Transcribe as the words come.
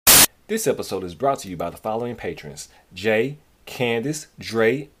This episode is brought to you by the following patrons: Jay, Candace,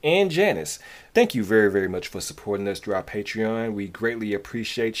 Dre, and Janice. Thank you very, very much for supporting us through our Patreon. We greatly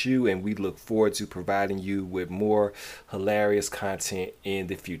appreciate you, and we look forward to providing you with more hilarious content in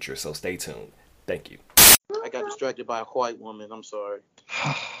the future. So stay tuned. Thank you. I got distracted by a white woman. I'm sorry.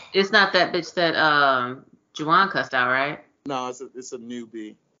 It's not that bitch that Juwan cussed out, right? No, it's a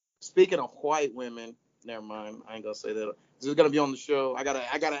newbie. Speaking of white women, never mind. I ain't gonna say that. This is gonna be on the show. I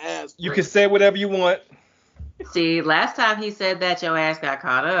gotta ask. You can say whatever you want. See, last time he said that, your ass got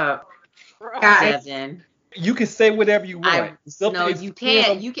caught up. Devin. You can say whatever you want. No, you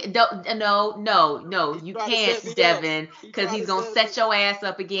can't. You can. No. You can't, Devin, because he's gonna set your ass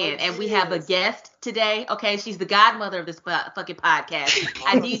up again. And we have a guest today. Okay, she's the godmother of this fucking podcast.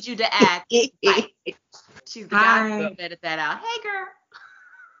 I need you to act right. She's the godmother. Edit that out. Hey, girl.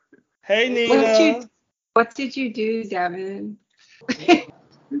 Hey, Nina. What did you do, Devin?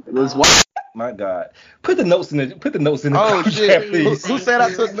 My God. Put the notes in the Oh shit! please. Who said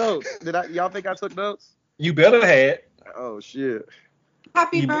I took notes? Y'all think I took notes? You better have. Oh shit!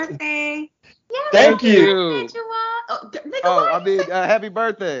 Happy birthday! Thank you. Happy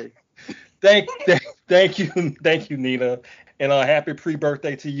birthday. Thank you, Nina, and happy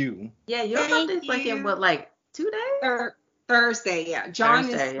pre-birthday to you. Yeah, your birthday's like in what, like 2 days? Thursday, yeah. John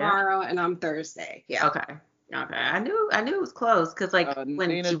Thursday, is tomorrow, and I'm Thursday. Yeah. Okay. I knew it was close because when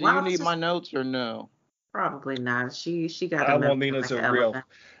Nina, do you need my notes or no? Probably not. She got. I want Nina to real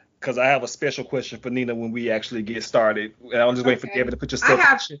because I have a special question for Nina when we actually get started. And I'm just waiting for Devin to put your stuff.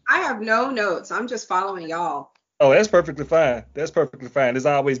 I have no notes. I'm just following y'all. Oh, that's perfectly fine. It's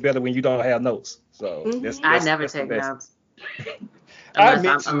always better when you don't have notes. So I never take notes.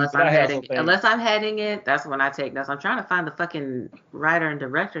 Unless I'm heading it, that's when I take notes. I'm trying to find the fucking writer and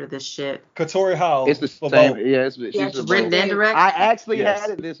director of this shit. Katori Hall. It's the same. Yeah, it's written and directed. I actually had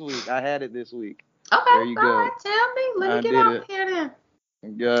it this week. Okay, there you go. Right, tell me. Let me get out here then.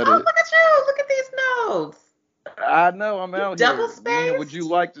 Got it. Look at you. Look at these notes. I know. I'm out here. Double spaced. Nina, would you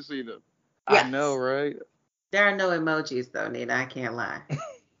like to see them? Yes. I know, right? There are no emojis though, Nina. I can't lie.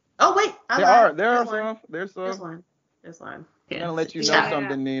 Oh wait, There are some. There's one. There's one. I'm gonna let you know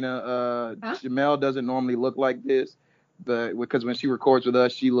something, Nina. Jamel doesn't normally look like this, but because when she records with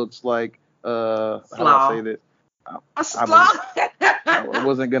us, she looks like how do I say this? A sloth. I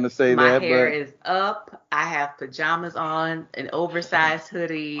wasn't gonna say My that. My hair is up. I have pajamas on, an oversized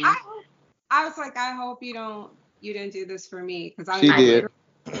hoodie. I was like, I hope you didn't do this for me because She did.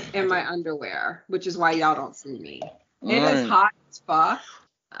 In my underwear, which is why y'all don't see me. It is hot as fuck.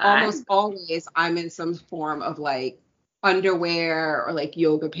 Almost always, I'm in some form of like underwear or like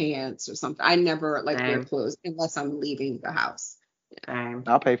yoga pants or something. I never wear clothes unless I'm leaving the house.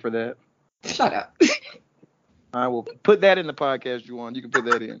 I'll pay for that. Shut up. I will put that in the podcast, Juwan. You can put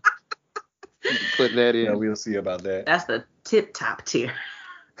that in. You can put that in. Yeah, we'll see about that. That's the top tier.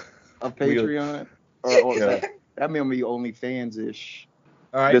 A Patreon? That may be OnlyFans-ish.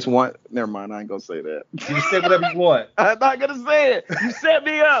 All right. This one. Never mind. I ain't gonna say that. You can say whatever you want. I'm not gonna say it. You set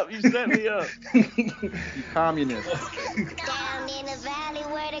me up. You communist. Down in the valley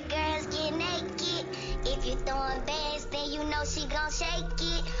where the girls get naked. If you throwing bands, then you know she gon' shake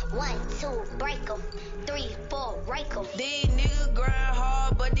it. 1, 2, break 'em. 3, 4, rake 'em. These niggas grind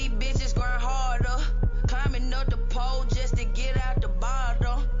hard, but these bitches grind harder. Climbing up the pole just to get out the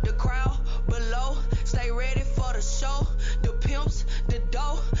bottom. The crowd below, stay ready for the show. The pimps, the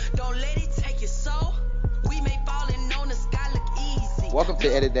dough, don't let it take your soul. We may falling on the sky look easy. Welcome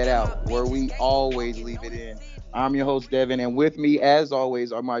to Edit That Out, where we always leave it in. I'm your host, Devin, and with me, as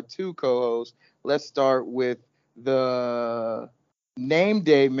always, are my two co-hosts. Let's start with the name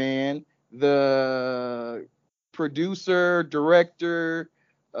day man, the producer, director,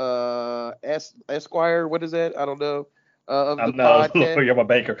 Esquire, what is that? I don't know. Of the podcast. You're my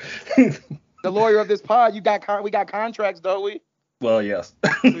banker. The lawyer of this pod. We got contracts, don't we? Well, yes.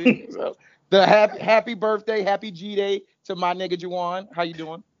 So, the happy birthday, happy G-Day to my nigga Juwan. How you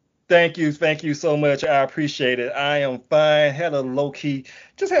doing? Thank you so much. I appreciate it. I am fine. Had a low key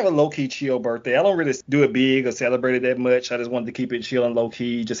chill birthday. I don't really do it big or celebrate it that much. I just wanted to keep it chill and low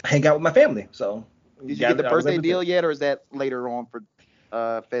key, just hang out with my family. So, did you get the birthday deal yet, or is that later on for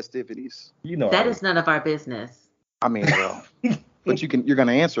festivities? You know, that is none of our business. I mean, well, but you're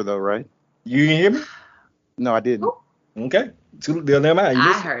gonna answer though, right? You can hear me? No, I didn't. Ooh. Okay. Never mind.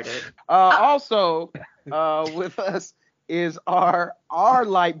 I heard it. Also, with us is our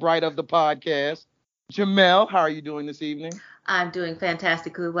light bright of the podcast, Jamel. How are you doing this evening? I'm doing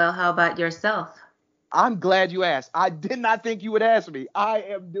fantastically well. How about yourself? I'm glad you asked. I did not think you would ask me. I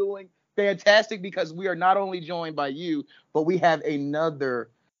am doing fantastic because we are not only joined by you, but we have another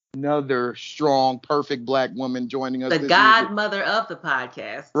another strong, perfect black woman joining us. The godmother of the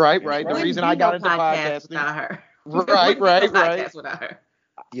podcast. Right. The reason I got into podcasting. Without her. Right. Podcast without her.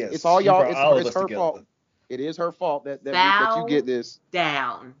 Yes. It's all y'all. It's her fault. It is her fault that you get this.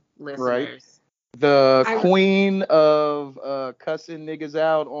 Down, listeners. Right. The queen of cussing niggas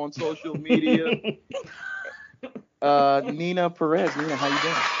out on social media. Nina Perez. Nina, how you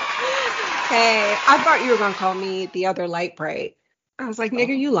doing? Hey, I thought you were gonna call me the other light bright. I was like,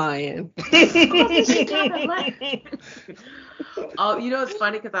 nigga, you lying. Oh, you know, it's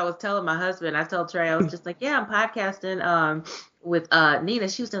funny because I was telling my husband, I told Trey, I was just like, yeah, I'm podcasting with Nina.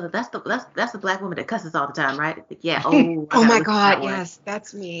 She was telling me, that's the black woman that cusses all the time, right? Like, yeah. Oh my God, yes,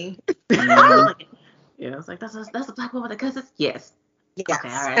 that's me. I was like, that's a black woman that cusses? Yes. Yes. Okay,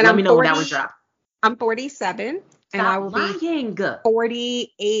 all right. And let me know when that was dropped. I'm 47. Stop and I will lying. be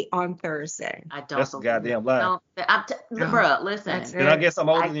 48 on Thursday. I don't. That's a goddamn lie. Bruh, listen. Then I guess I'm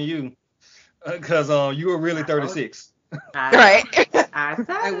older than you, because you were really 36. Right.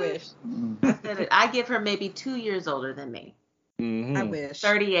 I wish. I said it. I give her maybe 2 years older than me. Mm-hmm. I wish.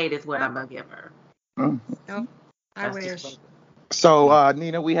 38 is what I'm gonna give her. No, I wish. So,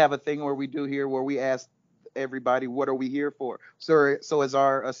 Nina, we have a thing where we do here where we ask everybody, what are we here for? So as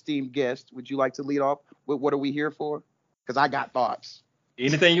our esteemed guest, would you like to lead off with what are we here for? Because I got thoughts.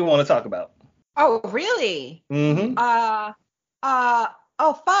 Anything you want to talk about. Oh, really? Mm-hmm. Oh,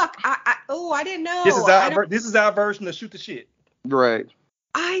 fuck. I didn't know. This is our version of shoot the shit. Right.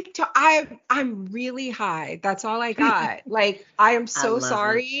 I'm really high. That's all I got. Like, I am so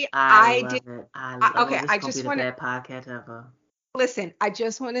sorry. I just want to podcast ever. Listen, I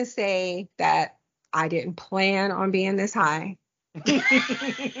just want to say that I didn't plan on being this high. I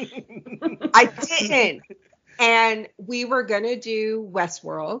didn't. And we were going to do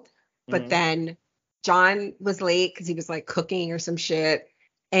Westworld, but then John was late because he was like cooking or some shit.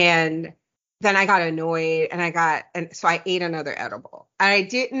 And then I got annoyed and so I ate another edible. I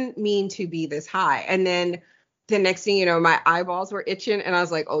didn't mean to be this high. And then the next thing you know, my eyeballs were itching and I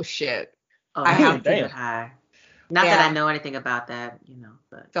was like, oh shit. I have to get high. Not that I know anything about that,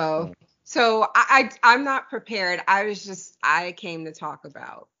 but. So I'm not prepared. I came to talk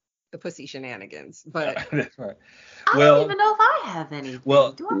about the pussy shenanigans, but that's right. I don't even know if I have any.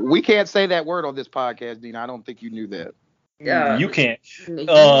 Well, we can't say that word on this podcast, Nina. I don't think you knew that. You can't.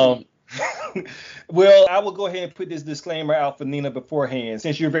 Well, I will go ahead and put this disclaimer out for Nina beforehand.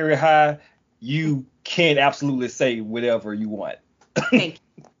 Since you're very high, you can absolutely say whatever you want. Thank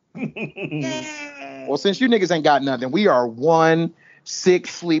you. Well, since you niggas ain't got nothing, we are 6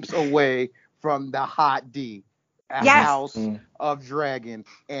 sleeps away from the hot D, House of Dragon,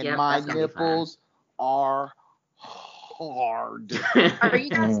 and my nipples are hard. Are you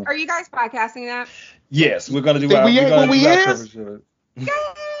guys podcasting that? Yes, we're gonna do. Right.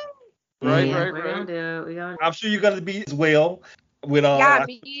 I'm sure you're gonna be as well. With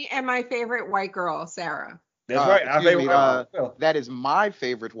me and my favorite white girl, Sarah. That's right. That is my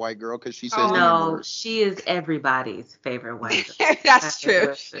favorite white girl because she says no, she is everybody's favorite white girl. That's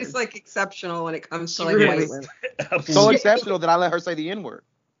true. She's like exceptional when it comes to like white women. So exceptional that I let her say the N-word.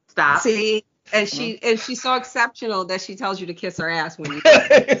 Stop. See, and she's so exceptional that she tells you to kiss her ass when you kiss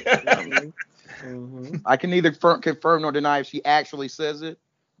her. I can neither confirm nor deny if she actually says it,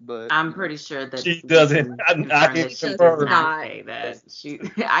 but I'm pretty sure that she doesn't. I can confirm that.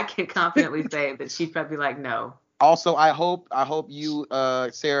 I can confidently say that she'd probably like no. Also, I hope you,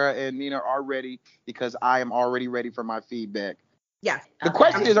 Sarah and Nina, are ready because I am already ready for my feedback. Yes. The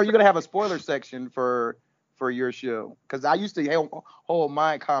question is, are you gonna have a spoiler section for your show? Because I used to hold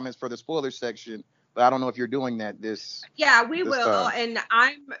my comments for the spoiler section, but I don't know if you're doing that this. Yeah, we will, and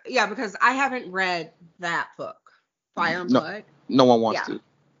because I haven't read that book, Fire and Blood. No one wants to.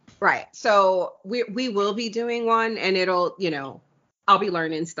 Right. So we will be doing one, and it'll, I'll be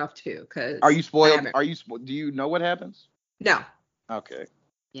learning stuff too. Cause are you spoiled? Do you know what happens? No. Okay.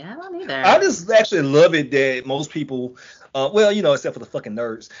 Yeah, I don't either. I just actually love it that most people, except for the fucking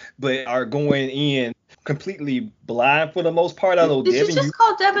nerds, but are going in completely blind for the most part. I know. Did Devin, you just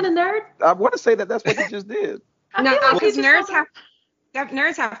call Devin a nerd? I want to say that's what you just did. No, because nerds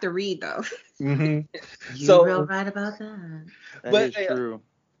have to read though. Mm-hmm. You're real right about that. That is true.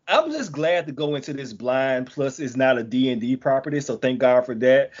 I'm just glad to go into this blind. Plus, it's not a D&D property, so thank God for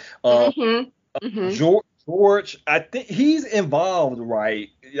that. George, I think he's involved, right?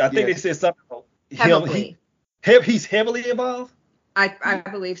 I think they said something about heavily. He's heavily involved? I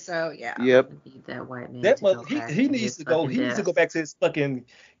believe so. Yeah. Yep. That white man. That must, he needs to go. He needs to go back to his fucking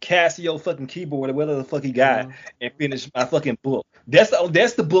Casio fucking keyboard or whatever the fuck he got and finish my fucking book. That's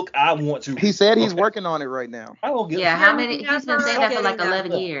the book I want to. He said he's working on it right now. I don't give. Yeah, how many? He's been saying that for like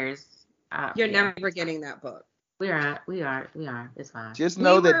 11 years. You're never getting that book. We are. It's fine. Just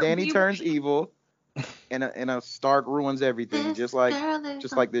know that Danny turns evil, and a Stark ruins everything, just like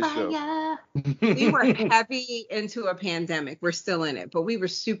this show. We were heavy into a pandemic. We're still in it, but we were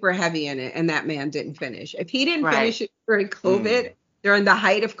super heavy in it, and that man didn't finish. If he didn't finish it during COVID, during the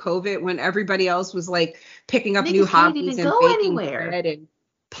height of COVID, when everybody else was like picking up new hobbies and baking bread and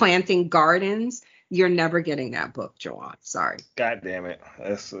planting gardens, you're never getting that book, Joanne. Sorry. God damn it.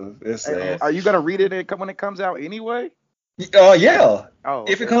 It's sad. Are you gonna read it when it comes out anyway? Yeah. Oh,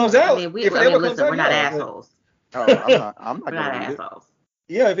 if it comes out. I mean, listen, we're not assholes. Oh, I'm not we're not gonna read assholes.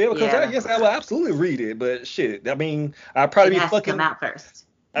 Yeah, if it ever comes out, yes, I will absolutely read it. But shit, I mean, I'll probably it has to come out first.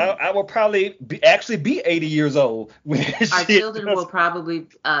 I will probably be 80 years old when our children will probably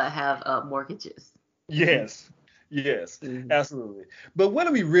have mortgages. Yes, absolutely. But what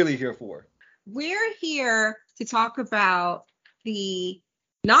are we really here for? We're here to talk about the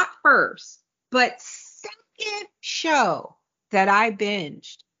not first, but second show that I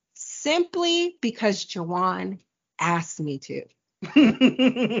binged simply because Jawan asked me to.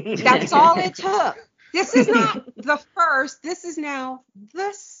 That's all it took. This is not the first. This is now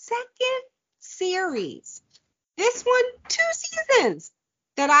the second series. This one, 2 seasons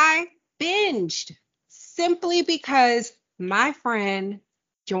that I binged simply because my friend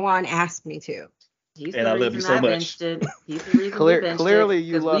Jawan asked me to. And I love you so much. He's the reason Clearly,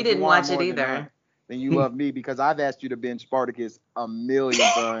 you love we didn't watch it either. Then you love me because I've asked you to binge Spartacus a million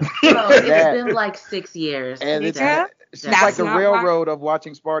times. It's been like 6 years. And she's like the railroad of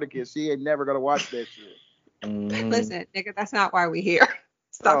watching Spartacus. She ain't never gonna watch that shit. Listen, nigga, that's not why we're here.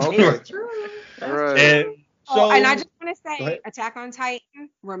 Stop. Okay. True. And and I just want to say, Attack on Titan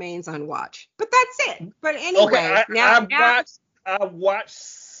remains unwatched, but that's it. But anyway, I watched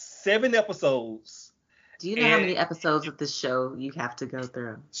 7 episodes. Do you know how many episodes of this show you have to go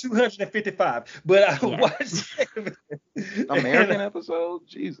through? 255. But I watched American episodes?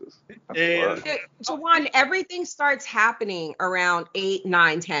 Jesus. Jawan, everything starts happening around 8,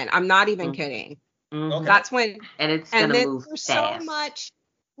 9, 10. I'm not even kidding. Okay. That's when. And it's going to move there's fast.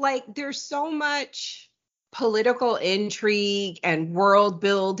 There's so much political intrigue and world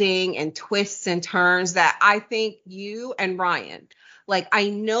building and twists and turns that I think you and Ryan, I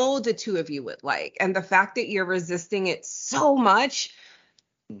know the two of you would like. And the fact that you're resisting it so much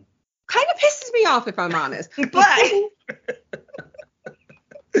kind of pisses me off, if I'm honest. But I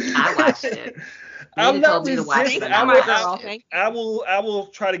watched it. I'm not resisting. I will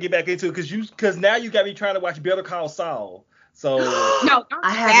try to get back into it because now you got me trying to watch Better Call Saul. So no,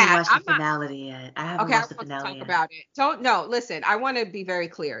 I haven't watched the finale yet. I haven't watched the finale yet. About it. Listen, I want to be very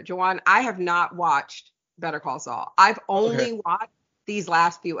clear. Jawan, I have not watched Better Call Saul. I've only watched these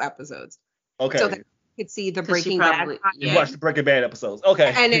last few episodes. Okay. So that you could see the Breaking Bad. You watched the Breaking Bad episodes.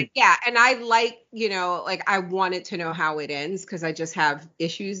 Okay. And and I I wanted to know how it ends because I just have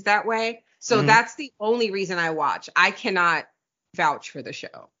issues that way. So that's the only reason I watch. I cannot vouch for the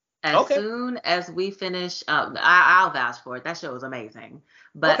show. As soon as we finish, I'll vouch for it. That show is amazing.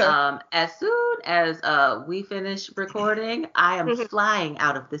 But as soon as we finish recording, I am flying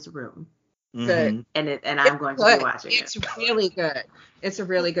out of this room. Good. And I'm going to be watching it. It's really good. It's a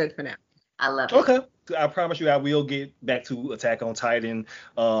really good finale. I love it. Okay. I promise you I will get back to Attack on Titan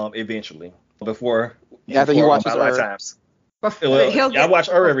eventually. Before he watches times. I watch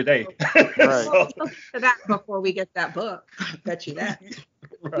her every day. Right. That before we get that book. I bet you that.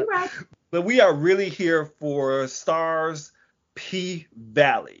 Right. You're right. But we are really here for Stars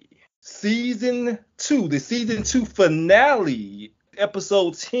P-Valley. Season 2, the Season 2 finale,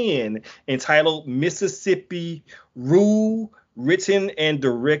 Episode 10, entitled Mississippi Rule, written and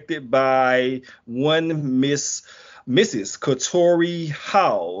directed by one Mrs. Katori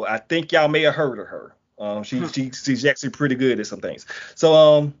Howell. I think y'all may have heard of her. She's actually pretty good at some things.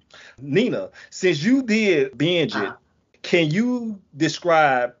 So, Nina, since you did binge it, can you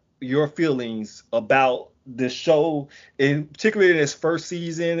describe your feelings about the show, particularly in its first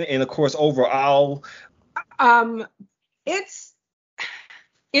season, and of course overall? It's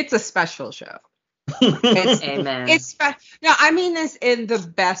a special show. Amen. No, I mean this in the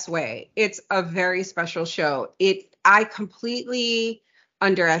best way. It's a very special show. I completely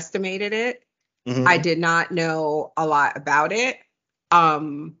underestimated it. I did not know a lot about it.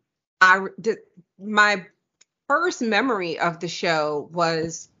 My first memory of the show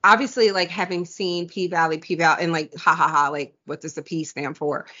was obviously like having seen P-Valley, and like, ha ha ha, like, what does the P stand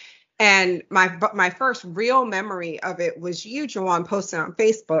for? And my first real memory of it was you, Jawan, posting on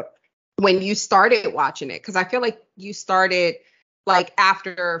Facebook when you started watching it. Because I feel like you started like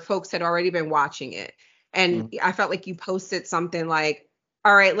after folks had already been watching it. And I felt like you posted something like,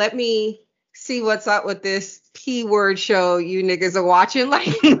 all right, let me see what's up with this P-word show you niggas are watching, like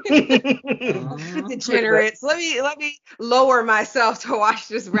degenerates. Let me lower myself to watch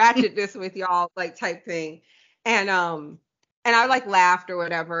this ratchetness with y'all, like, type thing. And I like laughed or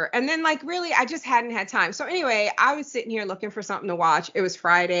whatever. And then like really I just hadn't had time. So anyway, I was sitting here looking for something to watch. It was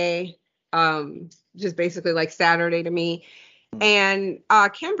Friday, just basically like Saturday to me. And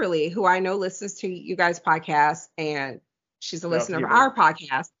Kimberly, who I know listens to you guys' podcast, and she's a listener of our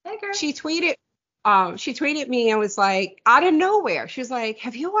podcast. Hey, girl. She tweeted me and was like, out of nowhere, she was like,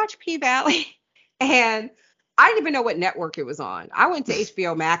 have you watched P-Valley? And I didn't even know what network it was on. I went to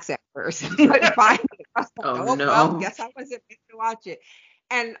HBO Max at first and couldn't find it. I was like, oh no, well, guess I wasn't meant to watch it.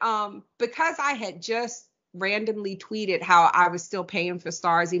 And because I had just randomly tweeted how I was still paying for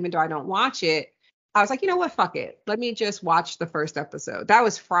Stars even though I don't watch it, I was like, you know what, fuck it. Let me just watch the first episode. That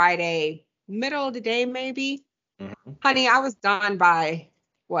was Friday, middle of the day maybe. Mm-hmm. Honey, I was done by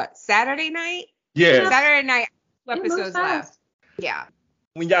what, Saturday night? Yeah. Saturday night, 2 episodes left. Yeah.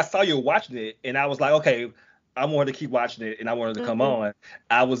 When y'all saw you watching it, and I was like, okay, I wanted to keep watching it, and I wanted to come on.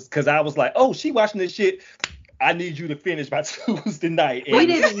 I was like, oh, she watching this shit. I need you to finish by Tuesday night. We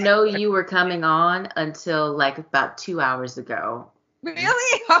didn't know you were coming on until like about 2 hours ago.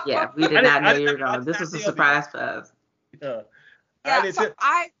 Really? Yeah, we did not know you were going. This was a surprise for us. Yeah.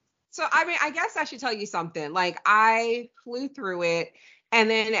 So I mean, I guess I should tell you something. Like, I flew through it, and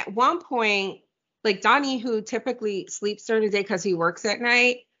then at one point, like, Donnie, who typically sleeps during the day because he works at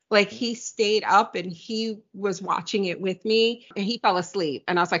night, like, he stayed up and he was watching it with me, and he fell asleep.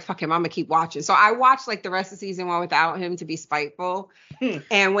 And I was like, fuck him, I'm gonna keep watching. So I watched like the rest of season 1 without him to be spiteful.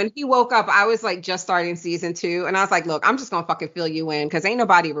 And when he woke up, I was like just starting season 2, and I was like, look, I'm just gonna fucking fill you in because ain't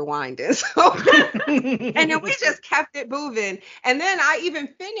nobody rewinding. So and then we just kept it moving. And then I even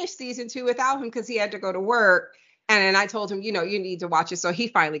finished season 2 without him because he had to go to work. And then I told him, you know, you need to watch it. So he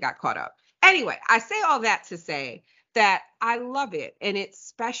finally got caught up. Anyway, I say all that to say that I love it, and it's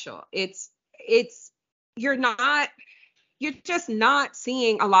special. It's you're just not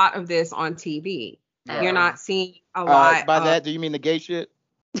seeing a lot of this on TV. Yeah. You're not seeing a lot. By that, do you mean the gay shit?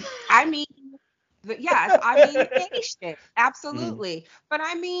 I mean, yes, I mean gay shit, absolutely. But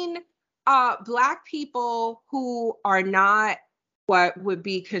I mean, Black people who are not what would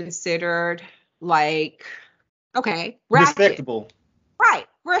be considered like, okay, ratchet. Respectable. Right,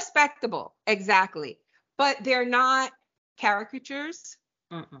 respectable, exactly. But they're not caricatures.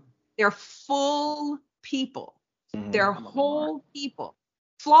 Mm-mm. They're full people. Mm-hmm. They're whole people,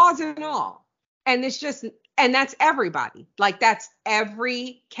 flaws and all. And it's just, and that's everybody. Like, that's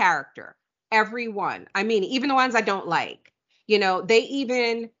every character, everyone. I mean, even the ones I don't like, you know, they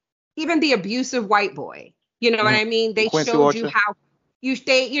even the abusive white boy, you know what I mean? They Quincy showed Orchard. you how you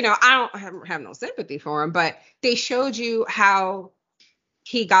stay, you know, I don't have no sympathy for him, but they showed you how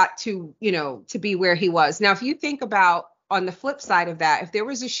he got to, you know, to be where he was. Now, if you think about on the flip side of that, if there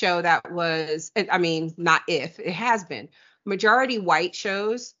was a show that was, I mean, not if, it has been majority white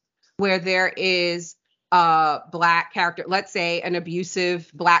shows where there is a Black character, let's say an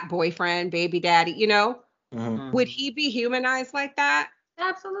abusive Black boyfriend, baby daddy, you know, would he be humanized like that?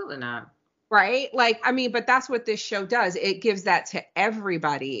 Absolutely not. Right? Like, I mean, but that's what this show does. It gives that to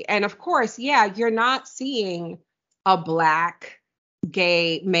everybody. And of course, yeah, you're not seeing a Black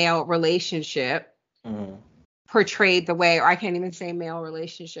gay male relationship portrayed the way, or I can't even say male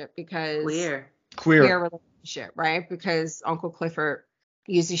relationship because queer relationship, right? Because Uncle Clifford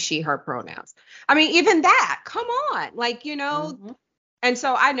uses she, her pronouns. I mean, even that, come on, like, you know. And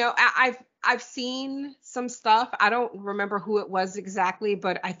so I know I've seen some stuff. I don't remember who it was exactly,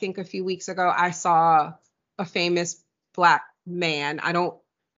 but I think a few weeks ago I saw a famous Black man. I know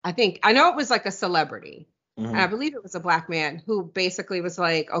it was like a celebrity. And I believe it was a Black man who basically was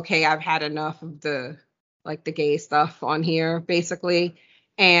like, okay, I've had enough of the gay stuff on here, basically.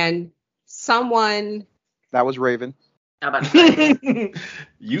 And someone. That was Raven. How about that?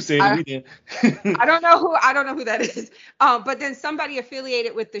 You said we did. I don't know who that is. But then somebody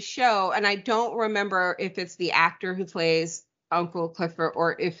affiliated with the show, and I don't remember if it's the actor who plays Uncle Clifford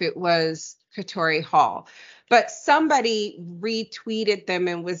or if it was Katori Hall. But somebody retweeted them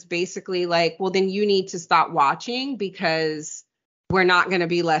and was basically like, well, then you need to stop watching because we're not going to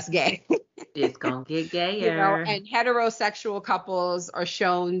be less gay. It's going to get gayer. You know, and heterosexual couples are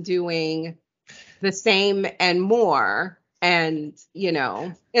shown doing the same and more, and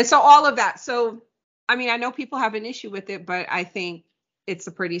and so all of that. So I mean, I know people have an issue with it, but I think it's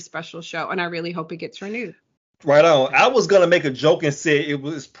a pretty special show, and I really hope it gets renewed. Right on. I was gonna make a joke and say it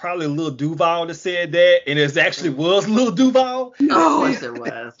was probably Lil Duval that said that, and it actually was Lil Duval. Of course it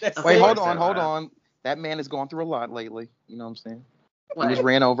was. Wait, hold on. That man has gone through a lot lately. You know what I'm saying? What? He was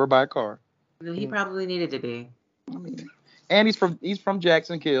ran over by a car. He probably needed to be. I mean, and he's from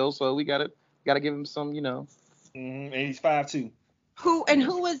Jackson Kills, so we gotta give him some, And he's 5'2".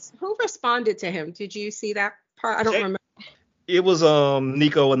 Who responded to him? Did you see that part? I don't remember. It was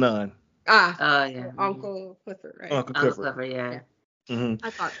Nico Anand. Yeah. Uncle Clifford, right? Uncle Clifford, yeah. Mm-hmm. I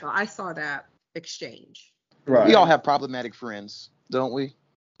thought so. I saw that exchange. Right. We all have problematic friends, don't we?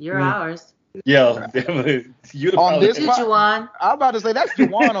 You're ours. Yeah, definitely. You're on this Juwan. I'm about to say that's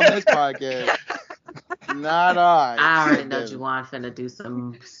Juwan on this podcast. Not I. I already know Juwan finna do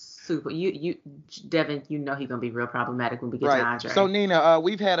some super. You, Devin. You know he's gonna be real problematic when we get to Andre. So Nina,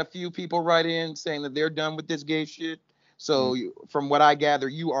 we've had a few people write in saying that they're done with this gay shit. So from what I gather,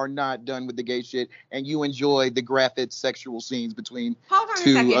 you are not done with the gay shit, and you enjoy the graphic sexual scenes between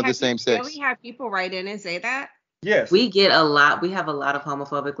two of the same sex. Really have people write in and say that? Yes. We get a lot. We have a lot of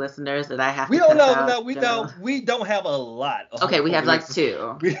homophobic listeners that I have to. We don't know. We don't have a lot. Okay, we have like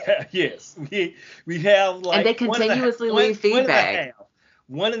 2. We have like. And they continuously leave feedback.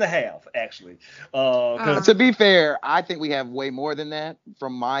 1.5, actually. To be fair, I think we have way more than that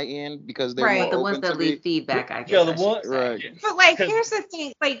from my end because they're more the ones that leave feedback, I guess. Yeah, the ones. Right. But like, here's the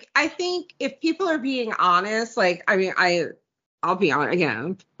thing. Like, I think if people are being honest, like, I mean, I'll be honest. Again,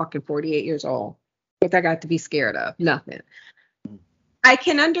 I'm fucking 48 years old. What I got to be scared of? Nothing. I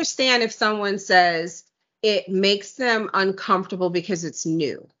can understand if someone says it makes them uncomfortable because it's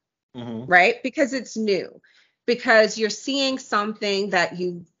new, right? Because it's new. Because you're seeing something that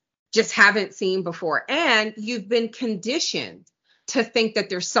you just haven't seen before. And you've been conditioned to think that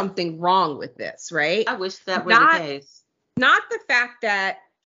there's something wrong with this, right? I wish that were the case. Not the fact that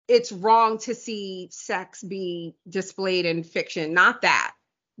it's wrong to see sex be displayed in fiction. Not that.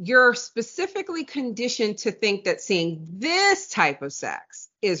 You're specifically conditioned to think that seeing this type of sex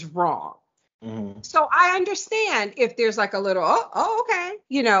is wrong. So I understand if there's like a little, okay,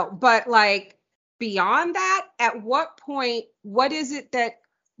 but like, beyond that, at what point, what is it that,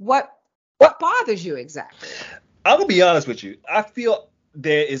 what bothers you exactly? I'm going to be honest with you. I feel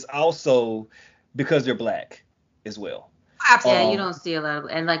there is also because they're black as well. Absolutely. Yeah, you don't see a lot of,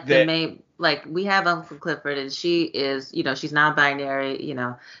 and like we have Uncle Clifford, and she is, she's non-binary,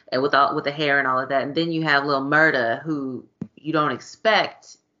 and with the hair and all of that. And then you have Lil Murda, who you don't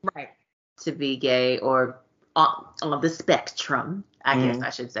expect to be gay or on the spectrum, I guess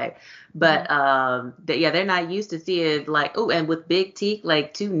I should say. But they're not used to seeing like, and with big teeth,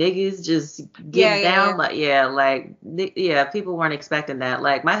 like 2 niggas just getting down. Like, people weren't expecting that.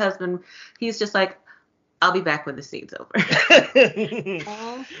 Like my husband, he's just like, I'll be back when the scene's over.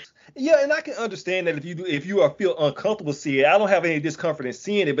 Yeah, and I can understand that if you feel uncomfortable seeing it. I don't have any discomfort in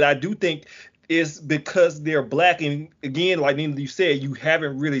seeing it, but I do think it's because they're black, and again, like you said, you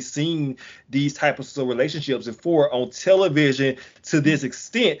haven't really seen these types of relationships before on television to this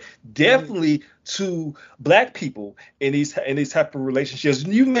extent. Definitely to black people in these type of relationships.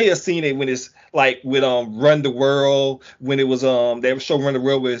 You may have seen it when it's like with Run the World, when it was they show Run the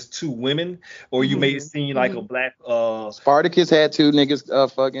World where it's 2 women, or you may have seen like a black Spartacus had 2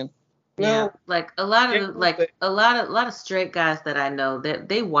 niggas fucking. Yeah, like a lot of straight guys that I know that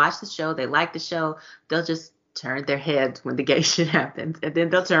they watch the show, they like the show, they'll just turn their heads when the gay shit happens, and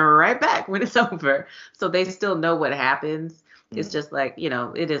then they'll turn right back when it's over. So they still know what happens. It's just like,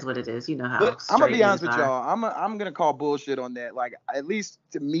 it is what it is. You know how. But I'm gonna be honest with y'all. I'm gonna call bullshit on that. Like, at least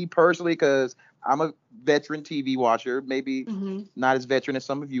to me personally, because I'm a veteran TV watcher. Maybe not as veteran as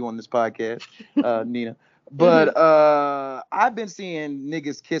some of you on this podcast, Nina. But I've been seeing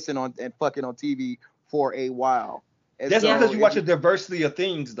niggas kissing and fucking on TV for a while. That's because you watch a diversity of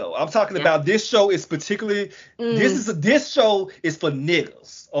things, though. I'm talking about this show is particularly this show is for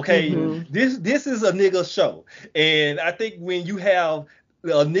niggas. Okay, this is a nigga show, and I think when you have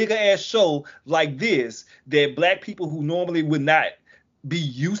a nigga ass show like this, that black people who normally would not be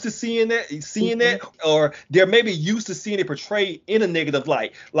used to seeing that, or they're maybe used to seeing it portrayed in a negative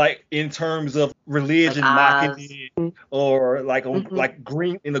light, like in terms of religion, mocking it, or like like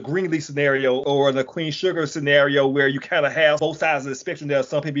Green in the Greenleaf scenario, or the Queen Sugar scenario, where you kind of have both sides of the spectrum. There,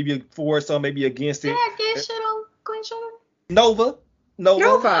 some people be for it, some may be against it. Yeah, gay shit on Queen Sugar. Nova,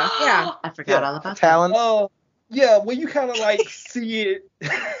 yeah. I forgot all about Talon. Yeah, when you kind of like see it,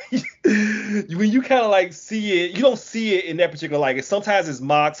 when you kind of like see it, you don't see it in that particular light. Sometimes it's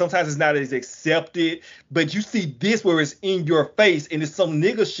mocked, sometimes it's not as accepted, but you see this where it's in your face and it's some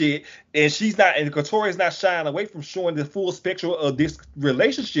nigga shit, and Katoria's not shying away from showing the full spectrum of this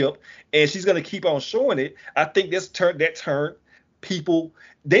relationship, and she's gonna keep on showing it. I think that turned people.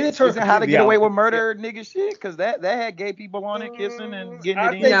 They didn't turn. Is it How to Get Away with Murder nigga shit? Because that had gay people on it kissing and getting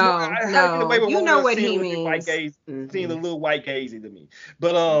it in. No. You know what he means. Seeing the little white gaze into me.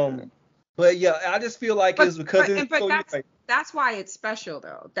 But yeah, I just feel like it's because that's why it's special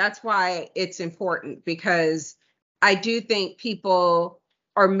though. That's why it's important, because I do think people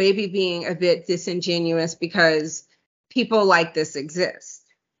are maybe being a bit disingenuous because people like this exist.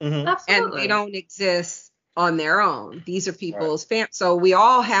 Mm-hmm. And they don't exist on their own. These are people's so we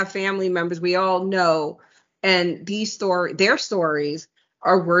all have family members, we all know, and their stories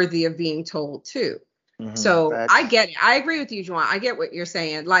are worthy of being told too. Mm-hmm. So I get it. I agree with you, Juwan. I get what you're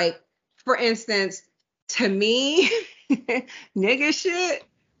saying. Like, for instance, to me, nigga shit,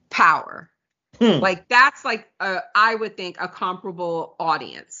 Power. Like, that's like I would think a comparable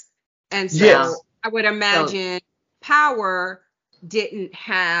audience. And so I would imagine Power didn't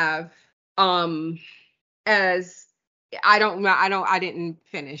have I didn't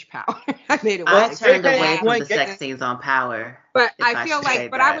finish Power. I turned away from the sex scenes on Power. But I feel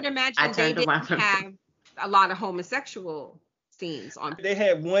like, I would imagine they didn't have a lot of homosexual scenes on. They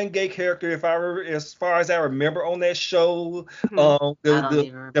had one gay character, as far as I remember, on that show.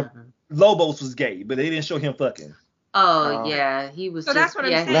 The Lobos was gay, but they didn't show him fucking. Oh yeah, he was. So that's what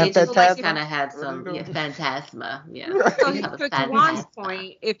I'm saying. He just kind of had some phantasma. Yeah. So to Juwan's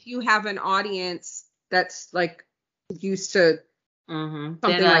point, if you have an audience that's like used to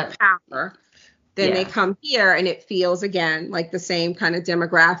something like Power, then they come here and it feels again like the same kind of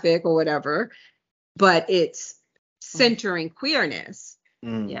demographic or whatever, but it's centering queerness.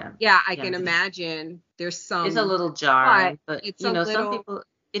 Yeah, I can imagine there's some. It's a little jarring, but some people,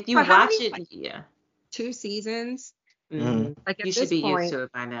 if you watch it, 2 seasons. Mm-hmm. Like you should be used to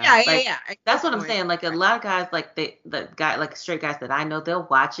it by now. Yeah. That's what I'm saying. Like a lot of guys, like straight guys that I know, they'll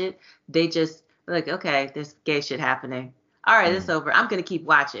watch it. They just like, okay, there's gay shit happening. All right, it's over. I'm gonna keep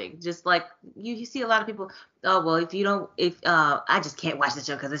watching. Just like you see a lot of people. Oh well, I just can't watch the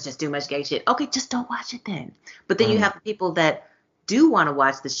show because it's just too much gay shit. Okay, just don't watch it then. But then you have people that do want to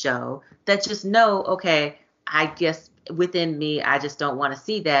watch the show that just know, okay, I guess within me, I just don't want to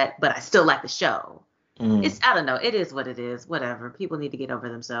see that, but I still like the show. I don't know. It is what it is. Whatever. People need to get over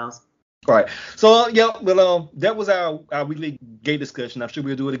themselves. All right. So that was our weekly gay discussion. I'm sure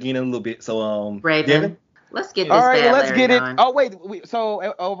we'll do it again in a little bit. So Raven, Devin? let's get this. All right, let's Larry get it. on. Oh wait.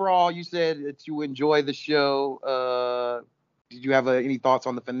 So overall, you said that you enjoy the show. Did you have any thoughts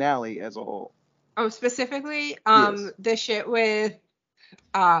on the finale as a whole? Oh, specifically, the shit with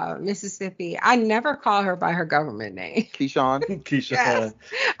Mississippi. I never call her by her government name. Keyshawn. Yes.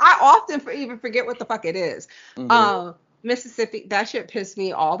 I often even forget what the fuck it is. Mississippi, that shit pissed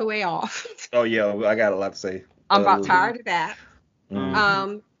me all the way off. Oh yeah, I got a lot to say. I'm about tired of that.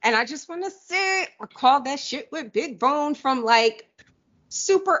 And I just want to say, I called that shit with Big Bone from like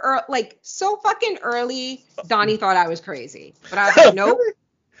super early, like so fucking early. Donnie thought I was crazy, but I was like, nope.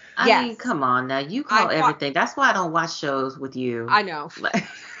 I mean, come on now. You call everything. That's why I don't watch shows with you. I know.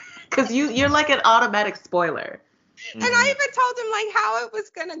 Because you're like an automatic spoiler. And I even told him like how it was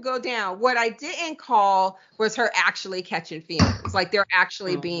going to go down. What I didn't call was her actually catching feelings. Like there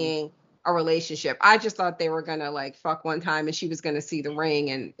actually being a relationship. I just thought they were going to like fuck one time and she was going to see the ring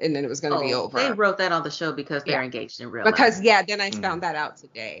and then it was going to be over. They wrote that on the show because they're engaged in real life. Because then I found that out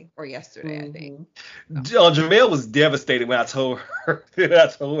today or yesterday, I think. Jamel was devastated when I told her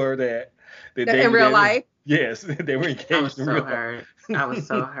that in real life. Yes, they were engaged in real life. I was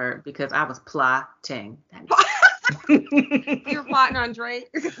so hurt because I was plotting. You're plotting on Drake.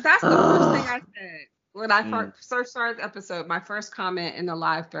 That's the first thing I said. When I first started the episode, my first comment in the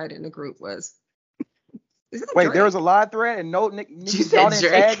live thread in the group was, wait, there was a live thread and no Nick y'all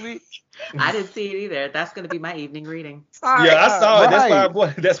didn't tag me? I didn't see it either. That's going to be my evening reading. Sorry, yeah, I saw it.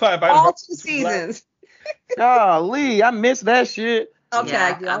 That's why I invited all 2 seasons. Golly, I missed that shit. Okay,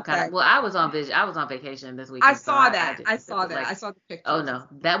 I was on vacation this week. I saw that. I saw the picture. Oh no,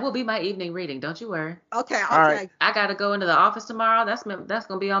 that will be my evening reading. Don't you worry. Okay. Right. I gotta go into the office tomorrow. That's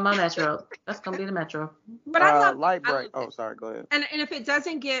gonna be on my Metro. That's gonna be the Metro. But I love Light Bright. Oh, sorry. Go ahead. And if it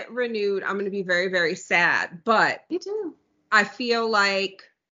doesn't get renewed, I'm gonna be very, very sad. But me too. I feel like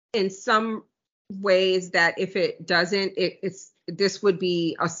in some ways that if it doesn't, this would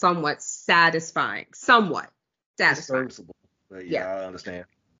be a somewhat satisfying. Serviceable. But yeah, I understand.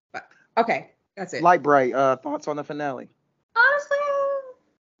 Okay, that's it. Light Bright, thoughts on the finale? Honestly,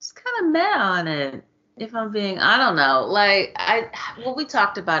 it's kind of I'm mad on it. If I'm being, I don't know. Like we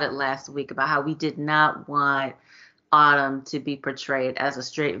talked about it last week about how we did not want Autumn to be portrayed as a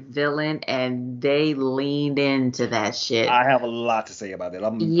straight villain, and they leaned into that shit. I have a lot to say about that.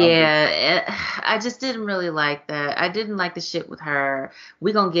 I just didn't really like that. I didn't like the shit with her.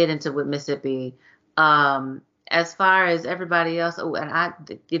 We're gonna get into with Mississippi. As far as everybody else,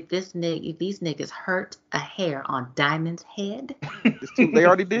 if these niggas hurt a hair on Diamond's head, they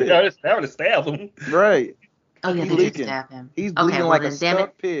already did. They already stabbed him. Right. Oh yeah, they did stab him. He's bleeding like a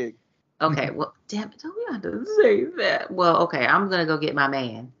stuck pig. Okay, well, damn it, don't we have to say that? Well, okay, I'm gonna go get my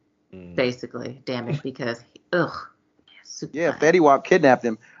man, basically. Damn it, because yeah, Fetty Wap kidnapped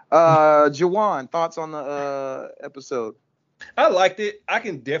him. Juwan, thoughts on the episode? I liked it. I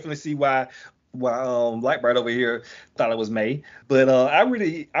can definitely see why Lightbright over here thought it was May, but I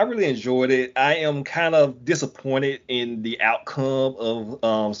really enjoyed it. I am kind of disappointed in the outcome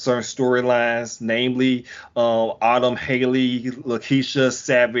of certain storylines, namely Autumn, Haley, Lakeisha,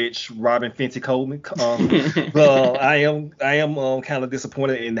 Savage, Robin, Fenty Coleman. But I am kind of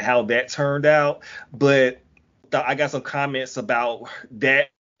disappointed in how that turned out. But I got some comments about that.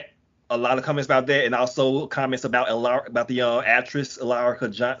 A lot of comments about that, and also comments about the actress Ilarica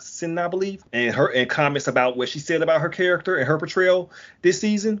Johnson, I believe, and comments about what she said about her character and her portrayal this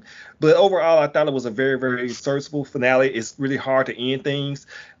season. But overall, I thought it was a very, very serviceable finale. It's really hard to end things.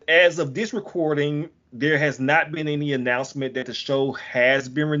 As of this recording, there has not been any announcement that the show has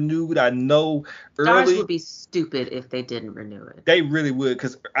been renewed. I know Stars would be stupid if they didn't renew it. They really would,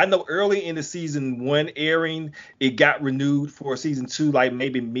 because I know early in the season 1 airing, it got renewed for season 2, like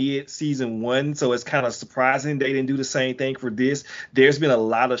maybe mid season 1. So it's kind of surprising they didn't do the same thing for this. There's been a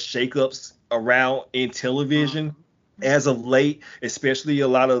lot of shakeups around in television as of late, especially a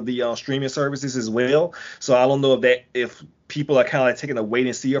lot of the streaming services as well. So I don't know if people are kind of like taking a wait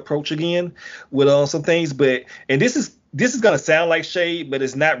and see approach again with some things. But this is gonna sound like shade, but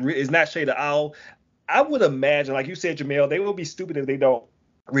it's not shade at all. I would imagine, like you said, Jamel, they will be stupid if they don't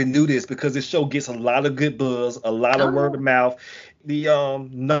renew this, because this show gets a lot of good buzz, a lot of word of mouth. The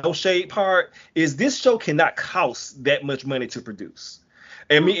no shade part is this show cannot cost that much money to produce.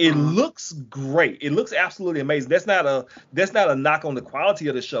 I mean, it looks great. It looks absolutely amazing. That's not a knock on the quality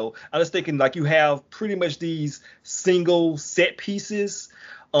of the show. I'm just thinking, like, you have pretty much these single set pieces.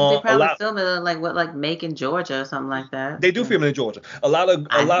 They probably film it like Macon, Georgia, or something like that. They do film it in Georgia. A lot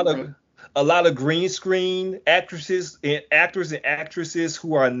of green screen actors and actresses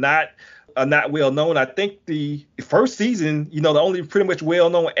who are not well known. I think the first season, the only pretty much well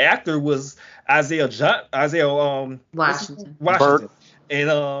known actor was Isaiah Washington. Burke.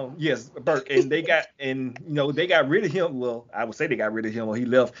 And yes, Burke, and they got rid of him. Well, I would say they got rid of him, or he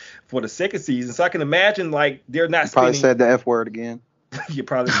left for the second season. So I can imagine, like, they're not. Probably said the F word again. You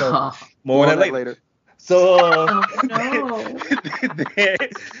probably so. More on that later. So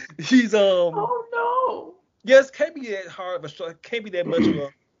he's oh no. Yes, can't be that hard of a show. Can't be that much of a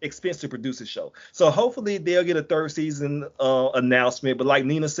expense to produce a show. So hopefully they'll get a third season announcement. But like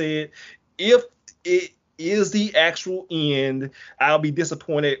Nina said, if it is the actual end, I'll be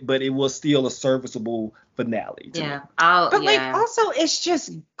disappointed, but it was still a serviceable finale. Yeah. Also it's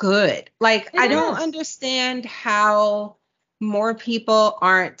just good. Like, I don't understand how more people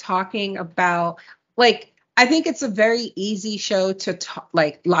aren't talking about, like, I think it's a very easy show to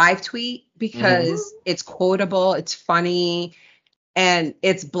live tweet, because it's quotable, it's funny, and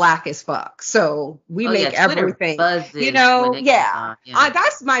it's black as fuck. So we make everything, that's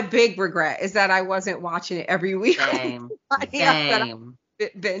my big regret, is that I wasn't watching it every week. Same.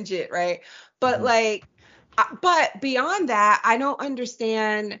 Binge it, right? But but beyond that, I don't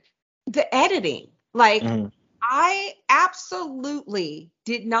understand the editing. Like, I absolutely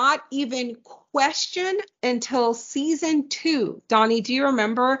did not even question until season 2. Donnie, do you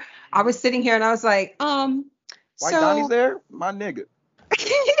remember? I was sitting here and I was like, White Donnie's there? My nigga.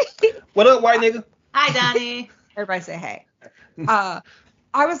 What up, white nigga? Hi, Donnie. Everybody say hey. I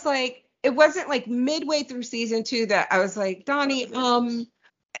was like, it wasn't like midway through season 2 that I was like, Donnie, they're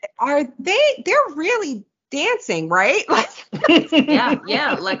really dancing, right? Like,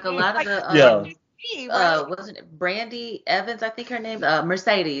 yeah, like a lot of the wasn't it Brandy Evans, I think her name,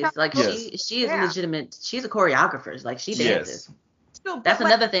 Mercedes, like she is legitimate, she's a choreographer, like she dances. That's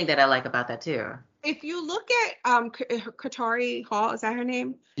another thing that I like about that too. If you look at Katari Hall, is that her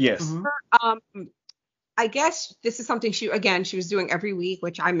name? Yes. I guess this is something she was doing every week,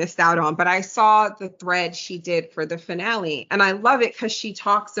 which I missed out on, but I saw the thread she did for the finale, and I love it because she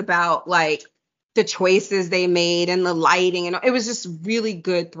talks about like the choices they made and the lighting, and it was just really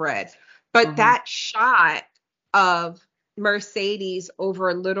good thread. But that shot of Mercedes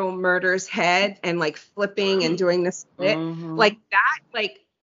over Little Murder's head and like flipping and doing the split, like that, like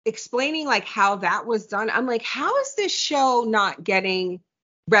explaining like how that was done. I'm like, how is this show not getting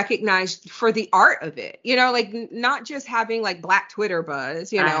recognized for the art of it? You know, like not just having like Black Twitter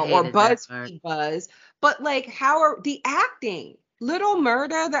buzz, you know, or BuzzFeed buzz, but like how are the acting? Little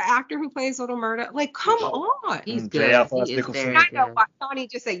Murda, the actor who plays Little Murda, like come on. He's good. He is very good. I know why. Tony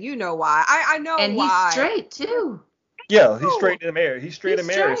just said, you know why. I know and why. And he's straight too. Yeah, he's straight and married. He's straight and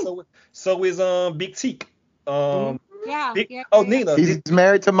married. So is Big Teak. Yeah. Nina. He's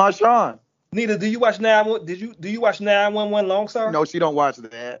married to Marshawn. Nina, do you watch 911? Do you watch 911 Lone Star? No, she don't watch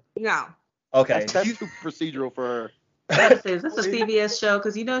that. No. Okay. That's too procedural for her. Is this a CBS show?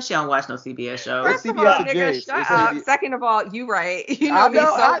 Because you know she don't watch no CBS show. First of all, nigga, shut up. Second of all, you right. You know me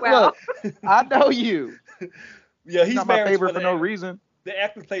so well. Look, I know you. Yeah, he's not married my favorite for no reason. The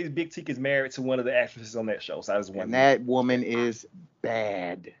actor who plays Big Teak is married to one of the actresses on that show. So I was wondering. And that woman is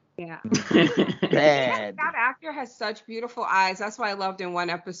bad. Yeah. Bad. That actor has such beautiful eyes. That's why I loved in one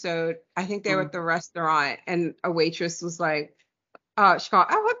episode. I think they were at the restaurant and a waitress was like, she called,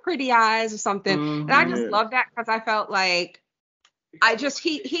 oh, what pretty eyes or something. And I just love that because I felt like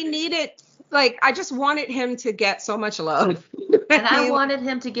he needed, like, I just wanted him to get so much love. And I wanted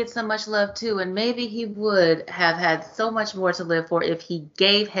him to get so much love too. And maybe he would have had so much more to live for if he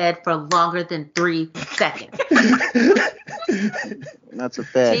gave head for longer than 3 seconds. That's a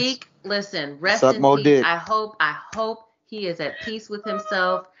fact. Teak, listen, rest in peace. Dick. I hope he is at peace with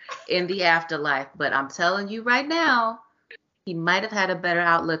himself in the afterlife. But I'm telling you right now, he might have had a better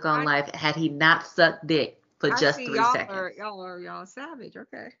outlook on life had he not sucked dick for just 3 seconds. Y'all savage,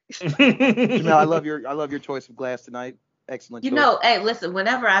 okay. Jamel, I love your choice of glass tonight. Excellent. You know, hey, listen.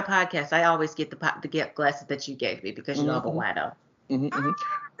 Whenever I podcast, I always get the glasses that you gave me because you know I'm a wino.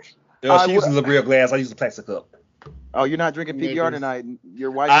 She uses a real glass. I use a plastic cup. Oh, you're not drinking PBR tonight.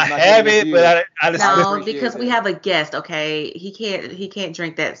 Your wife. I have it, but I just no, because we have a guest. Okay, he can't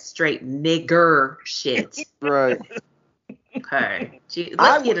drink that straight nigger shit. Right. Okay.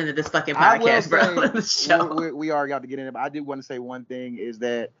 Let's get into this fucking podcast, bro. The show. We are got to get in it. But I did want to say one thing is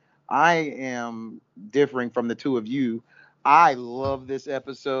that I am differing from the two of you. I love this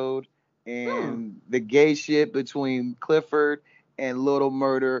episode and the gay shit between Clifford and Little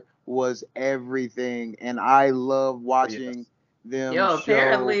Murder was everything, and I love watching them. Yo,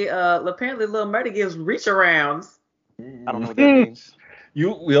 apparently Little Murder gives reach arounds. I don't know what that means.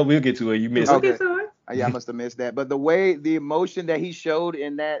 We'll get to it. You missed it. Okay. Yeah, I must have missed that. But the emotion that he showed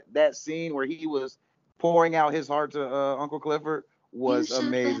in that scene where he was pouring out his heart to Uncle Clifford was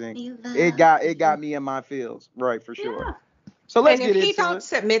amazing. It got me in my feels, right, for sure. Yeah. So let's get into it. And if he don't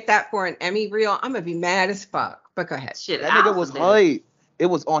submit that for an Emmy reel, I'm gonna be mad as fuck. But go ahead. Shit, that nigga was hype. It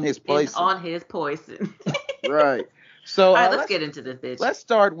was on his poison. It's on his poison. Right. So all right, let's get into this bitch. Let's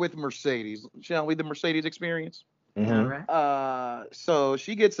start with Mercedes. Shall we? The Mercedes experience. All right. So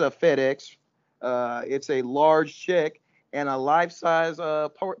she gets a FedEx. It's a large check and a life-size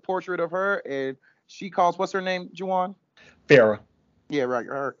portrait of her, and she calls, what's her name, Juwan? Farrah. Yeah, right.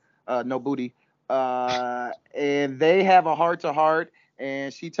 Her. No booty. And they have a heart-to-heart,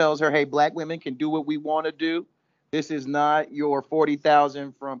 and she tells her, hey, black women can do what we want to do. This is not your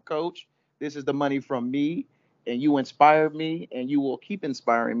 $40,000 from Coach. This is the money from me, and you inspired me, and you will keep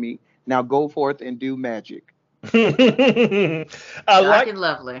inspiring me. Now go forth and do magic. Lovely.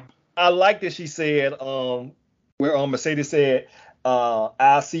 I like that she said, where Mercedes said,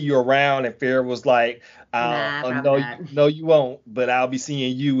 I'll see you around, and Farrah was like, no, you won't, but I'll be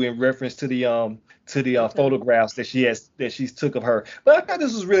seeing you, in reference to the photographs that she's took of her. But I thought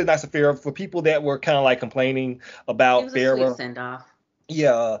this was really nice of Farrah for people that were kind of like complaining about Farrah. It was a sweet send off.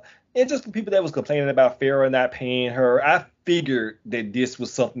 Yeah, and just for people that was complaining about Farrah not paying her, I figured that this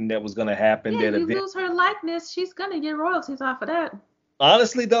was something that was going to happen. Yeah, you lose her likeness, she's going to get royalties off of that.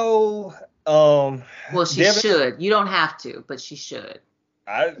 Honestly, though, well, she should. You don't have to, but she should.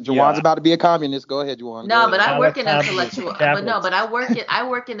 Juwan's about to be a communist. Go ahead, Juwan. No, but I work in intellectual. But no, but I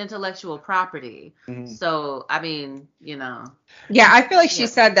work in intellectual property. Mm-hmm. So I mean, you know. Yeah, I feel like she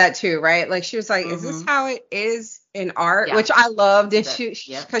said that too, right? Like she was like, "Is this how it is in art?" Yeah. Which I loved, and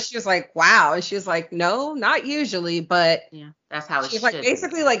because she was like, "Wow," and she was like, "No, not usually, but that's how it." She's like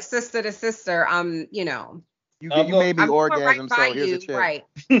basically like sister to sister. You know. You made me orgasm, so here's a check. Right.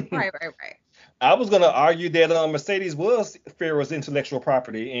 I was going to argue that Mercedes was Farrah's intellectual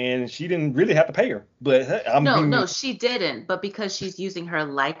property, and she didn't really have to pay her. But no, she didn't. But because she's using her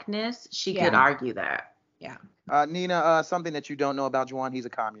likeness, she could argue that. Yeah. Nina, something that you don't know about Juwan, he's a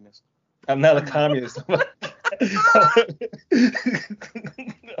communist. I'm not a communist.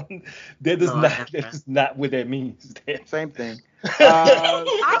 That is not what that means. Same thing. I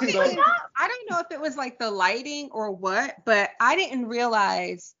don't know if it was like the lighting or what, but I didn't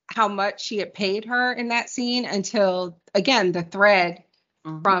realize how much she had paid her in that scene until, again, the thread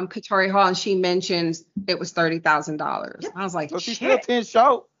from Katori Hall, and she mentions it was $30,000. I was like, so she's still 10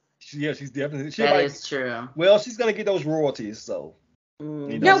 short. Yeah, she's definitely. That is true. Well, she's gonna get those royalties, so.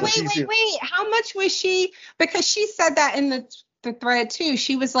 No, wait. How much was she? Because she said that in the thread too.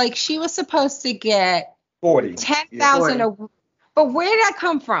 She was like, she was supposed to get 40. 10,000 but where did that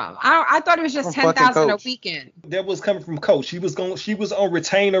come from? I thought it was just 10,000 a weekend. That was coming from Coach. She was on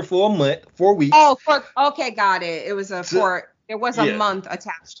retainer for a week. Oh, okay, got it. It was there was a month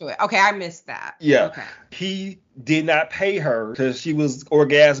attached to it. Okay, I missed that. Yeah. Okay. He did not pay her because she was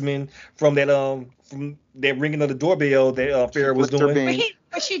orgasming from that ringing of the doorbell that Farrah was doing.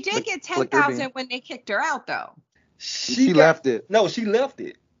 But she did get 10,000 when they kicked her out though. She left it. No, she left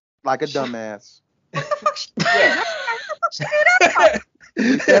it. Like a dumbass. What the fuck she did?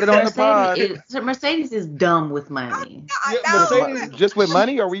 We said it on the pod. Mercedes is dumb with money. Mercedes, just with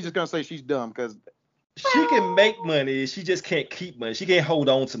money, or are we just gonna say she's dumb? Because she can make money, she just can't keep money. She can't hold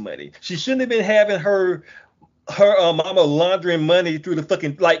on to money. She shouldn't have been having her mama laundering money through the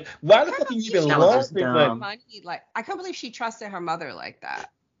fucking, like, why the fuck are you even laundering money? Like, I can't believe she trusted her mother like that.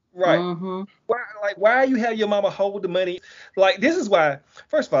 Right. Why you have your mama hold the money? Like, this is why,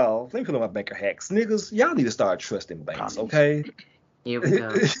 first of all, let me put on my banker hacks. Niggas, y'all need to start trusting banks, okay? Here we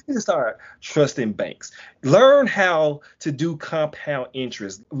go. You need to start trusting banks. Learn how to do compound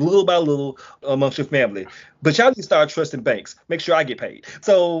interest little by little amongst your family. But y'all need to start trusting banks. Make sure I get paid.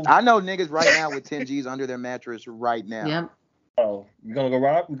 So I know niggas right now with 10 G's under their mattress right now. Yep. Oh, you gonna go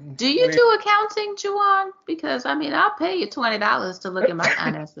rob? Do you do accounting, Juwan? Because I'll pay you $20 to look at my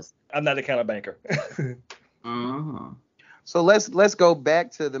finances. I'm not the kind of banker. So let's go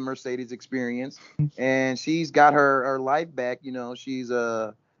back to the Mercedes experience, and she's got her life back. You know, she's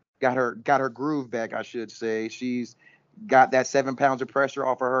got her groove back, I should say. She's got that 7 pounds of pressure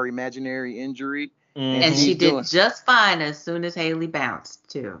off of her imaginary injury, and she did just fine as soon as Haley bounced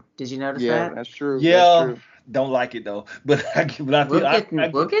too. Did you notice that? Yeah, that's true. Yeah, that's true. Don't like it though, but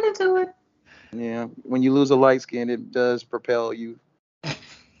we'll get into it. Yeah, when you lose a light skin, it does propel you.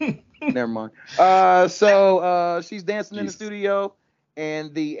 Never mind. So she's dancing in the studio,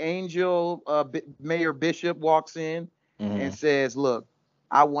 and the angel Mayor Bishop walks in and says, "Look,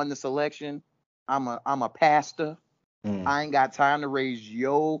 I won the selection. I'm a pastor. I ain't got time to raise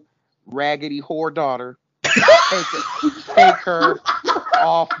your raggedy whore daughter. Take her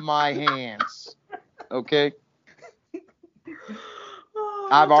off my hands, okay?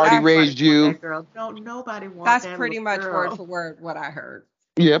 I've already raised you." Girl, don't nobody want That's that pretty much girl. word for word what I heard.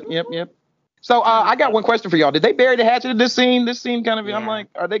 Yep. So I got one question for y'all. Did they bury the hatchet in this scene? This scene kind of, I'm like,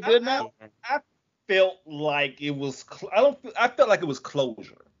 are they good now? I felt like it was. I felt like it was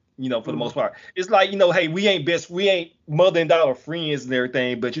closure. You know, for the most part, it's like, you know, hey, we ain't mother and daughter friends and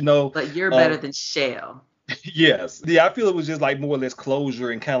everything, but you know. But you're better than Shell. Yes. Yeah, I feel it was just like more or less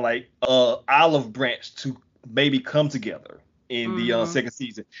closure and kind of like olive branch to maybe come together in the second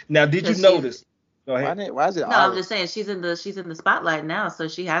season. Now, did you notice? Go ahead. Why is it? No, I'm just saying she's in the spotlight now, so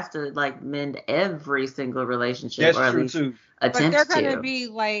she has to like mend every single relationship. That's or at true least too. But they're gonna be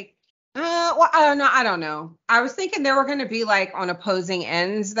like, well, I don't know. I was thinking they were gonna be like on opposing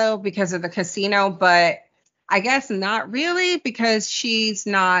ends though because of the casino, but I guess not really because she's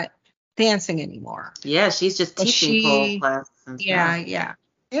not dancing anymore. Yeah, she's just teaching pole classes and stuff. Yeah.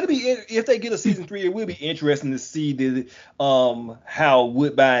 It'll be, if they get a season 3, it will be interesting to see how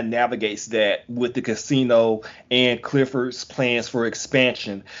Woodbine navigates that with the casino and Clifford's plans for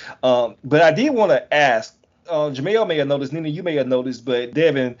expansion. But I did want to ask, Jamel may have noticed, Nina, you may have noticed, but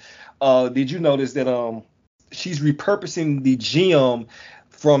Devin, did you notice that she's repurposing the gym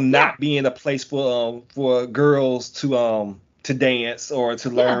from not being a place for girls to dance or to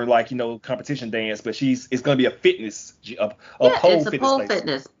learn competition dance, but it's gonna be a fitness, a pole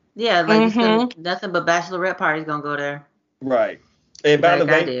fitness. Yeah, like it's gonna, nothing but bachelorette parties gonna go there. Right. And by the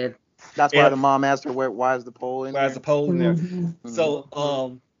way, that's why the mom asked her why is the pole in there? Why is the pole in there?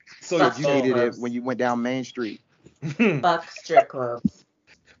 So you hated it when you went down Main Street. Fuck strip clubs.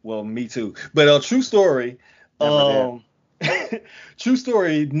 Well, me too. But true story. True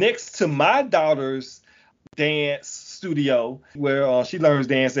story. Next to my daughter's dance studio where she learns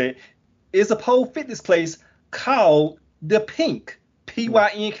dance at is a pole fitness place called The Pink.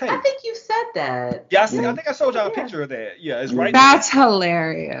 PYNK. I think you said that. Yeah, I think I showed y'all a picture of that. Yeah, it's right. That's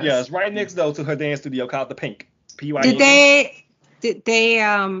hilarious. Yeah, it's right next door to her dance studio called The Pink. PYNK. Did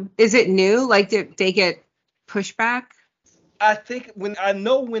they is it new? Like did they get pushback? I think when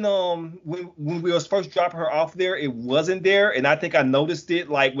we was first dropping her off there, it wasn't there, and I think I noticed it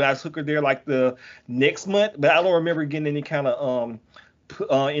like when I took her there like the next month, but I don't remember getting any kind of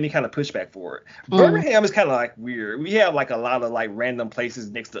pushback for it. Birmingham is kind of like weird. We have like a lot of like random places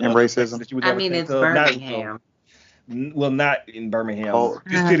next to and racism. That you would never think it's of. Birmingham. Not in Birmingham. Oh.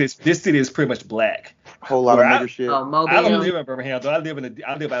 This city is pretty much black. Whole lot of nigger shit. Oh, Mobile. I don't live in Birmingham, though. I live on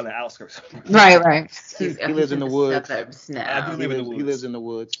the outskirts. Right. He lives in the woods. I do live in the woods. He lives in the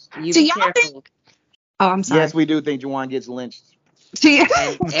woods. You Do be y'all careful. think? Oh, I'm sorry. Yes, we do think Juwan gets lynched.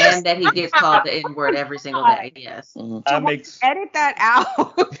 And that he gets called the N-word every single day. Yes. Edit that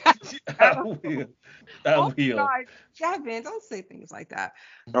out. I will. God, Devin, don't say things like that.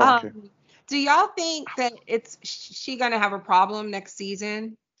 Okay. Do y'all think that she gonna have a problem next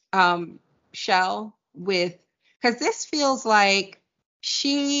season, Shell, because this feels like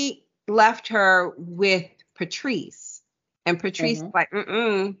she left her with Patrice, and Patrice is like,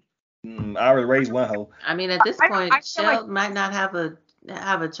 I already raised one hoe. I mean, at this point, Shell might not have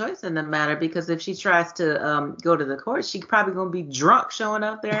a choice in the matter, because if she tries to go to the court, she's probably gonna be drunk showing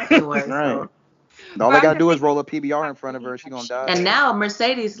up there anyway. Right. So. All they gotta do is roll a PBR in front of her. She's gonna die. And now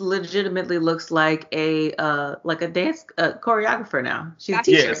Mercedes legitimately looks like a dance choreographer now. She's a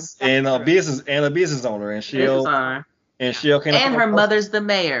teacher. Yes, and a business owner, and Shell came. And her mother's the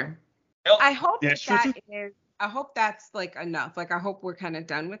mayor. I hope I hope that's like enough. Like I hope we're kind of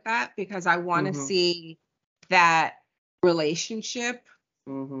done with that, because I want to see that relationship.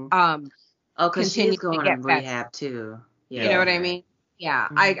 Because she's going to rehab too. Yeah. You know what I mean? Yeah,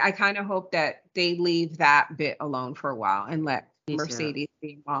 I kind of hope that they leave that bit alone for a while and let Mercedes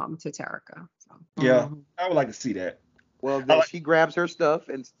be mom to Terica. So. Yeah, I would like to see that. Well, she grabs her stuff,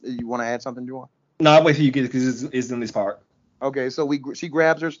 and you want to add something, Juwan? No, I'll wait till you get it, because it's in this part. Okay, so she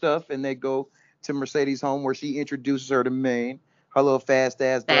grabs her stuff, and they go to Mercedes' home, where she introduces her to Maine. Her little fast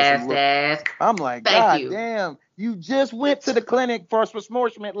ass. I'm like, God damn, you just went to the clinic for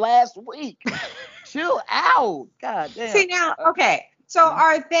smoshment last week. Chill out. God damn. See now, okay. So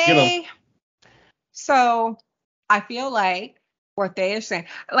are they? So I feel like what they are saying,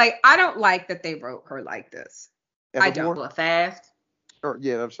 like, I don't like that they wrote her like this. I don't. What, fast?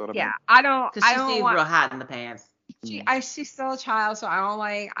 Yeah, that's what I mean. Yeah, I don't. Because she seems real hot in the pants. She's still a child, so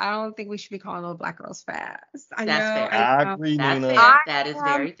I don't think we should be calling little black girls fast. That's fair. I agree, Nina. That is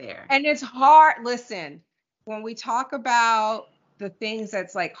very fair. And it's hard. Listen, when we talk about the things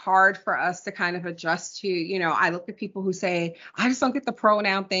that's like hard for us to kind of adjust to, you know, I look at people who say, I just don't get the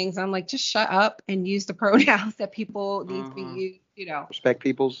pronoun things. I'm like, just shut up and use the pronouns that people need to be used, you know. Respect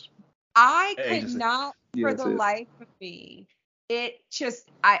people's. I could not, for the life of me, it just,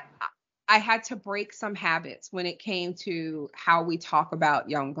 I had to break some habits when it came to how we talk about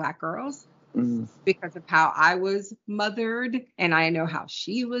young black girls, because of how I was mothered, and I know how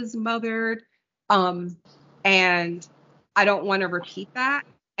she was mothered. And I don't want to repeat that.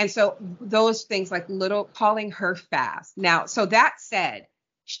 And so those things, like calling her fast. Now, so that said,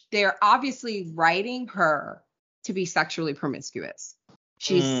 they're obviously writing her to be sexually promiscuous.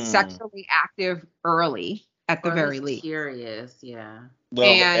 She's sexually active early, at the very least. Curious, yeah.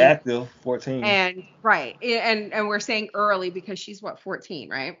 Well, active, 14. And right. And we're saying early because she's 14,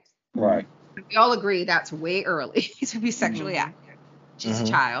 right? Right. We all agree that's way early to be sexually active. She's a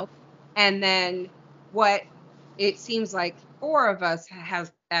child. And then what it seems like 4 of us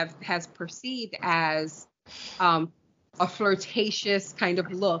has perceived as a flirtatious kind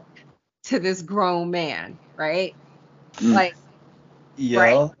of look to this grown man, right? Like,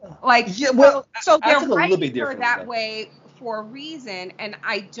 right? Like, well, so they're writing her that way for a reason, and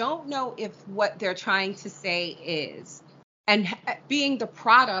I don't know if what they're trying to say is, and being the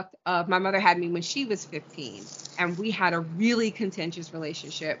product of, my mother had me when she was 15, and we had a really contentious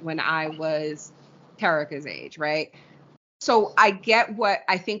relationship when I was Terica's age, right? So I get what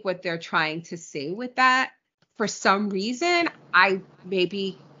they're trying to say with that. For some reason, I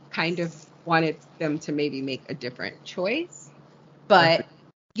maybe kind of wanted them to maybe make a different choice. But,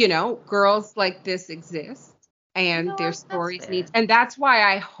 you know, girls like this exist, and their stories need, and that's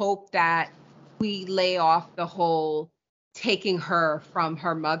why I hope that we lay off the whole taking her from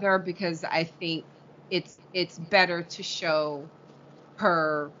her mother, because I think it's better to show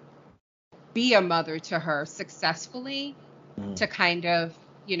her be a mother to her successfully, to kind of,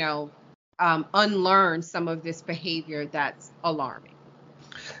 you know, unlearn some of this behavior that's alarming.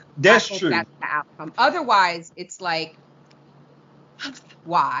 That's true. That's the outcome. Otherwise, it's like,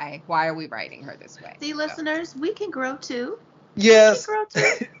 why are we writing her this way? See, listeners, we can grow too. Yes, we can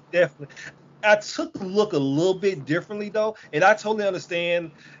grow too. Definitely. I took the look a little bit differently though, and I totally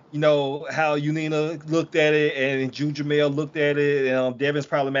understand, how Unina looked at it and Ju Jamel looked at it, and Devin's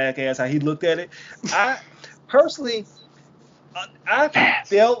problematic ass how he looked at it. I personally, I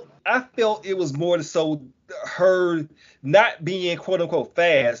felt it was more so her not being quote unquote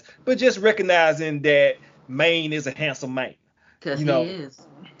fast, but just recognizing that Maine is a handsome man. Because he is.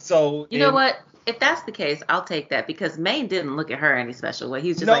 So you know what? If that's the case, I'll take that because Maine didn't look at her any special way. He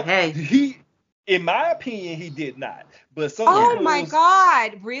was just like, hey. He, in my opinion, he did not. But my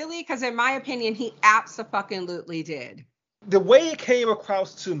God, really? Because in my opinion, he absolutely did. The way it came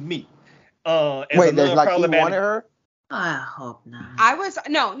across to me, as wait, there's like he wanted her? I hope not.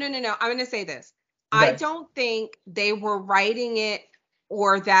 No. I'm gonna say this. Okay. I don't think they were writing it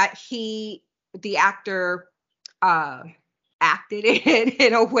or that the actor, acted it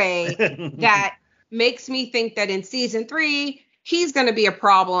in a way that makes me think that in season 3 he's going to be a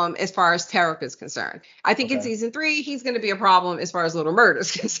problem as far as Tarek is concerned. I think in season 3 he's going to be a problem as far as Little Murder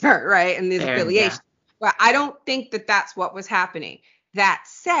is concerned, right? And his affiliation. Yeah. But I don't think that that's what was happening. That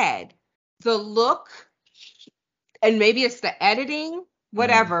said, the look, and maybe it's the editing,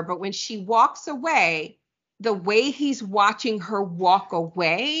 whatever, but when she walks away, the way he's watching her walk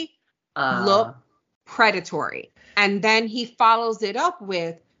away look predatory. And then he follows it up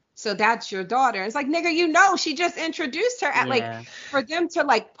with, so that's your daughter. It's like, nigga, she just introduced her at for them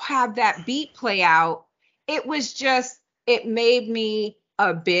to have that beat play out. It was just, it made me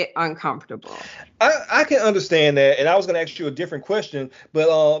a bit uncomfortable. I can understand that. And I was going to ask you a different question, but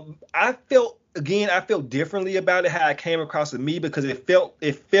I felt differently about it, how it came across to me, because it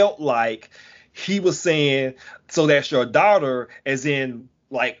felt like he was saying, so that's your daughter, as in,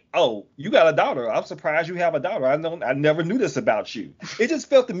 like, oh, you got a daughter. I'm surprised you have a daughter. I never knew this about you. It just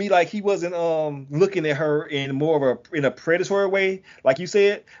felt to me like he wasn't looking at her in more of a predatory way, like you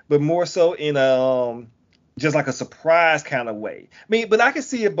said, but more so in a just like a surprise kind of way. I mean, but I can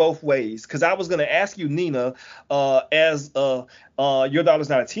see it both ways, because I was gonna ask you, Nina, as your daughter's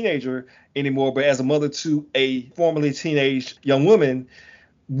not a teenager anymore, but as a mother to a formerly teenage young woman,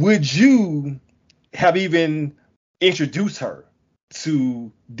 would you have even introduced her to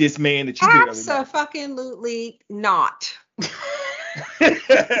this man that you barely know? Absolutely not.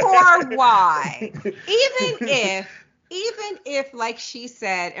 Or why? Even if, like she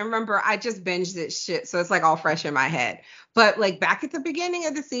said, and remember, I just binged this shit, so it's like all fresh in my head. But like back at the beginning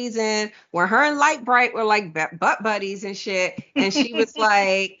of the season, when her and Light Bright were like butt buddies and shit, and she was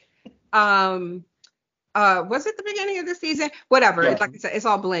like, was it the beginning of the season? Whatever. Yeah. Like I said, it's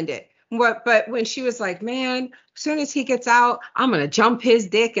all blended. But when she was like, man, as soon as he gets out, I'm going to jump his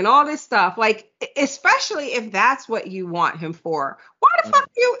dick and all this stuff. Like, especially if that's what you want him for. Why the fuck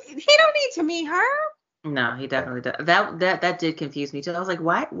he don't need to meet her? No, he definitely does. That did confuse me too. I was like,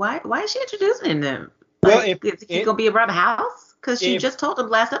 why is she introducing them? Well, like, is he going to be around the house? Because she just told him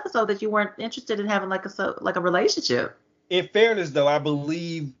last episode that you weren't interested in having like a relationship. In fairness, though, I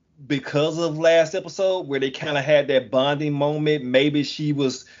believe because of last episode where they kind of had that bonding moment, maybe she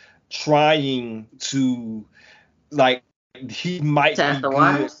was trying to, like, he might be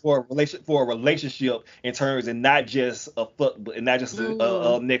good for a relationship in terms, and not just a fuck, and not just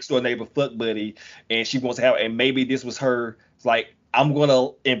a next door neighbor fuck buddy. And she wants to have, and maybe this was her, like, I'm gonna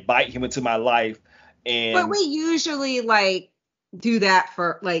invite him into my life. But we usually do that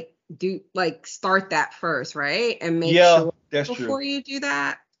for start that first, right? And make sure that's before true. You do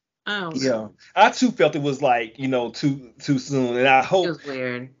that. Oh yeah, I too felt it was too soon, and I hope it was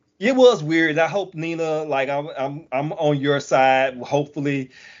weird. It was weird. I hope, Nina, I'm on your side. Hopefully,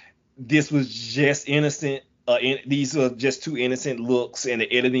 this was just innocent. These are just two innocent looks, and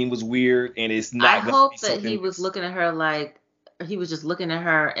the editing was weird, and it's not. I hope that he was looking at her like he was just looking at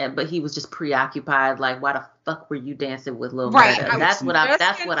her, but he was just preoccupied. Like, why the fuck were you dancing with Lil Murda? That's what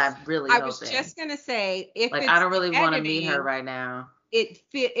I really. I was just gonna say, if I don't really want to meet her right now.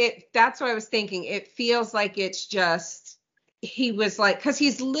 That's what I was thinking. It feels like it's just. He was like, because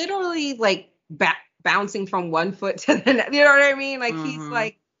he's literally like bouncing from one foot to the next. You know what I mean? Like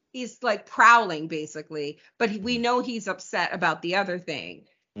he's like prowling basically, but we know he's upset about the other thing.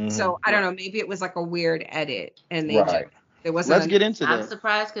 Mm-hmm. So I don't know. Maybe it was like a weird edit, and there wasn't. Let's get into that. I'm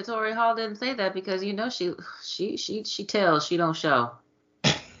surprised Katori Hall didn't say that, because she tells, she don't show.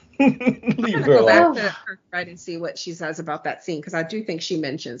 Leave her go back to her thread and see what she says about that scene, because I do think she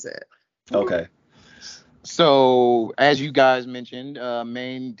mentions it. Okay. So, as you guys mentioned,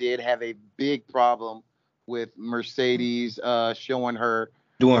 Maine did have a big problem with Mercedes showing her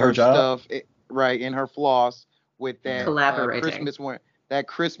doing her job stuff, in her floss with that collaborating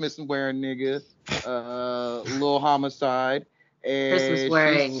Christmas wearing nigga, Lil Homicide, And Chris was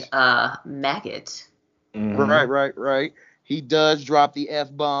wearing maggot. Mm-hmm. Right. He does drop the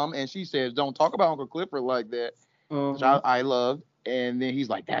F-bomb, and she says, "Don't talk about Uncle Clifford like that," which I loved. And then he's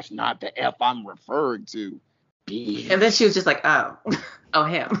like, "That's not the F I'm referring to." And then she was just like, "Oh,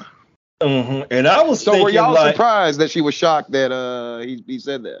 him." And I was so thinking, were y'all like, surprised that she was shocked that he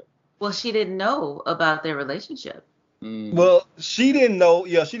said that? Well, she didn't know about their relationship. Well, she didn't know.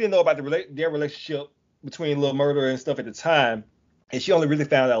 Yeah, she didn't know about their relationship between Lil Murda and stuff at the time, and she only really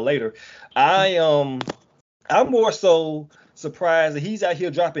found out later. I'm more so surprised that he's out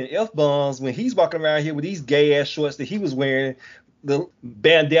here dropping F-bombs when he's walking around here with these gay ass shorts that he was wearing, the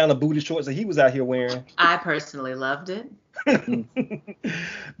bandana booty shorts that he was out here wearing. I personally loved it.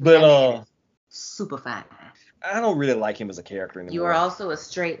 But super fine. I don't really like him as a character anymore. You are also a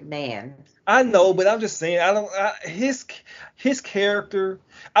straight man. I know, but I'm just saying, his character.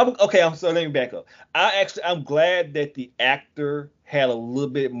 So let me back up. I'm glad that the actor had a little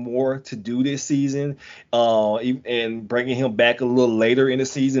bit more to do this season, and bringing him back a little later in the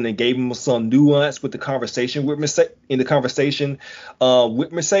season and gave him some nuance with the conversation with Mercedes.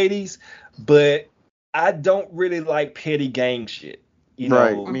 But I don't really like petty gang shit. You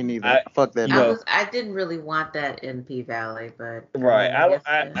know, right, me neither. Fuck that. I didn't really want that in P-Valley, but right.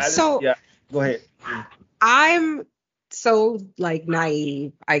 Go ahead. I'm so like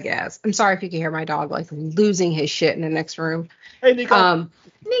naive, I guess. I'm sorry if you can hear my dog like losing his shit in the next room. Hey, Nico.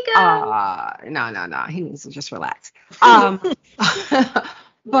 No. He needs to just relax. But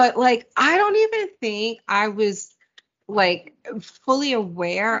like, I don't even think I was like fully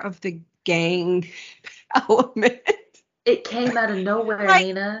aware of the gang element. It came out of nowhere, like,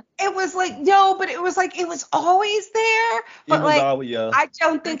 Nina. It was like, no, but it was like, it was always there. But like, I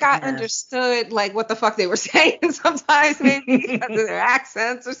don't think I understood like what the fuck they were saying sometimes, maybe because of their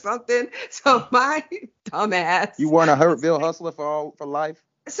accents or something. So my dumbass. You weren't a Hurtville hustler for life?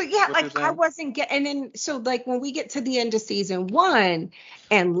 So yeah, like I wasn't getting, and then so like when we get to the end of season 1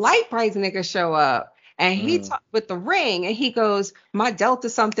 and Light Bright nigga show up and he talked with the ring and he goes, "My Delta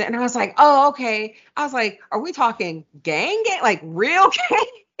something," and I was like, "Oh, okay." I was like, "Are we talking gang, like real gang?"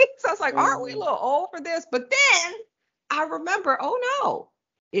 So I was like, "Aren't we a little old for this?" But then I remember, oh no,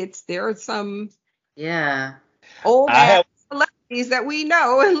 there's some old ass celebrities that we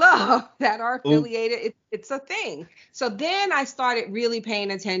know and love that are affiliated. It's a thing. So then I started really paying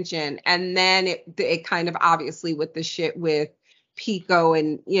attention, and then it kind of obviously with the shit with Pico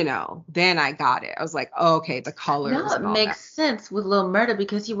and then I got it. I was like, oh, okay, the colors. No, it makes sense with Lil Murda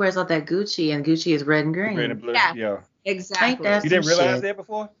because he wears all that Gucci and Gucci is red and green. Red and blue. Yeah. Exactly. You didn't realize that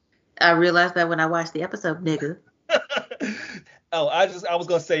before? I realized that when I watched the episode, nigga. I was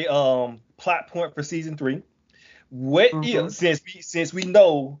gonna say plot point for season 3. What if, since we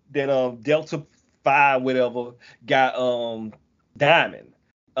know that Delta 5 whatever got Diamond,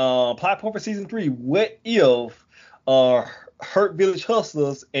 plot point for season 3, what if Hurt Village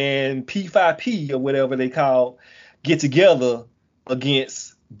Hustlers and P5P or whatever they call get together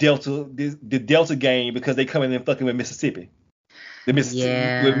against Delta, the Delta gang, because they coming in fucking with Mississippi.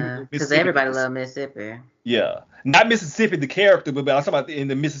 Because everybody loves Mississippi. Yeah, not Mississippi the character, but I'm talking about in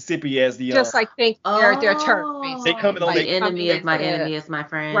the Mississippi as the just like think their turf. They coming on the enemy of my enemy is my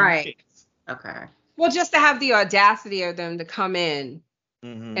friend. Right. Okay. Well, just to have the audacity of them to come in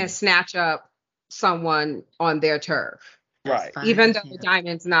and snatch up someone on their turf. Right. Even though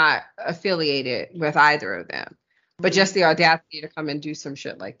Diamond's not affiliated with either of them. But just the audacity to come and do some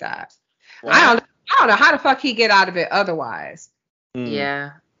shit like that. Right. I don't know how the fuck he get out of it otherwise.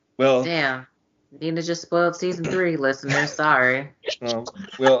 Yeah. Well. Damn. Nina just spoiled season 3, listeners. Sorry.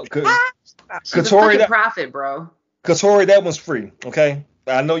 Well, Katori, that profit, bro. Katori, that one's free. Okay.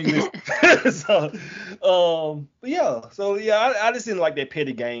 I know you. So, but yeah. So yeah, I just didn't like that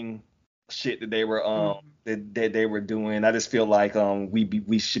petty gang shit that they were that they were doing. I just feel like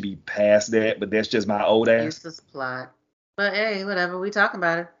we should be past that, but that's just my old ass. Useless plot. But hey, whatever. We talking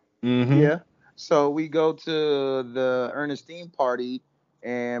about it. Yeah. So we go to the Ernestine party,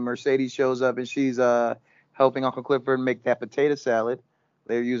 and Mercedes shows up, and she's helping Uncle Clifford make that potato salad.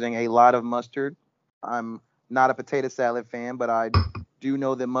 They're using a lot of mustard. I'm not a potato salad fan, but I do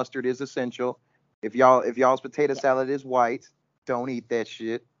know that mustard is essential. If y'all's potato salad is white, don't eat that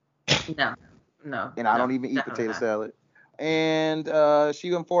shit. No. And I don't even eat potato salad. And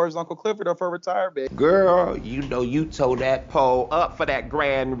she informs Uncle Clifford of her retirement. Girl, you know you tore that pole up for that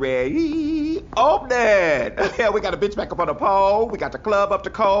grand red opening. Yeah, we got a bitch back up on the pole. We got the club up to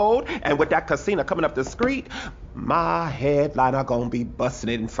code. And with that casino coming up the street, my headliner gonna be busting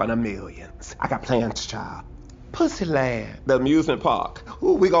it in front of millions. I got plans, child. Pussyland, the amusement park.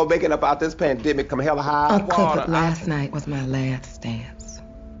 Ooh, we gonna make it up out this pandemic come hella high water. Last night was my last dance.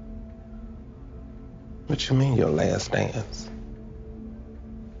 What you mean your last dance?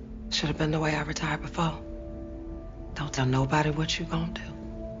 Should have been the way I retired before. Don't tell nobody what you gonna do.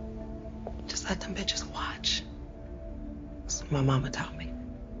 Just let them bitches watch. That's what my mama taught me.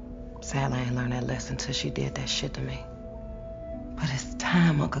 Sadly, I ain't learned that lesson till she did that shit to me. But it's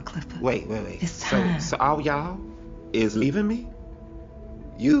time, Uncle Clifford. Wait. It's time. So all y'all is leaving me?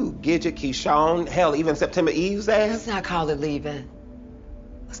 You, Gidget, Keyshawn, hell, even September Eve's Let's ass? not call it leaving.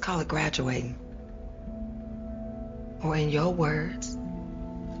 Let's call it graduating. Or in your words,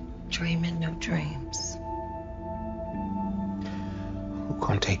 dreaming new dreams. Who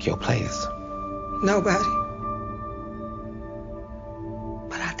gonna take your place? Nobody.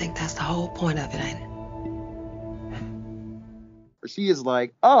 But I think that's the whole point of it, ain't it? She is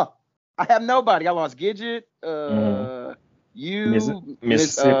like, oh, I have nobody. I lost Gidget. You,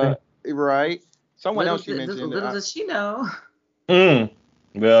 Mississippi. Right. Someone else she Little mentioned. does she know.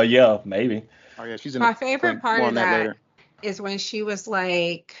 Well, yeah, maybe. Oh yeah, she's in My favorite part of that is when she was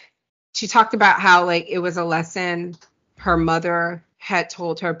like, she talked about how like it was a lesson her mother had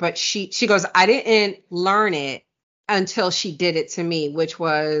told her, but she goes, I didn't learn it until she did it to me, which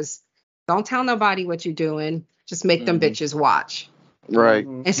was, don't tell nobody what you're doing, just make them bitches watch. Right.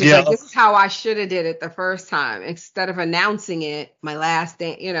 And she's like, this is how I should have did it the first time. Instead of announcing it, my last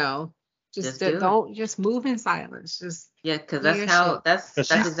day, just move in silence. Because that's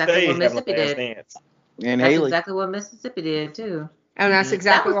exactly what Mississippi did. And that's Haley. exactly what Mississippi did too. And that's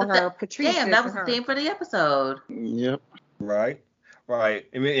exactly what her Patrice did. That was the theme for the episode. Yep. Right.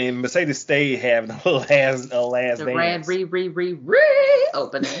 And Mercedes stayed having the last dance. The grand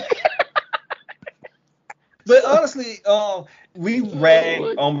opening. But honestly, we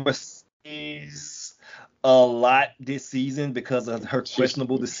rag on Mercedes a lot this season because of her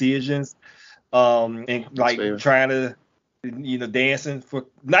questionable decisions, and like trying to, dancing for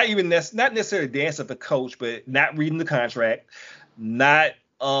not necessarily dancing for the coach, but not reading the contract, not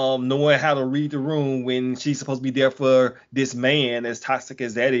knowing how to read the room when she's supposed to be there for this man, as toxic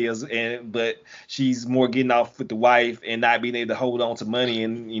as that is, but she's more getting off with the wife and not being able to hold on to money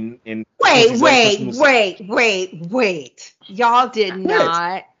and Wait. Y'all did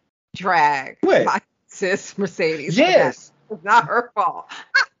not drag my sis Mercedes. Yes. It's not her fault.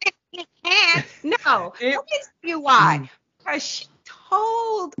 It can't. No. Let me tell you why. Because she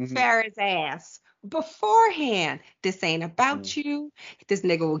told Farrah's ass beforehand, this ain't about you. This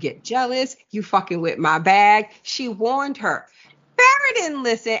nigga will get jealous. You fucking with my bag. She warned her. Farrah didn't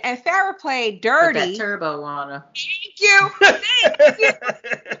listen, and Farrah played dirty. With that turbo on her. Thank you.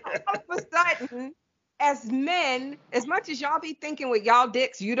 All of a sudden, as men, as much as y'all be thinking with y'all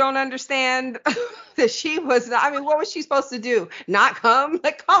dicks, you don't understand that she was not. I mean, what was she supposed to do? Not come?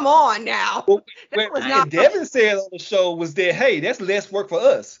 Like, come on now. Well, Devin said on the show was that, hey, that's less work for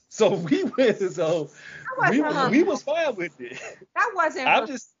us. So we was fine with it. That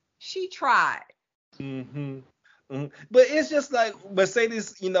wasn't she tried. But it's just like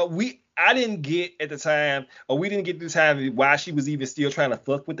Mercedes, I didn't get at the time, or we didn't get at the time, why she was even still trying to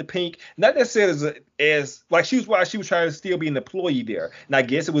fuck with the Pink. Not necessarily as like she was trying to still be an employee there. And I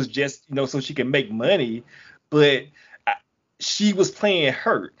guess it was just, so she can make money, but she was playing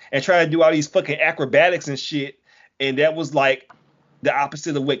hurt and trying to do all these fucking acrobatics and shit. And that was like the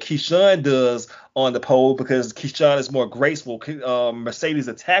opposite of what Keyshawn does on the pole, because Keyshawn is more graceful. Mercedes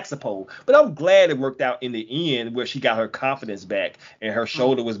attacks the pole. But I'm glad it worked out in the end where she got her confidence back and her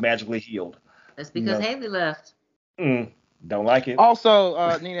shoulder was magically healed. That's because Haley left. Don't like it.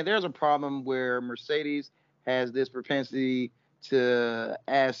 Also, Nina, there's a problem where Mercedes has this propensity to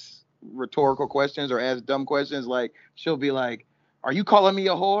ask rhetorical questions or ask dumb questions. Like, she'll be like, are you calling me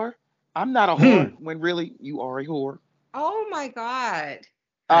a whore? I'm not a whore. When really, you are a whore. Oh my God.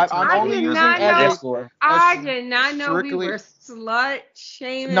 I did not know we were slut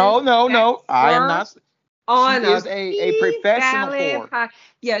shaming. No. I am not. On she is a professional whore.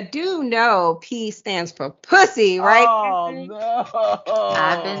 You do know P stands for pussy, right? Oh, no.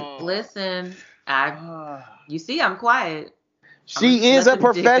 You see, I'm quiet. She is a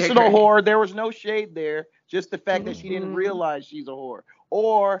professional whore. There was no shade there. Just the fact that she didn't realize she's a whore.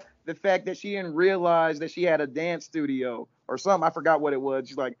 Or the fact that she didn't realize that she had a dance studio or something. I forgot what it was.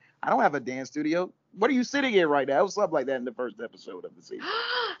 She's like, I don't have a dance studio. What are you sitting in right now? It was something like that in the first episode of the season.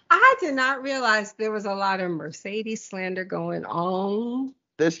 I did not realize there was a lot of Mercedes slander going on.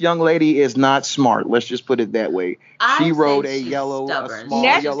 This young lady is not smart. Let's just put it that way. She rode a small yellow bus to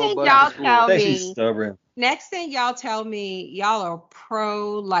school. She's stubborn. Next thing y'all tell me, y'all are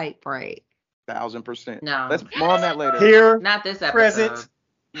pro light braid. 1,000%. No. Let's more on that later. Here, Not this episode. present,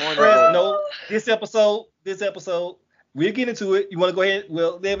 More on that later. no, this episode, we'll get into it. You want to go ahead?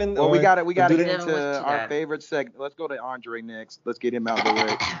 Well, Devin. Well, we got to get Devin, what into you our got? favorite segment. Let's go to Andre next. Let's get him out of the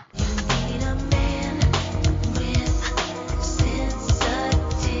way.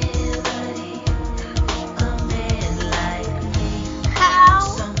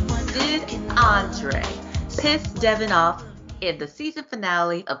 How did Andre piss Devin off in the season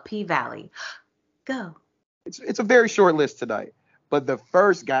finale of P-Valley? Go. It's a very short list tonight. But the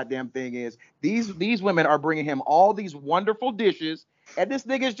first goddamn thing is these women are bringing him all these wonderful dishes, and this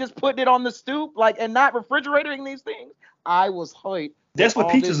nigga's just putting it on the stoop, like, and not refrigerating these things. I was hyped. That's what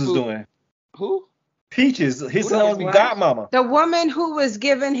all Peaches this is food. doing. Who? Peaches, his Who knows only what? godmama. The woman who was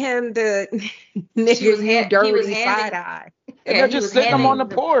giving him the nigga dirty side eye. And they're just sitting them on the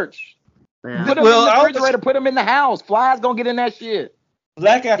porch. Yeah. Put them Well, in I the was- refrigerator. Put them in the house. Flies gonna get in that shit.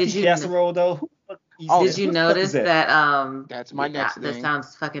 Black eyed Did peas you- casserole though. Who the fuck eats Oh, that? Did you Who the fuck notice is that? That's my next That thing.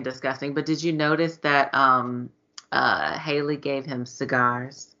 sounds fucking disgusting. But did you notice that Haley gave him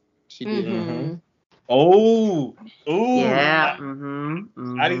cigars? She did. Mhm. Oh, Yeah.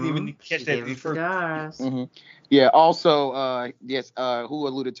 I didn't even catch She that gave him before. cigars. Mhm. Yeah. Also, yes. Who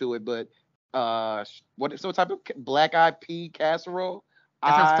alluded to it? But what type of black-eyed pea casserole?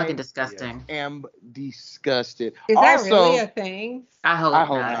 That sounds I fucking disgusting. am disgusted. Is that also, really a thing? I hope I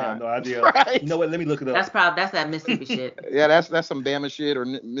hope not. I not. have no idea. Right. You know what? Let me look it up. That's that Mississippi shit. Yeah, that's some Bama shit or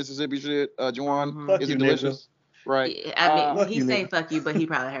Mississippi shit. Juwan, Mhm. Fuck is you, it nigga. delicious? Right. I mean, Fuck he's you, saying nigga. fuck you, but he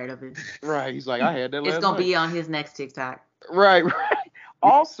probably heard of it. Right. He's like, I had that last It's gonna night. be on his next TikTok. Right.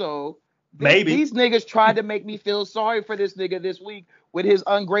 Also, Maybe. these niggas tried to make me feel sorry for this nigga this week with his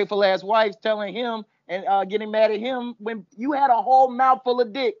ungrateful ass wife telling him and getting mad at him when you had a whole mouthful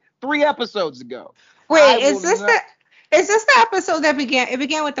of dick 3 episodes ago. I Wait, is will this not- the episode that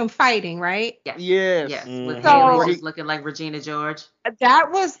began with them fighting, right? Yes. Yes. Yes. Mhm. With So- Haley just looking like Regina George.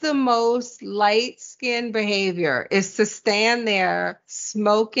 That was the most light-skinned behavior, is to stand there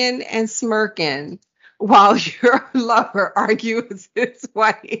smoking and smirking while your lover argues with his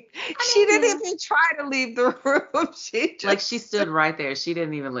wife. She didn't even try to leave the room. She just, Like she stood right there. She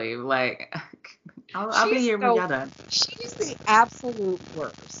didn't even leave. Like I'll be She's here when so- y'all done. she's the absolute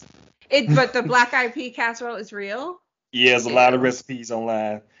worst. But the black-eyed pea casserole is real? Yeah, there's a lot of recipes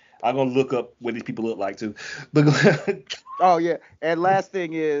online. I'm gonna look up what these people look like too. But Oh yeah. And last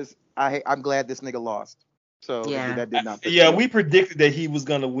thing is, I'm glad this nigga lost. So Yeah. that did not. yeah, we predicted that he was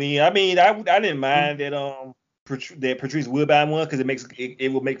gonna win. I mean, I didn't mind that Patrice Woodbine won because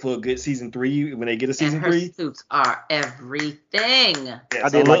it will make for a good season 3 when they get a season And her 3. suits are everything. Yes, I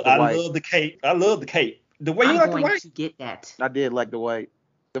did like the white. love the cape. I love the cape. The way you I'm like the going white. to get that. I did like the white.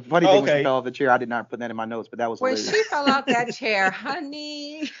 The funny thing when Okay. she fell off the chair, I did not put that in my notes, but that was When hilarious. she fell out that chair,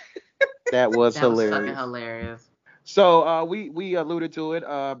 honey. That was That was hilarious. fucking hilarious. So we alluded to it.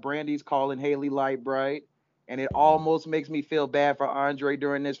 Brandy's calling Haley light bright, and it almost makes me feel bad for Andre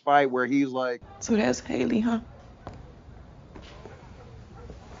during this fight where he's like, So that's Haley, huh?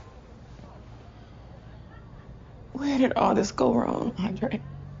 Where did all this go wrong, Andre?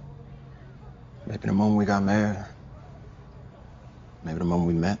 Maybe the moment we got married. Maybe the moment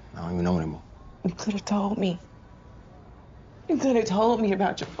we met. I don't even know anymore. You could have told me. You could have told me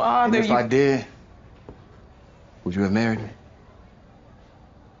about your father. And if I did, would you have married me?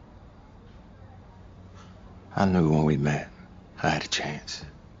 I knew when we met, I had a chance.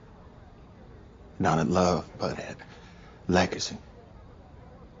 Not at love, but at legacy.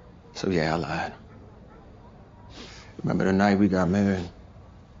 So yeah, I lied. Remember the night we got married?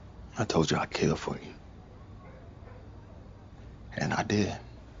 I told you I'd kill for you. And I did.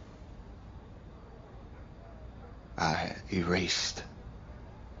 I erased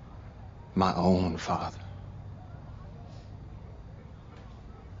my own father.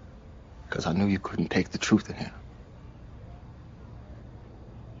 Because I knew you couldn't take the truth of him.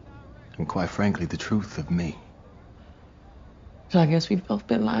 And quite frankly, the truth of me. So I guess we've both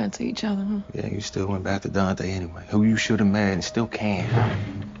been lying to each other, huh? Yeah, you still went back to Dante anyway, who you should have married and still can.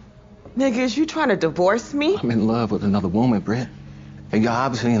 Nigga, is you trying to divorce me? I'm in love with another woman, Britt. And you're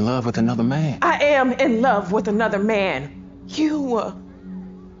obviously in love with another man. I am in love with another man. You.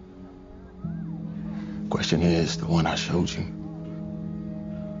 Question is, the one I showed you,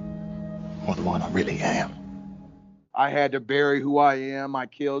 or the one I really am? I had to bury who I am. I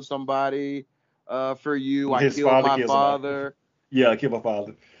killed somebody for you. I His killed father my killed somebody. father. Yeah, I killed my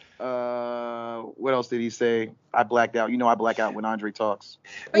father. What else did he say? I blacked out. You know I black out when Andre talks.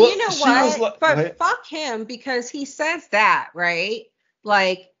 But Well, you know she was what? like- go But ahead. fuck him, because he says that, right?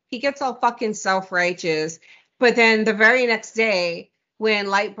 Like, he gets all fucking self-righteous, but then the very next day, when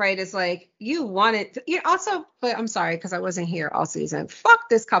Light Bright is like, you wanted to, also, but I'm sorry because I wasn't here all season. Fuck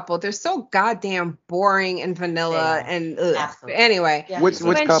this couple. They're so goddamn boring and vanilla and anyway. Yeah. Which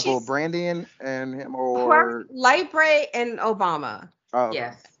couple? Brandy and him or Light Bright and Obama. Oh, okay.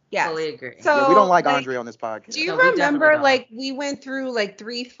 Yes. Totally agree. So we don't like Andre on this podcast. Do you remember we went through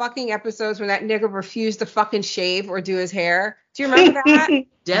 3 fucking episodes when that nigga refused to fucking shave or do his hair? Do you remember that?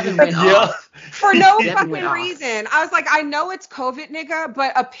 Devin went off. For no fucking reason. I was like, I know it's COVID, nigga,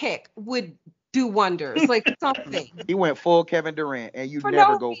 but a pick would do wonders. Like something. He went full Kevin Durant, and you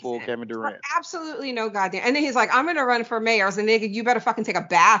never go full Kevin Durant. For absolutely no goddamn. And then he's like, I'm gonna run for mayor. I was like, nigga, you better fucking take a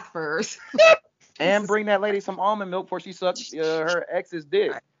bath first. And bring that lady some almond milk before she sucks her ex's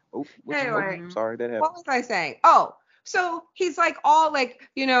dick. Anyway, sorry, that happened. What was I saying? Oh, so he's like all like,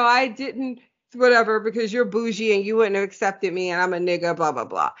 I didn't whatever because you're bougie and you wouldn't have accepted me and I'm a nigga, blah, blah,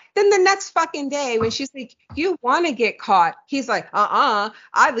 blah. Then the next fucking day when she's like, you want to get caught, he's like, I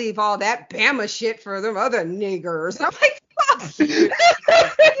leave all that Bama shit for them other niggers. I'm like, fuck you.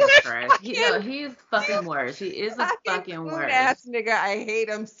 He's fucking worse. He is a fucking worse. Ass nigga. I hate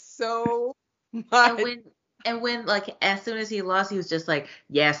him so much. And when, as soon as he lost, he was just like,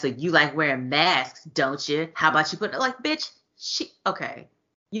 yeah, so you like wearing masks, don't you? How about you put it bitch, okay.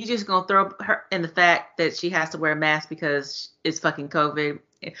 You just gonna throw her in the fact that she has to wear a mask because it's fucking COVID.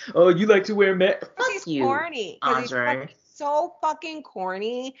 Oh, you like to wear a mask? Fuck you, corny, Andre. He's so fucking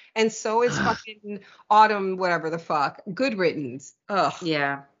corny, and so is fucking Autumn, whatever the fuck. Good riddance. Ugh.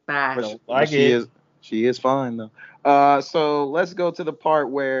 Yeah, bye. She is fine, though. So let's go to the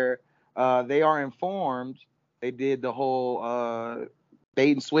part where they are informed. They did the whole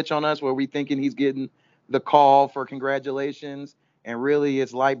bait and switch on us where we thinking he's getting the call for congratulations. And really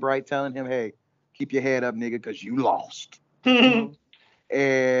it's Light Bright telling him, hey, keep your head up, nigga, because you lost. And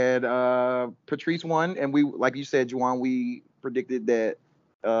Patrice won. And we, like you said, Juwan, we predicted that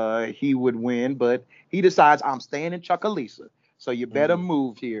he would win. But he decides, I'm staying in Chucalissa. So you better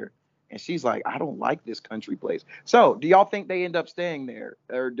move here. And she's like, I don't like this country place. So, do y'all think they end up staying there?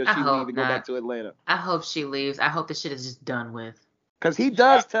 Or does she leave and go back to Atlanta? I hope she leaves. I hope this shit is just done with. Because he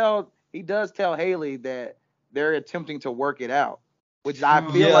does tell Haley that they're attempting to work it out. Which I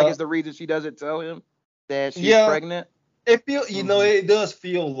feel like is the reason she doesn't tell him that she's pregnant. It it does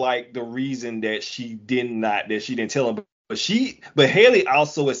feel like the reason that she didn't tell him. But Haley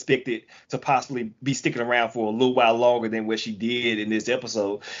also expected to possibly be sticking around for a little while longer than what she did in this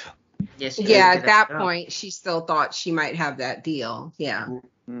episode. At that point, she still thought she might have that deal. Yeah.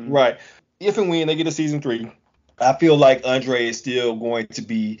 Mm-hmm. Right. If and when they get to season 3, I feel like Andre is still going to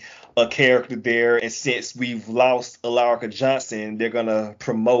be a character there. And since we've lost Alarica Johnson, they're going to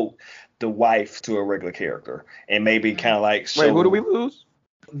promote the wife to a regular character. And maybe kind of like show... Wait, who do we lose?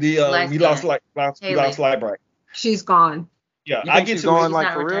 We lost Light Bright. She's gone. Yeah, I get to gone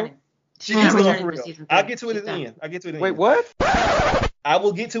like for real? She's gone for real. I'll get to it at the end. Wait, what? I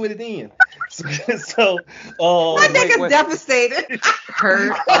will get to it at the end. So, that nigga's devastated.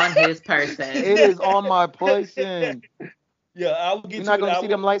 Hurt on his person. It is on my person. Yeah, I will get to it. You're not going to see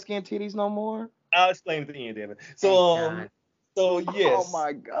them light-skinned titties no more? I'll explain at the end, Devin. So yes. Oh,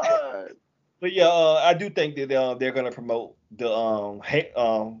 my God. But yeah, I do think that they're going to promote the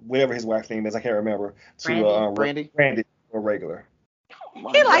whatever his wife's name is, I can't remember, to Brandy or regular. Oh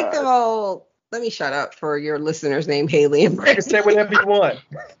he like the whole. Let me shut up for your listener's name, Haley and Brandy. Say whatever you want.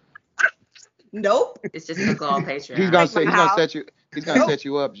 Nope. It's just a call Patreon. He's gonna set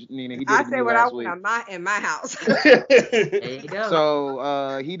you up, Nina. He did I say what I want in my house. There you go.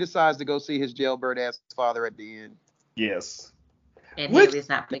 So he decides to go see his jailbird ass father at the end. Yes. And Haley's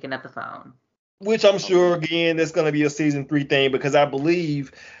not picking up the phone. Which I'm sure again that's gonna be a season 3 thing, because I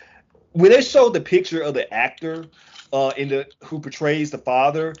believe when they showed the picture of the actor who portrays the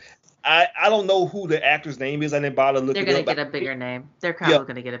father, I don't know who the actor's name is. I didn't bother looking. They're gonna get a bigger name. They're probably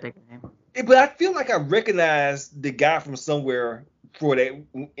gonna get a bigger name. But I feel like I recognize the guy from somewhere for that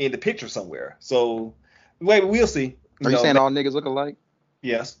in the picture somewhere. So we'll see. Are you saying all niggas look alike?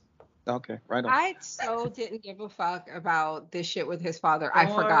 Yes. Okay, right on. I so didn't give a fuck about this shit with his father. I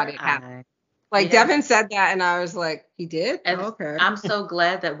forgot it happened. Devin said that, and I was like, he did? Okay. I'm so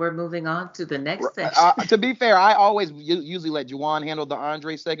glad that we're moving on to the next section. To be fair, I always usually let Juwan handle the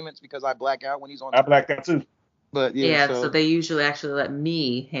Andre segments because I black out when he's on. I blacked out too. But so they usually actually let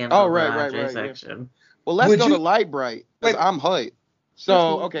me handle the Andre section. Yeah. Well, let's go to Light Bright. I'm hyped.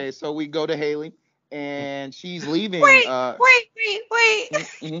 So, okay, so we go to Haley, and she's leaving. Wait.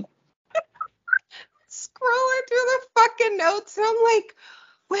 Mm-hmm. Scrolling through the fucking notes, and I'm like,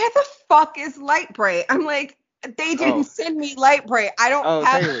 where the fuck is Light Bright? I'm like, they didn't send me Light Bright. I don't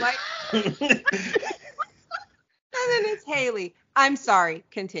have Light. And then it's Haley. I'm sorry.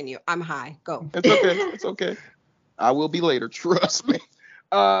 Continue. I'm high. Go. It's okay. It's okay. I will be later. Trust me.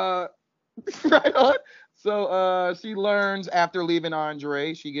 Right on. So she learns after leaving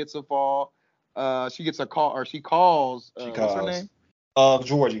Andre, she gets a fall. She gets a call, or she calls. What's her name?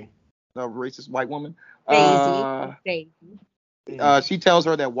 Georgie. The racist white woman. Daisy. She tells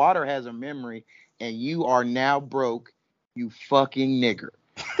her that Water has a memory, and you are now broke, you fucking nigger.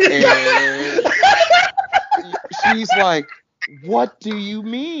 And she's like, what do you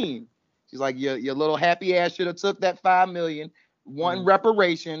mean? She's like, your little happy ass should have took that $5 million, won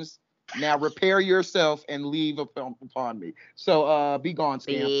reparations. Now repair yourself and leave upon me. So be gone,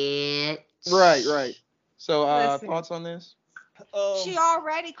 Scamp. Bitch. Right. So Listen. thoughts on this? She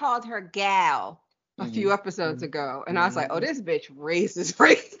already called her gal a few episodes ago, and I was like, oh, this bitch racist.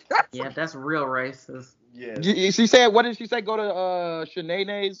 Yeah, that's real racist. Yeah. She said, what did she say? Go to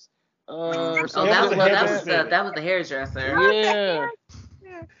Shanae's or something. That was the hairdresser. Yeah.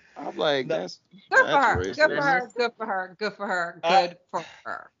 I'm like, that's good for her. racist. Good for her. Good for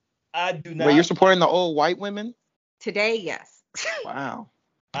her. I do not. Wait, you're supporting the old white women? Today, yes. Wow.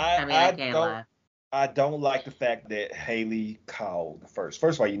 I can't lie. I don't like the fact that Haley called first.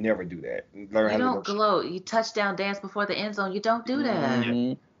 First of all, you never do that. You don't gloat. You touchdown dance before the end zone. You don't do that.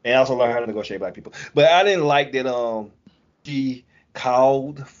 Mm-hmm. And also learn how to negotiate black people. But I didn't like that she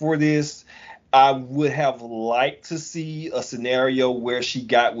called for this. I would have liked to see a scenario where she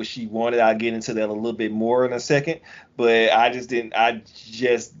got what she wanted. I'll get into that a little bit more in a second. But I just did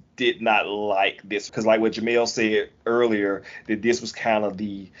not like this. Because like what Jamel said earlier, that this was kind of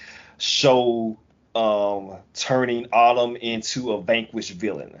the show turning Autumn into a vanquished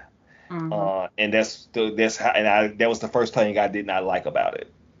villain. Mm-hmm. And that was the first thing I did not like about it.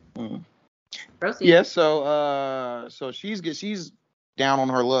 Mm. Yeah, so she's down on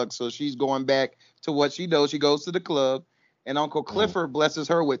her luck, so she's going back to what she knows. She goes to the club, and Uncle Clifford blesses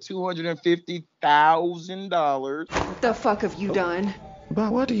her with $250,000. What the fuck have you done?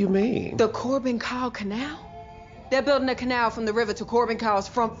 But what do you mean? The Corbin Kyle Canal? They're building a canal from the river to Corbin Kyle's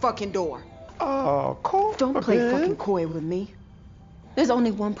front fucking door. Oh, Corbin. Don't play fucking coy with me. There's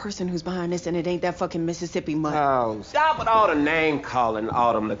only one person who's behind this, and it ain't that fucking Mississippi mud. Oh, stop with all the name calling,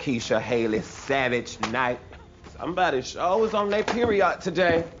 Autumn, Lakeisha, Haley, Savage, Knight. Somebody sure was on their period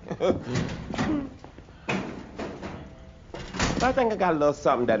today. I think I got a little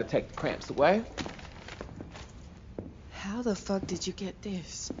something that'll take the cramps away. How the fuck did you get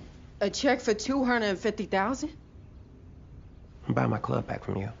this? A check for $250,000? I'm buying my club back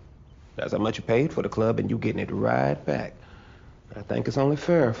from you. That's how much you paid for the club, and you getting it right back. I think it's only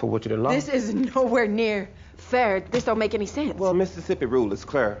fair for what you did lost. This is nowhere near fair. This don't make any sense. Well, Mississippi rule is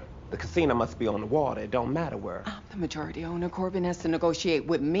clear. The casino must be on the water. It don't matter where. I'm the majority owner. Corbin has to negotiate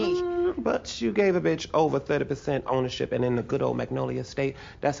with me. But you gave a bitch over 30% ownership, and in the good old Magnolia State,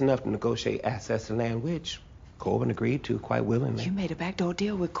 that's enough to negotiate access to land, which Corbin agreed to quite willingly. You made a backdoor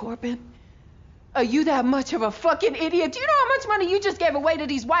deal with Corbin? Are you that much of a fucking idiot? Do you know how much money you just gave away to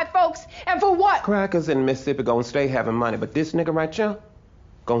these white folks? And for what? Crackers in Mississippi gonna stay having money, but this nigga right here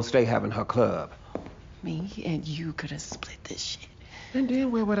gonna stay having her club. Me and you could have split this shit. And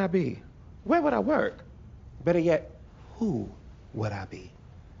then where would I be? Where would I work? Better yet, who would I be?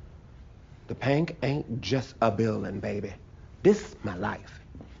 The Pank ain't just a building, baby. This my life,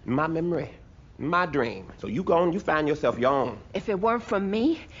 my memory, my dream. So you go and you find yourself your own. If it weren't for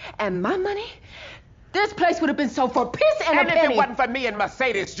me and my money, this place would have been sold for piss and a penny. And if it wasn't for me and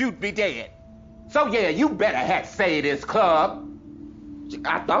Mercedes, you'd be dead. So yeah, you better have say this club.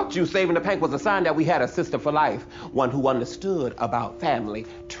 I thought you saving the Pank was a sign that we had a sister for life, one who understood about family,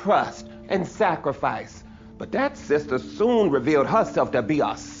 trust, and sacrifice. But that sister soon revealed herself to be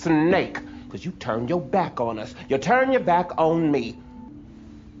a snake, because you turned your back on us. You turned your back on me.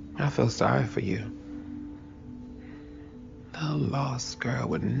 I feel sorry for you. The lost girl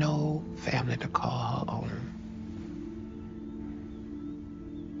with no family to call her own.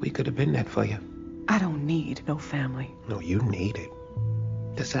 We could have been that for you. I don't need no family. No, you need it.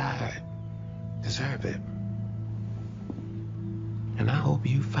 Deserve it. And I hope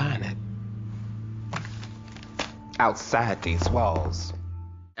you find it outside these walls.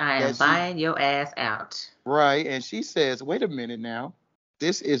 I am buying your ass out. Right, and she says, wait a minute now.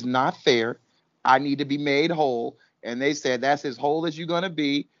 This is not fair. I need to be made whole. And they said, that's as whole as you're going to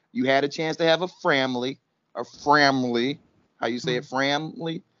be. You had a chance to have a family. How you say it?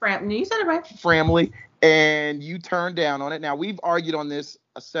 Family? You said it right. Family. And you turned down on it. Now, we've argued on this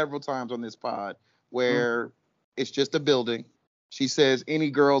several times on this pod where it's just a building. She says any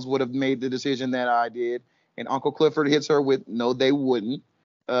girls would have made the decision that I did. And Uncle Clifford hits her with, no, they wouldn't.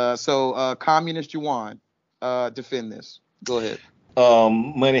 So Communist Juwan, defend this. Go ahead.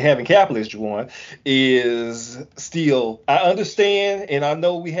 Money having capitalist, Juwan, is still, I understand, and I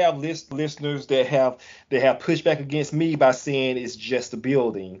know we have listeners that have pushed back against me by saying it's just a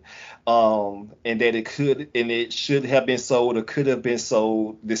building, and that it should have been sold or could have been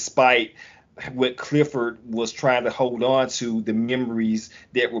sold, despite what Clifford was trying to hold on to, the memories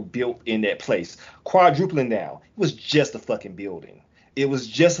that were built in that place. Quadrupling now, it was just a fucking building. It was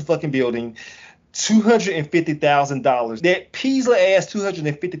just a fucking building. $250,000. That Peasley ass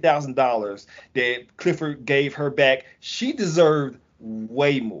 $250,000 that Clifford gave her back, she deserved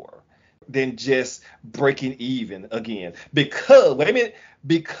way more than just breaking even again. Because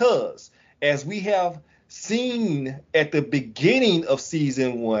as we have seen at the beginning of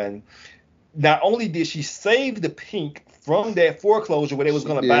season 1, not only did she save the Pink from that foreclosure where they was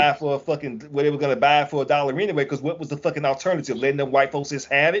gonna buy for $1 anyway, because what was the fucking alternative? Letting them white folks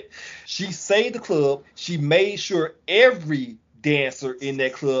just have it? She saved the club. She made sure every dancer in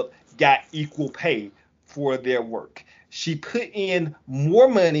that club got equal pay for their work. She put in more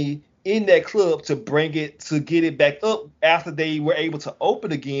money in that club to get it back up after they were able to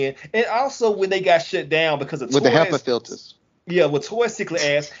open again, and also when they got shut down because of with the HEPA filters. Yeah, with Toy's sickly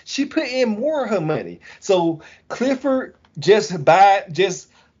ass, she put in more of her money. So Clifford just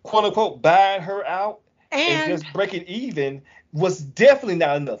quote unquote buying her out and just breaking even was definitely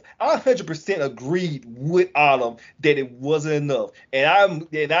not enough. I 100% agreed with Autumn that it wasn't enough, and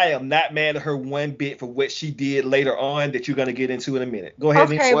I am not mad at her one bit for what she did later on that you're gonna get into in a minute. Go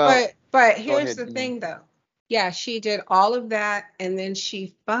ahead. Okay, but here's the thing though. Yeah, she did all of that, and then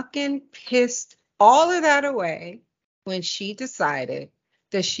she fucking pissed all of that away when she decided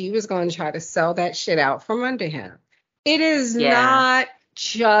that she was going to try to sell that shit out from under him. It is not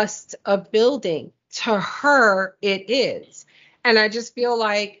just a building. To her, it is. And I just feel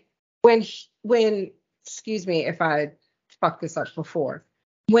like when excuse me if I fucked this up before,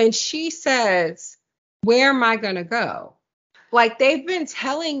 when she says, where am I going to go? Like, they've been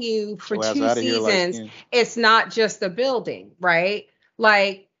telling you for 2 seasons, it's not just a building, right?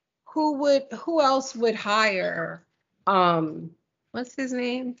 Like, who else would hire what's his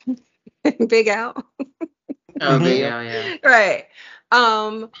name? Big Al. Oh, Big Al, yeah. Right.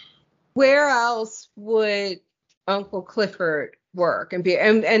 Where else would Uncle Clifford work and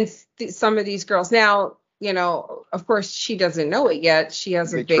be some of these girls? Now, you know, of course she doesn't know it yet. She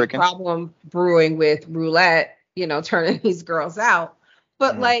has a big problem brewing with Roulette, you know, turning these girls out.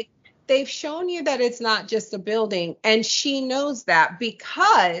 But like, they've shown you that it's not just a building, and she knows that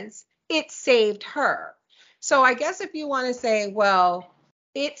because it saved her. So I guess if you want to say, well,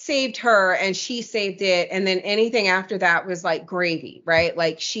 it saved her and she saved it, and then anything after that was like gravy, right?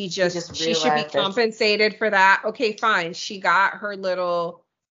 Like she should be compensated for that. Okay, fine. She got her little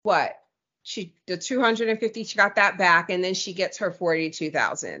the 250, she got that back, and then she gets her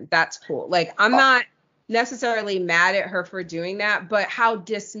 42,000. That's cool. Like, I'm not necessarily mad at her for doing that, but how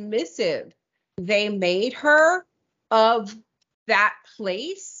dismissive they made her of that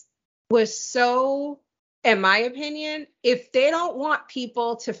place was so, in my opinion, if they don't want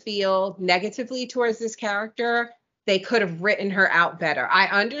people to feel negatively towards this character, they could have written her out better. I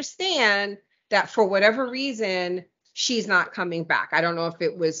understand that for whatever reason, she's not coming back. I don't know if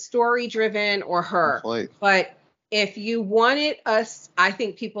it was story driven or her, but if you wanted us, I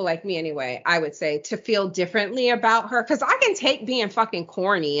think people like me anyway, I would say, to feel differently about her, because I can take being fucking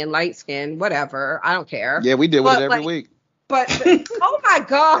corny and light skinned, whatever. I don't care. Yeah, we deal with it every week. But oh my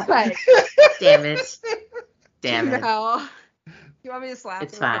God. Damn it. Damn it. No. You want me to slap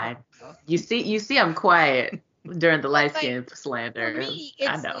It's fine. You see I'm quiet during the light skin slander. For me,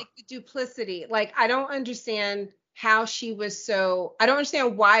 it's like the duplicity. Like, I don't understand how she was so, I don't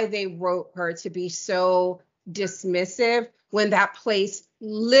understand why they wrote her to be so dismissive when that place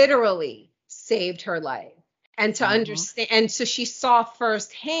literally saved her life. And to understand, and so she saw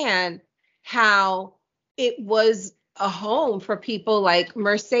firsthand how it was a home for people like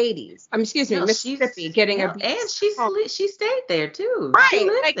Mercedes. Mississippi getting abused. And she stayed there too. Right. She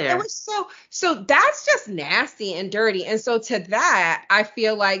lived like there. It was so that's just nasty and dirty. And so to that, I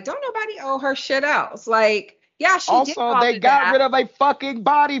feel like don't nobody owe her shit else. Like, yeah, she did. Also, they got rid of a fucking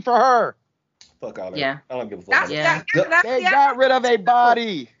body for her. Fuck all that. Yeah. I don't give a fuck. They got rid of a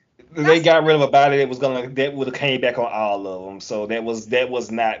body. They got rid of a body that would have came back on all of them. So that was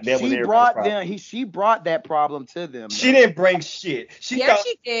not that was everybody's problem. She brought that problem to them. She didn't bring shit. She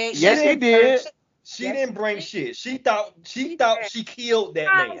did. Yes, she did. She didn't bring shit. She thought she killed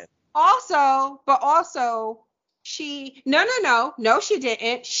that man. Also, she no, she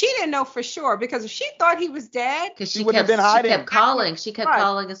didn't. She didn't know for sure, because if she thought he was dead, because she would have been hiding. She kept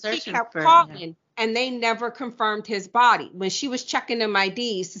calling and searching for him. and they never confirmed his body. When she was checking them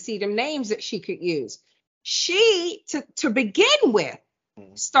IDs to see them names that she could use, she, to begin with,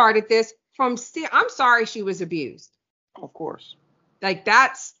 started this from I'm sorry she was abused. Of course. Like,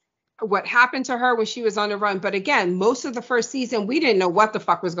 that's what happened to her when she was on the run. But again, most of the first season, we didn't know what the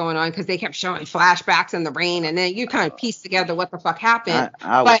fuck was going on because they kept showing flashbacks in the rain, and then you kind of piece together what the fuck happened.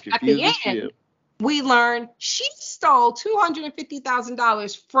 I was but at the end, we learned she stole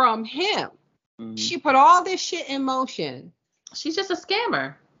 $250,000 from him. Mm-hmm. She put all this shit in motion. She's just a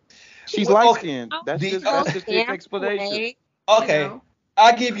scammer. She's light-skinned. That's just the explanation. Okay. You know?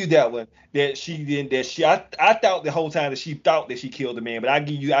 I give you that one. I thought the whole time that she thought that she killed the man, but I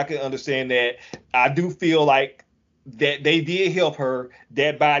can understand that. I do feel like that they did help her.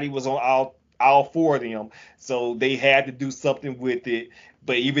 That body was on all four of them, so they had to do something with it.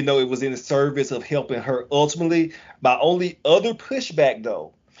 But even though it was in the service of helping her ultimately, my only other pushback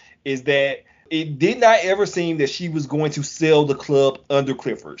though is that it did not ever seem that she was going to sell the club under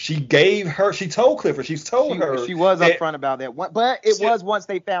Clifford. She told Clifford, she was upfront about that. But it was once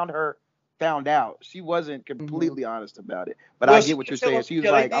they found out. She wasn't completely honest about it. But I get what you're saying. She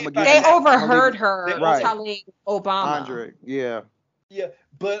was like, I'm going to get They overheard her telling Obama. Andre, yeah. Yeah,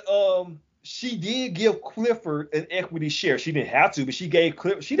 but she did give Clifford an equity share. She didn't have to, but she gave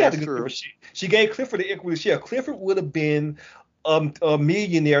Clifford. She gave Clifford an equity share. Clifford would have been a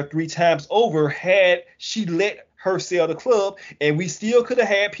millionaire 3 times over had she let her sell the club, and we still could have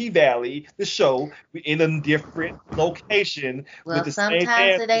had P-Valley, the show, in a different location. Well, with the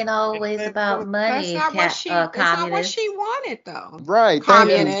sometimes it ain't always about money. That's not what she wanted, though. Right.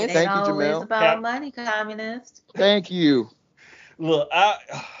 Communist. Thank you, Jamel. Always about money, communist. Thank you. Look,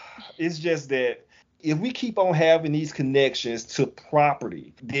 it's just that if we keep on having these connections to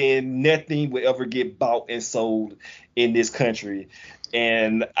property, then nothing will ever get bought and sold in this country.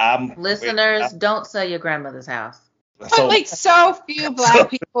 And listeners, don't sell your grandmother's house. But so few black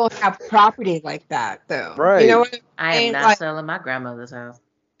people have property like that, though. Right. You know what I am not selling my grandmother's house.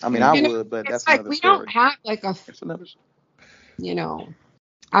 I mean, I would, but that's like another story. We don't have like it's another.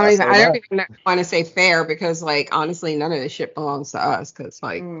 I don't even want to say fair because, like, honestly, none of this shit belongs to us. Because,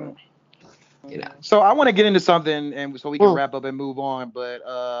 like. So I want to get into something, and so we can wrap up and move on. But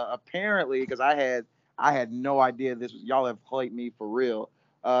apparently, because I had no idea y'all have played me for real.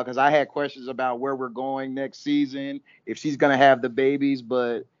 Because I had questions about where we're going next season, if she's gonna have the babies,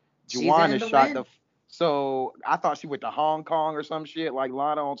 but Juwan has shot so I thought she went to Hong Kong or some shit like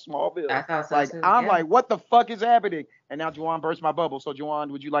Lana on Smallville. I thought so like too, I'm like, what the fuck is happening? And now Juwan burst my bubble. So Juwan,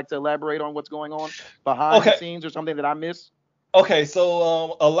 would you like to elaborate on what's going on behind the scenes or something that I missed? Okay,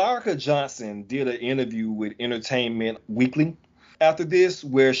 so Alarica Johnson did an interview with Entertainment Weekly after this,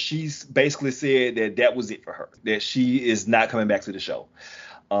 where she's basically said that was it for her, that she is not coming back to the show.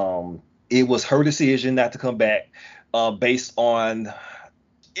 It was her decision not to come back, based on,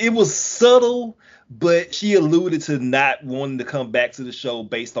 it was subtle, but she alluded to not wanting to come back to the show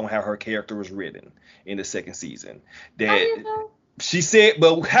based on how her character was written in the second season. That she said,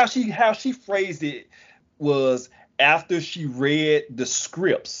 but how she phrased it was, after she read the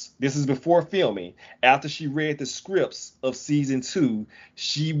scripts, this is before filming, after she read the scripts of season 2,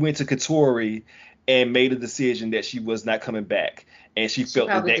 she went to Katori and made a decision that she was not coming back. And she felt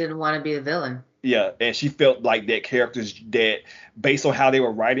probably didn't want to be the villain. Yeah, and she felt like that based on how they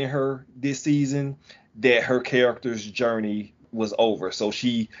were writing her this season, that her character's journey was over. So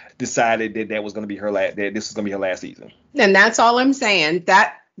she decided that was going to be her last, that this was going to be her last season. And that's all I'm saying.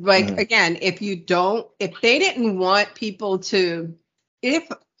 That, like, again, if they didn't want people to,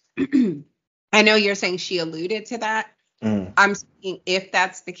 I know you're saying she alluded to that. I'm saying if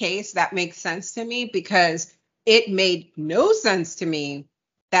that's the case, that makes sense to me, because it made no sense to me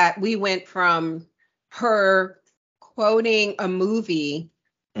that we went from her quoting a movie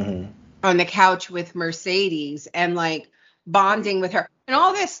on the couch with Mercedes and like bonding with her and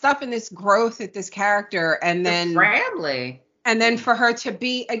all this stuff and this growth with this character, and then family. And then for her to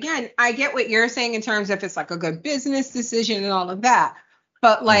be, again, I get what you're saying in terms of it's like a good business decision and all of that.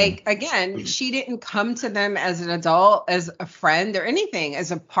 But like, again, she didn't come to them as an adult, as a friend or anything,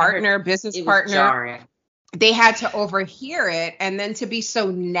 as a partner, business partner. Jarring. They had to overhear it. And then to be so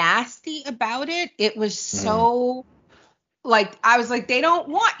nasty about it, it was so like, I was like, they don't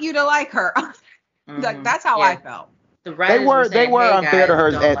want you to like her. Like, that's how I felt. The they were unfair to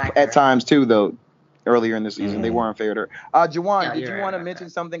her at times too, though. Earlier in the season, they were unfair to her. Juwan, did you want to mention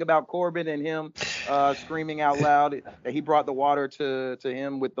something about Corbin and him screaming out loud that he brought the water to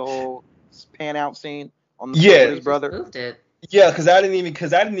him with the whole pan out scene on the with his brother? Yeah, because I didn't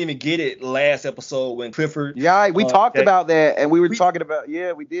even get it last episode when Clifford. Yeah, we talked about that, and we were talking about.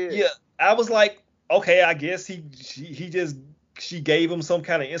 Yeah, we did. Yeah, I was like, okay, I guess she gave him some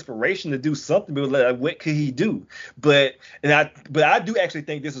kind of inspiration to do something, but like, what could he do? But I do actually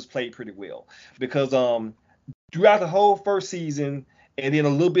think this was played pretty well because throughout the whole first season and then a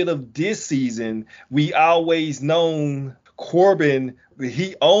little bit of this season, we always known Corbin.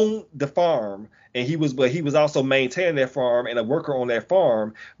 He owned the farm. And he was also maintaining that farm and a worker on that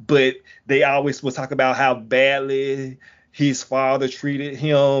farm. But they always would talk about how badly his father treated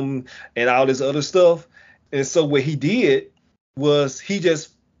him and all this other stuff. And so what he did was he's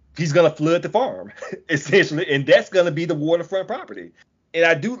gonna flood the farm essentially, and that's gonna be the waterfront property. And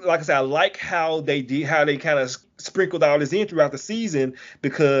I do, like I said, I like how they kind of sprinkled all this in throughout the season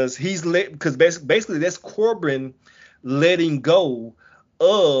because basically that's Corbin letting go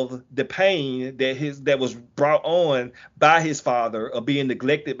of the pain that was brought on by his father of being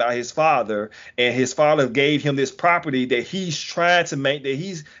neglected by his father, and his father gave him this property that he's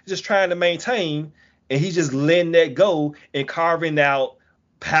just trying to maintain, and he's just letting that go and carving out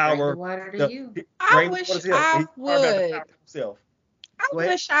power. I wish I would. I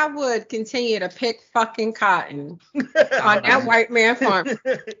wish I would continue to pick fucking cotton on that white man farm.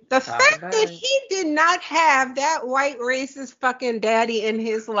 The fact that he did not have that white racist fucking daddy in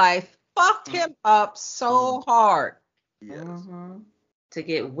his life fucked him up so hard. Yes. Mm-hmm. To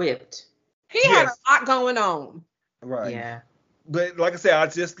get whipped. He had a lot going on. Right. Yeah. But like I said, I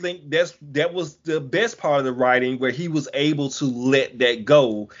just think that was the best part of the writing, where he was able to let that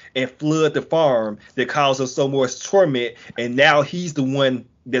go and flood the farm that caused us so much torment, and now he's the one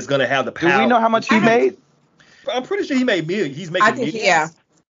that's gonna have the power. Do we know how much he made? I'm pretty sure he made millions. He's making millions. Yeah.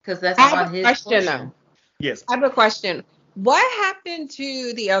 Because that's I have on a his question portion. though. Yes. I have a question. What happened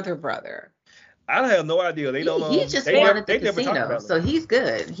to the other brother? I have no idea. They don't. He just wanted the casino, so he's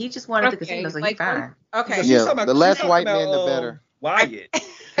good. He just wanted the casino, so he's fine. Okay. Yeah, the less white men, the better. Wyatt.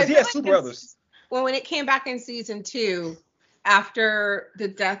 Because he has two brothers. Well, when it came back in season 2, after the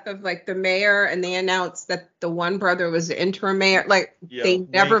death of like the mayor, and they announced that the one brother was the interim mayor, they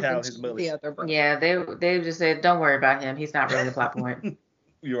never mentioned the other brother. Yeah, they just said, don't worry about him. He's not really the plot point.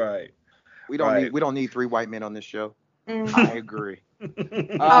 You're right. We don't need 3 white men on this show. Mm-hmm. I agree.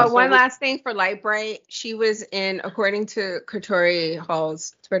 One last thing for Light Bright. She was according to Katori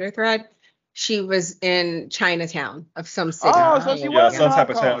Hall's Twitter thread, she was in Chinatown of some city. Oh, so she was some type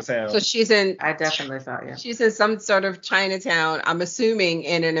of Chinatown. So she's in. I definitely thought, yeah. She's in some sort of Chinatown. I'm assuming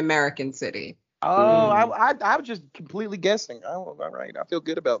in an American city. Oh, I was just completely guessing. Oh, all right. I feel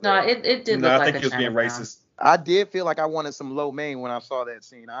good about that. No, it did look like I think he was being racist. I did feel like I wanted some lo mein when I saw that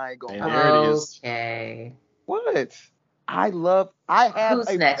scene. I ain't going. There it is. Okay. What? I have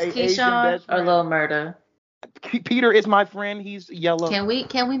Who's next? Keyshawn or Lil Murda? Peter is my friend. He's yellow. Can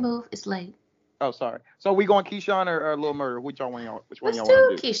we move? It's late. Oh, sorry. So we going Keyshawn or Lil Murda? Which one y'all want to do?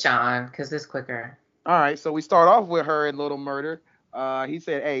 Let's do Keyshawn because it's quicker. All right. So we start off with her and Little Murda. He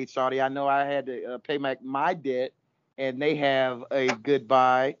said, "Hey, shawty, I know I had to pay back my debt, and they have a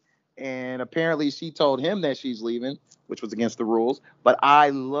goodbye." And apparently she told him that she's leaving, which was against the rules. But I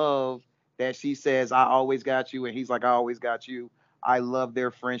love that she says, "I always got you," and he's like, "I always got you." I love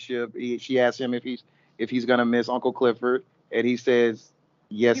their friendship. She asked him if he's gonna miss Uncle Clifford, and he says,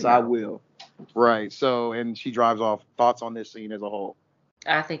 "Yes, I will." Right. So, and she drives off. Thoughts on this scene as a whole?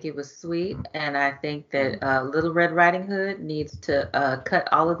 I think it was sweet, and I think that Little Red Riding Hood needs to cut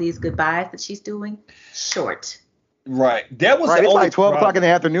all of these goodbyes that she's doing short. Right. That was the it's only like 12 o'clock in the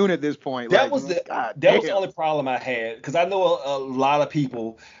afternoon at this point. That was the only problem I had, because I know a lot of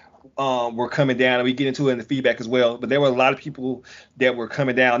people were coming down, and we get into it in the feedback as well, but there were a lot of people that were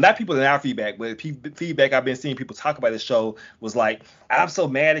coming down, not people in our feedback, but feedback I've been seeing people talk about this show was like, I'm so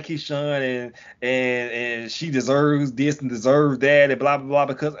mad at Keyshawn, and she deserves this and deserves that and blah blah blah,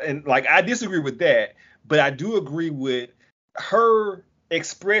 because, and like, I disagree with that, but I do agree with her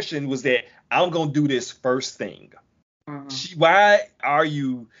expression was that I'm gonna do this first thing. Why are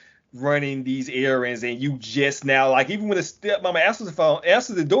you running these errands and you just now, like, even when the stepmama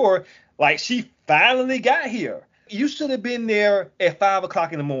answers the door, like, she finally got here. You should have been there at 5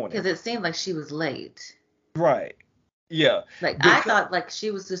 o'clock in the morning. Because it seemed like she was late. Right. Yeah. Like, I thought, like,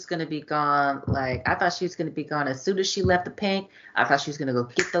 she was just going to be gone. Like, I thought she was going to be gone as soon as she left the Pink. I thought she was going to go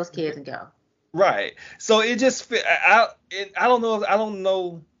get those kids and go. Right. So it just, I don't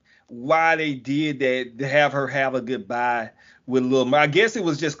know why they did that, to have her have a goodbye with Lil. I guess it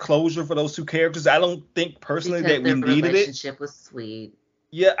was just closure for those two characters. I don't think personally that we needed it. The relationship was sweet.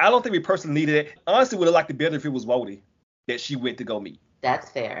 Yeah, I don't think we personally needed it. Honestly, would have liked it better if it was Wody that she went to go meet. That's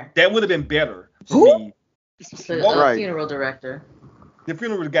fair. That would have been better for me. The funeral director. The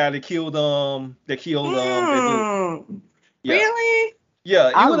funeral guy that killed that dude. Yeah. Really?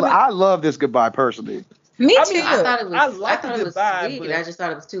 Yeah. I love this goodbye personally. Me too. I thought it was. I like thought the it was goodbye, sweet. but I just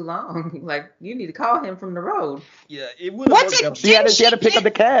thought it was too long. Like you need to call him from the road. Yeah, it would have. She had to pick up the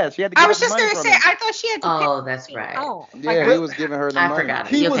cash. She had to get I was the just money gonna from say. him. I thought she had to. Oh, that's right. Oh, Yeah, he was giving her the I money. forgot.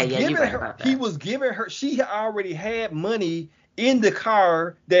 He was Okay, yeah, giving you're right her. about that. He was giving her. She already had money in the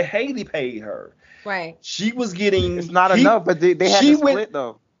car that Haley paid her. Right. She was getting. It's not enough, but they had to split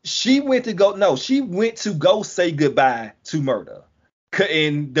though. She went to go. No, she went to go say goodbye to Murda.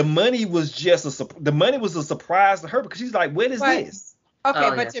 And the money was just the money was a surprise to her because she's like, what is this?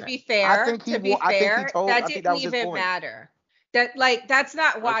 Okay, but to be fair, that didn't even matter. That's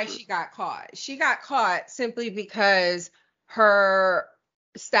not why she got caught. She got caught simply because her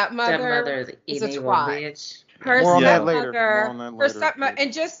stepmother is a twat. Her stepmother,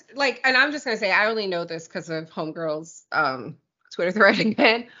 and and I'm just gonna say, I only know this because of Homegirl's Twitter thread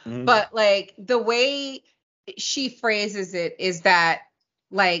again, but like the way she phrases it is that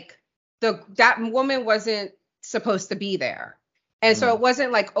like that woman wasn't supposed to be there. And so it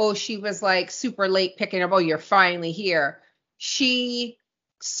wasn't like, oh, she was like super late picking up, oh, you're finally here. She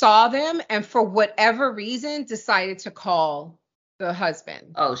saw them and for whatever reason decided to call the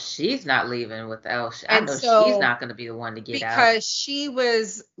husband. Oh, she's not leaving without. I know she's not going to be the one to get out. Because she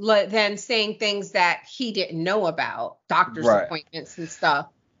was then saying things that he didn't know about, doctor's appointments and stuff.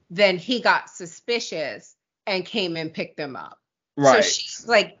 Then he got suspicious and came and picked them up. Right. So she's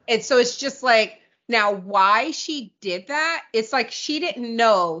like, and so it's just like, now why she did that, it's like she didn't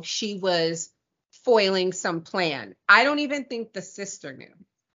know she was foiling some plan. I don't even think the sister knew.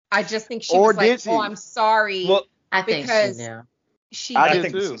 I just think she was like, oh, I'm sorry. Well, I think she knew. I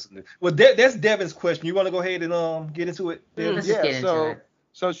think too. Well, that's Devin's question. You want to go ahead and get into it, Devin? Let's just get into it.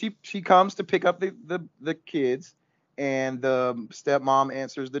 So she comes to pick up the kids, and the stepmom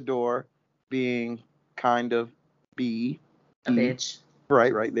answers the door, being kind of a bitch.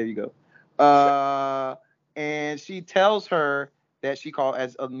 Right. There you go. And she tells her that she called,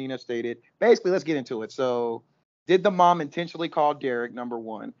 as Nina stated. Basically, let's get into it. So, did the mom intentionally call Derek? Number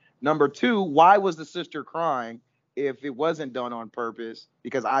one. Number two, why was the sister crying if it wasn't done on purpose?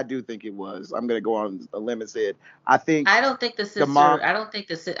 Because I do think it was. I'm gonna go on a limb and say it. I don't think the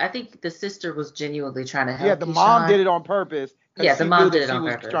sister. I think the sister was genuinely trying to help. Yeah, the mom did it on purpose. Yeah, the mom did it on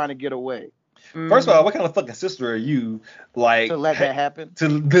purpose. She was trying to get away. First of all, what kind of fucking sister are you? Like to let that happen? To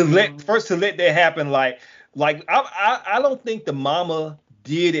let that happen. Like I don't think the mama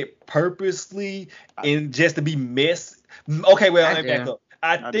did it purposely and just to be messy. Okay, well, let me back up.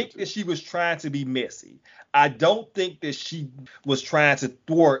 I think that she was trying to be messy. I don't think that she was trying to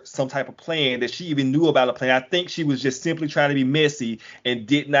thwart some type of plan, that she even knew about a plan. I think she was just simply trying to be messy and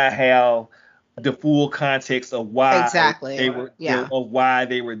did not have the full context of why they were of why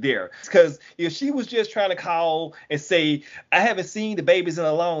they were there. Because if she was just trying to call and say, I haven't seen the babies in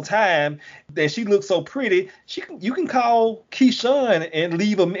a long time, that she looks so pretty, you can call Keyshawn and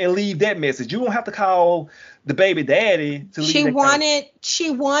leave that message. You don't have to call the baby daddy to leave. She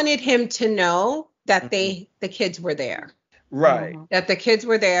wanted him to know that the kids were there. Right. That the kids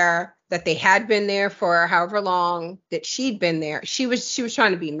were there, that they had been there for however long that she'd been there. She was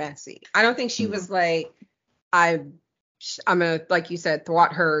trying to be messy. I don't think she was like, I'm gonna, like you said,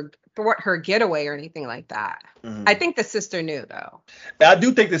 thwart her getaway or anything like that. I think the sister knew though. I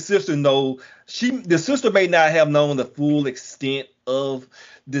do think the sister the sister may not have known the full extent of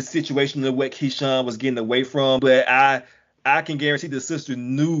the situation of what Keyshawn was getting away from, but I can guarantee the sister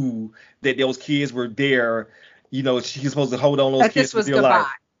knew that those kids were there. You know, she's supposed to hold on those kids for their life.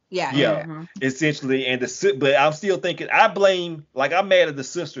 Yeah. Essentially. But I'm still thinking, I'm mad at the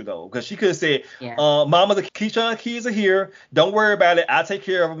sister though, because she could have said, Mama, the Keyshawn kids are here. Don't worry about it. I'll take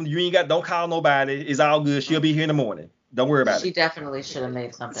care of them. Don't call nobody. It's all good. She'll be here in the morning. Don't worry about it. She definitely should have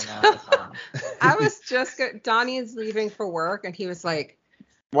made something up. I was Donnie is leaving for work, and he was like,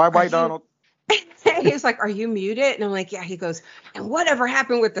 why white Donald? He was like, are you muted? And I'm like, yeah. He goes, and whatever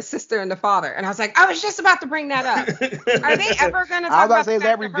happened with the sister and the father? And I was like, I was just about to bring that up. Are they ever going to talk about is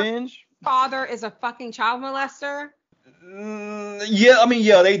that revenge? Father is a fucking child molester?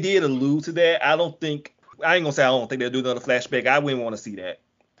 Yeah, they did allude to that. I ain't gonna say I don't think they'll do another flashback. I wouldn't want to see that.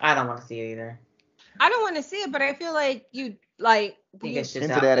 I don't want to see it either. I don't want to see it, but I feel like you like think it's just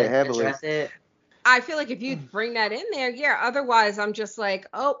into that heavily. Address it. I feel like if you bring that in there, yeah. Otherwise, I'm just like,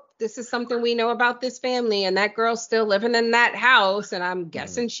 oh, this is something we know about this family, and that girl's still living in that house, and I'm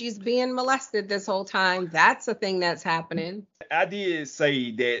guessing she's being molested this whole time. That's a thing that's happening. I did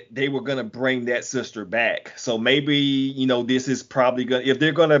say that they were gonna bring that sister back, so maybe this is probably gonna, if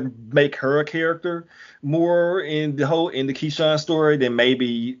they're gonna make her a character more in the Keyshawn story, then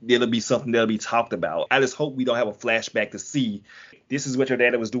maybe it'll be something that'll be talked about. I just hope we don't have a flashback to see this is what your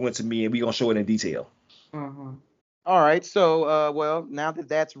daddy was doing to me, and we're gonna show it in detail. Mm-hmm. All right, so well, now that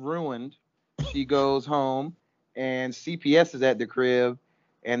that's ruined, she goes home, and CPS is at the crib,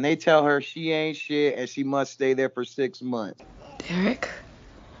 and they tell her she ain't shit, and she must stay there for 6 months. Derek,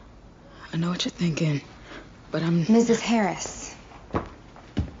 I know what you're thinking, but I'm... Mrs. Harris.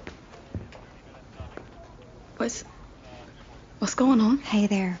 What's going on? Hey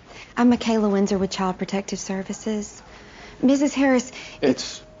there. I'm Michaela Windsor with Child Protective Services. Mrs. Harris...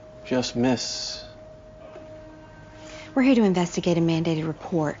 It's just Miss... We're here to investigate a mandated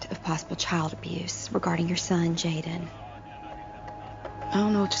report of possible child abuse regarding your son, Jaden. I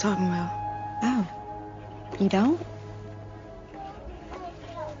don't know what you're talking about. Oh, you don't?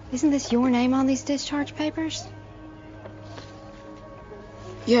 Isn't this your name on these discharge papers?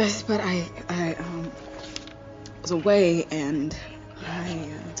 Yes, but I was away and I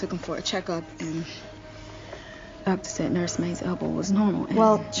took him for a checkup and doctor said nursemaid's elbow was normal.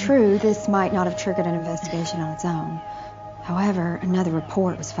 Well, true, this might not have triggered an investigation on its own. However, another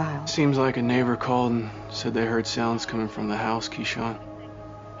report was filed. Seems like a neighbor called and said they heard sounds coming from the house, Keyshawn.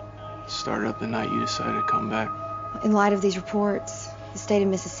 Started up the night you decided to come back. In light of these reports, the state of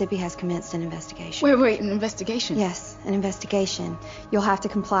Mississippi has commenced an investigation. Wait, an investigation? Yes, an investigation. You'll have to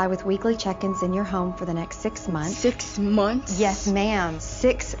comply with weekly check-ins in your home for the next 6 months. 6 months? Yes, ma'am.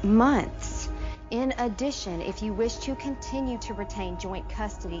 6 months. In addition, if you wish to continue to retain joint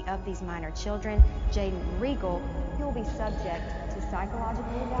custody of these minor children, Jaden Regal, you'll be subject to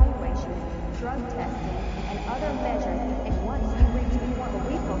psychological evaluation, drug testing, and other measures. And once you reach the point where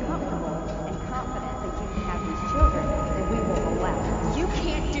we feel comfortable and confident that you can have these children, then we will allow it. You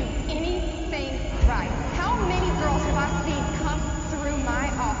can't do anything right. How many girls have I seen come through my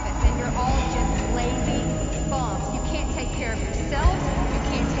office and you're all just lazy bums? You can't take care of yourselves. You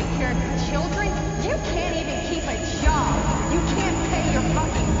can't take care of your children. You can't even keep a job. You can't pay your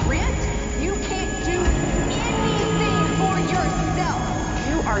fucking rent. You can't do anything for yourself.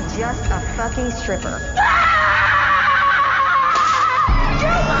 You are just a fucking stripper. You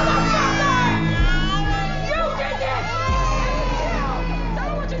motherfucker! You did this! Tell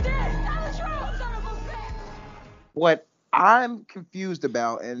me what you did! Tell the truth, son of a bitch! What I'm confused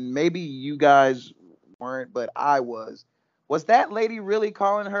about, and maybe you guys weren't, but I was that lady really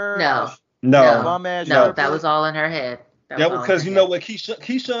calling her? No, bum-ass that was all in her head. Yeah, because you know what,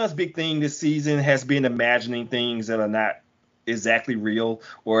 Keyshawn's big thing this season has been imagining things that are not exactly real,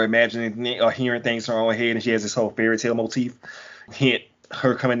 or imagining or hearing things from her own head, and she has this whole fairy tale motif. Hint,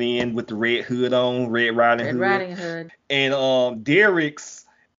 her coming in with the red hood on, Red Riding Hood. And Derek's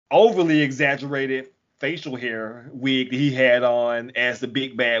overly exaggerated facial hair wig that he had on as the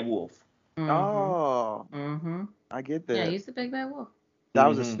big bad wolf. Mm-hmm. Oh. Mm-hmm. I get that. Yeah, he's the big bad wolf. If I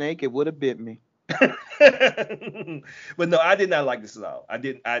was a snake, it would have bit me. But no, I did not like this at all.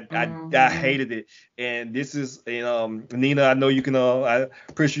 I hated it. And this is, Nina, I know you can, I'm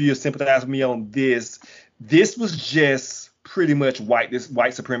pretty sure you'll sympathize with me on this. This was just pretty much white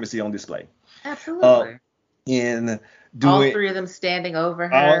supremacy on display. Absolutely. All three of them standing over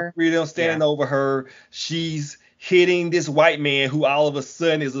her. She's hitting this white man who all of a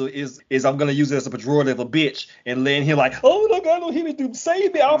sudden is I'm gonna use it as a pejorative, a bitch, and letting him like, oh no God, no, hit me, dude,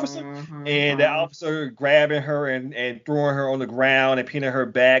 save me, officer. And the officer grabbing her and throwing her on the ground and pinning her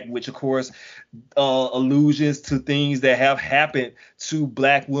back, which of course allusions to things that have happened to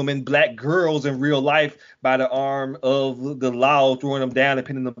black women, black girls in real life by the arm of the law, throwing them down and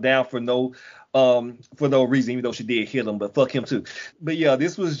pinning them down for no reason, even though she did hit him, but fuck him too. But yeah,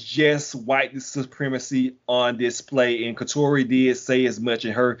 this was just white supremacy on display, and Katori did say as much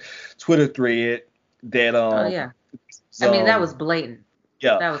in her Twitter thread that that was blatant.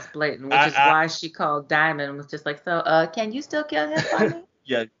 Yeah, that was blatant, which is why she called Diamond and was just like, so can you still kill him for me?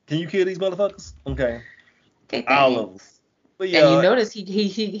 Yeah, can you kill these motherfuckers? Okay, all of them. But yeah, and you notice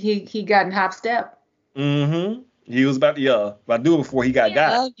he got in hop step. Mm-hmm. He was about to do it before he got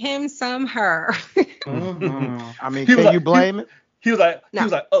Love him some her. I mean, can you blame it? He was like,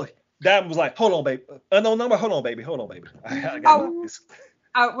 oh, Diamond was like, hold on, baby. Hold on, baby. I got this.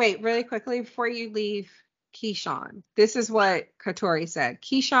 Wait, really quickly before you leave, Keyshawn. This is what Katori said.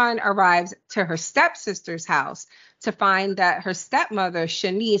 Keyshawn arrives to her stepsister's house to find that her stepmother,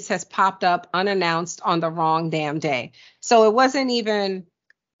 Shanice, has popped up unannounced on the wrong damn day. So it wasn't even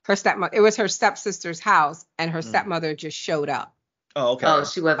her stepmother. It was her stepsister's house, and her stepmother just showed up. Oh, okay. Oh,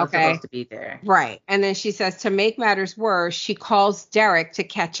 she wasn't supposed to be there. Right. And then she says, to make matters worse, she calls Derek to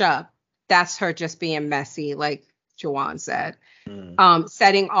catch up. That's her just being messy, like Juwan said.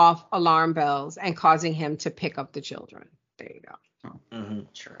 Setting off alarm bells and causing him to pick up the children. There you go.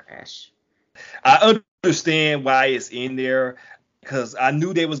 Trash. I understand why it's in there, because I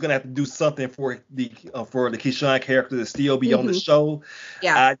knew they was gonna have to do something for the Keyshawn character to still be on the show.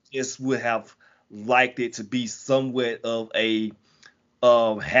 Yeah. I just would have liked it to be somewhat of a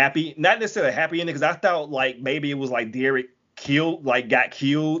happy, not necessarily a happy ending, because I thought like maybe it was like Derek got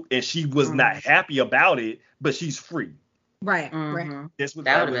killed, and she was not happy about it, but she's free. Right. Right. That would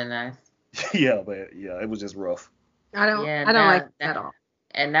have been nice. Yeah, but yeah, it was just rough. I don't like that at all.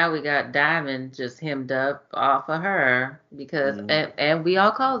 And now we got Diamond just hemmed up off of her because, and we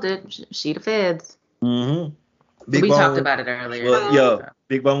all called it, she the feds. Mm-hmm. We talked about it earlier. Well,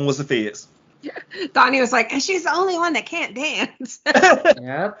 Big Bone was the feds. Donnie was like, and she's the only one that can't dance.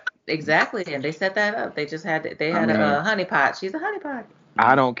 Yep, exactly. And they set that up. They just had a honeypot. She's a honeypot.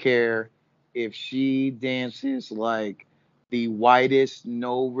 I don't care if she dances like the whitest,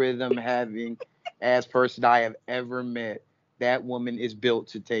 no rhythm having ass person I have ever met. That woman is built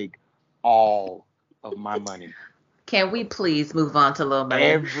to take all of my money. Can we please move on to Lil Money?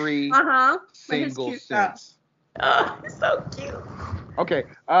 Every single cent. It's so cute. Okay,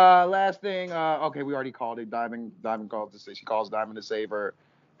 last thing. Okay, we already called it. Diamond called to say she calls Diamond to save her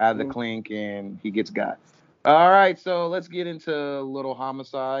out of the clink, and he gets got. All right, so let's get into little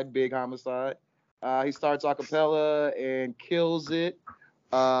homicide, big homicide. He starts a cappella and kills it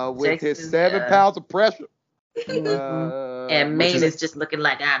with his 7 pounds of pressure. And Maine is just looking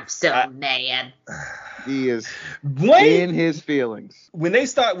like, I'm so mad. He is in his feelings. When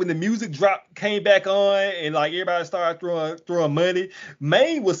the music came back on and like everybody started throwing money,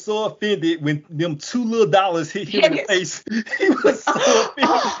 Maine was so offended when them $2 little hit him in the face. He was so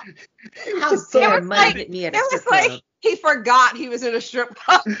offended. How dare money hit me at a strip club? Like he forgot he was in a strip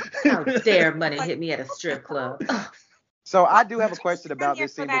club. How dare money hit me at a strip club? So I do have a question about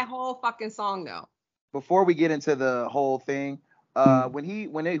this scene. For that whole fucking song though. Before we get into the whole thing, when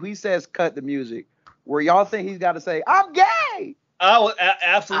he says cut the music, where y'all think he's got to say I'm gay? I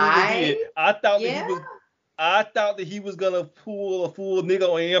absolutely did. I thought that he was gonna pull a full nigga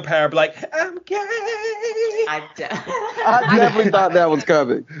on Empire, be like I'm gay. I definitely thought that was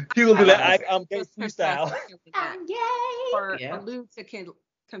coming. He was like I'm gay freestyle. I'm gay. Or allude to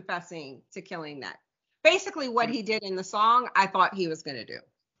confessing to killing that. Basically, what he did in the song, I thought he was gonna do.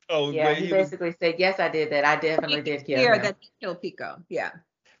 Oh, yeah, he basically said, yes, I did that. I definitely did kill him. That he killed Pico. Yeah.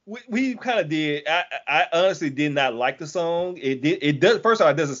 We kind of did. I honestly did not like the song. It does. First of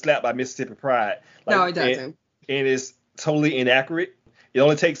all, it doesn't slap by Mississippi Pride. No, it doesn't. And it's totally inaccurate. It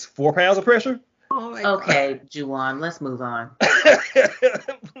only takes 4 pounds of pressure. Oh my God. Okay, Juwan, let's move on.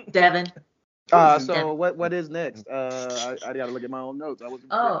 Devin. So what is next? I gotta look at my own notes. I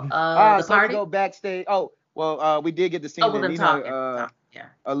wasn't. The so party. We go backstage. Oh, well, we did get the scene that Nina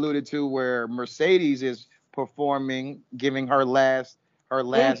alluded to, where Mercedes is performing, giving her last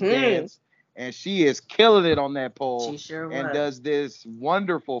dance, and she is killing it on that pole. She sure was. And does this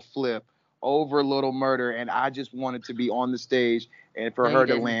wonderful flip over Little Murder, and I just wanted to be on the stage and for her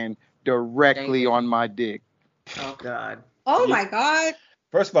to land directly on my dick. Oh God. Oh my God.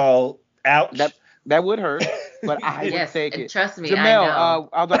 First of all, ouch. That would hurt, but I would take it. Trust me, Jamel, I know.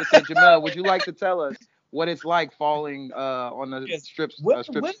 I was about to say, Jamel, would you like to tell us what it's like falling on the strip club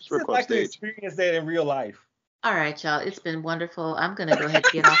like to stage? Experience that in real life? All right, y'all. It's been wonderful. I'm going to go ahead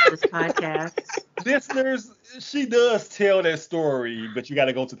and get off this podcast. Listeners, she does tell that story, but you got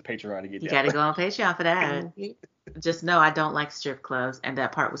to go to the Patreon to get that. You got to go on Patreon for that. Just know I don't like strip clubs, and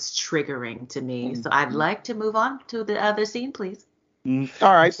that part was triggering to me. So I'd like to move on to the other scene, please.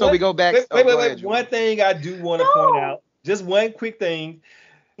 All right, so we go back. Wait. One thing I do want to point out, just one quick thing.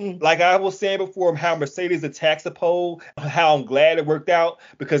 Like I was saying before, how Mercedes attacks the pole, how I'm glad it worked out,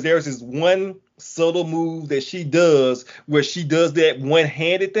 because there's this one subtle move that she does where she does that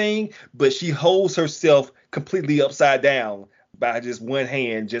one-handed thing, but she holds herself completely upside down by just one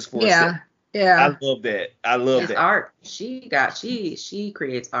hand just for a second. Yeah. I love that. I love that. Art. She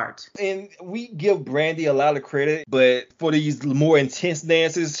creates art. And we give Brandy a lot of credit, but for these more intense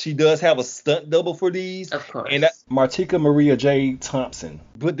dances, she does have a stunt double for these. Of course. And that's Martika Maria J. Thompson.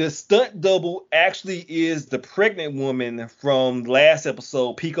 But the stunt double actually is the pregnant woman from last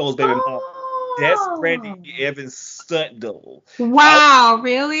episode, Pico's baby mom. That's Brandy Evans' stunt double. Wow,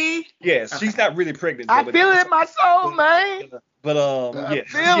 really? Yes, she's not really pregnant. I feel it in my soul, man. But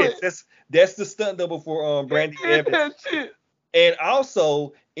yes, that's the stunt double for Brandy Evans. And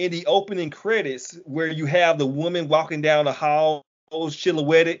also in the opening credits, where you have the woman walking down the hall,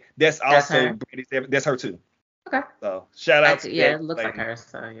 silhouetted, that's her. Brandy Evans. That's her too. Okay. So shout out to it looks like her.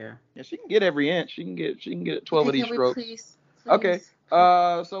 So yeah. Yeah, she can get every inch. She can get 12 of these strokes. Please? Okay.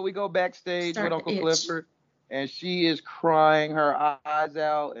 So we go backstage with Uncle Clifford, and she is crying her eyes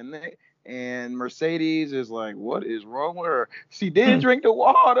out, and Mercedes is like, "What is wrong with her? She did drink the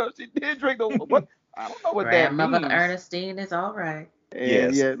water. She did drink the what? I don't know what that means." Grandmother Ernestine is all right.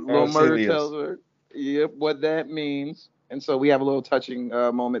 And Lil Murder tells her, "Yep, what that means." And so we have a little touching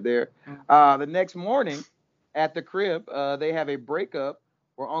moment there. The next morning at the crib, they have a breakup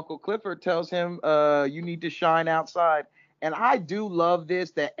where Uncle Clifford tells him, "You need to shine outside." And I do love this,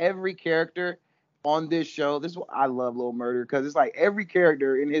 that every character on this show, this is what I love Lil Murder, because it's like every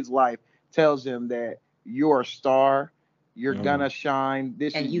character in his life tells him that you're a star, you're gonna shine.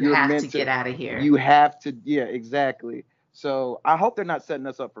 You have to get out of here. You have to, yeah, exactly. So I hope they're not setting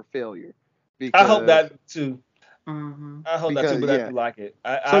us up for failure. I hope that too. Mm-hmm. I hope that too, but I do like it.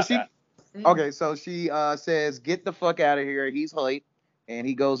 So she says, "Get the fuck out of here." He's late, and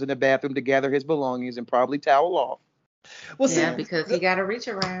he goes in the bathroom to gather his belongings and probably towel off. Well, because he got to reach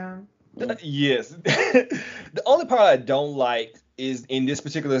around. Yes. The only part I don't like is in this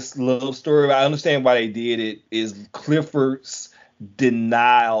particular love story, I understand why they did it, is Clifford's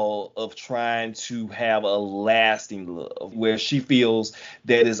denial of trying to have a lasting love, where she feels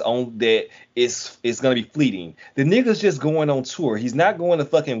that it's gonna be fleeting. The nigga's just going on tour. He's not going to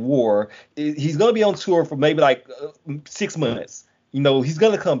fucking war. He's gonna be on tour for maybe like 6 months. You know, he's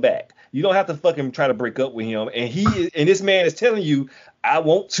gonna come back. You don't have to fucking try to break up with him. And this man is telling you, "I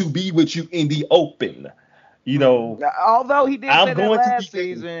want to be with you in the open." You know, although he did say that last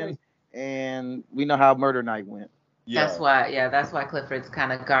season, and we know how Murder Night went. Yeah. That's why Clifford's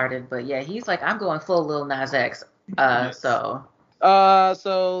kind of guarded. But yeah, he's like, "I'm going full Lil Nas X." So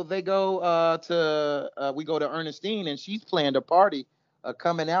they go we go to Ernestine, and she's planned a party, a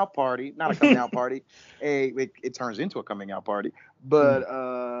coming out party, not a coming out party. It turns into a coming out party, but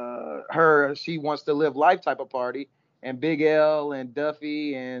she wants to live life type of party, and Big L and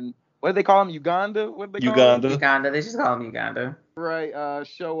Duffy and what do they call him? Uganda? What do they call him? Uganda. They just call him Uganda. Right.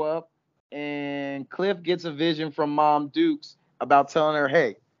 Show up, and Cliff gets a vision from Mom Dukes about telling her,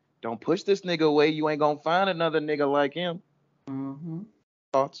 "Hey, don't push this nigga away. You ain't gonna find another nigga like him." Mm-hmm.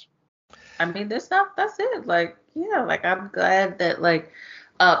 Thoughts? I mean, that's it. Like, yeah, like I'm glad that like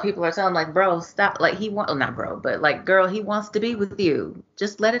people are telling like, bro, stop. Like not bro, but like, girl, he wants to be with you.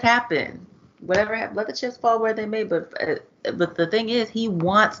 Just let it happen. Whatever, let the chips fall where they may. But the thing is, he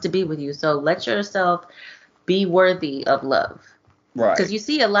wants to be with you. So let yourself be worthy of love. Right. Because you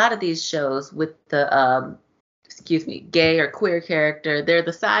see a lot of these shows with the gay or queer character, they're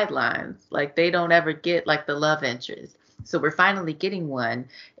the sidelines. Like they don't ever get like the love interest. So we're finally getting one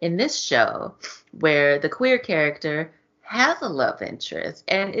in this show where the queer character has a love interest,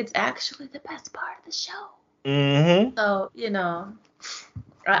 and it's actually the best part of the show. Mm-hmm. So, you know,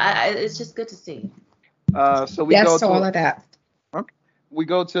 it's just good to see. So we go to all of that. Okay. We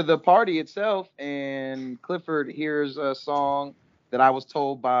go to the party itself, and Clifford hears a song that I was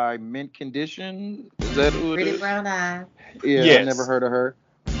told by Mint Condition. Is that who it is? Pretty Brown Eye. Yeah, yes. I've never heard of her.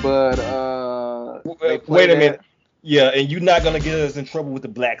 But wait a minute. Yeah, and you're not gonna get us in trouble with the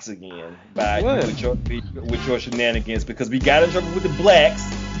blacks again with your shenanigans, because we got in trouble with the blacks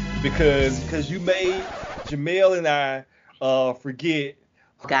because you made Jamel and I forget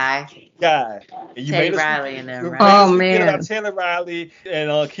Guy. And you Tay Riley and them, right? Oh man. Taylor Riley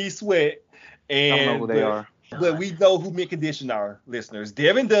and Keith Sweat. And I don't know who they are. But we know who Mint Condition are, listeners.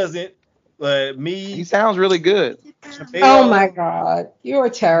 Devin doesn't. But me. He sounds really good. Oh my God, you're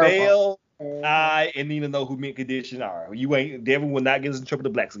terrible. I and Nina know who Mint Condition are. Devin will not get us in trouble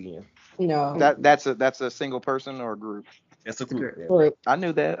with the blacks again. No. That's a single person or a group? That's a group. I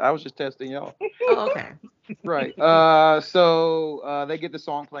knew that. I was just testing y'all. Oh, okay. Right. So they get the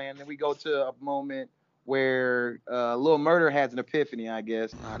song playing, and we go to a moment where Lil Murder has an epiphany, I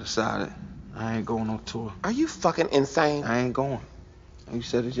guess. I decided I ain't going on tour. Are you fucking insane? I ain't going. You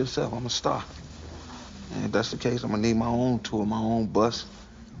said it yourself. I'm a star. And if that's the case, I'm gonna need my own tour, my own bus.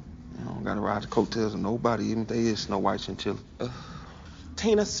 I don't gotta ride the coattails of nobody, even if they is Snow White Chinchilla.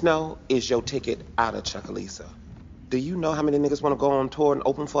 Tina Snow is your ticket out of Chucalissa. Do you know how many niggas want to go on tour and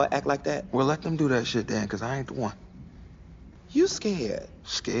open for an act like that? Well, let them do that shit then, because I ain't the one. You scared.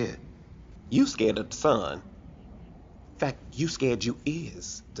 Scared? You scared of the sun. In fact, you scared you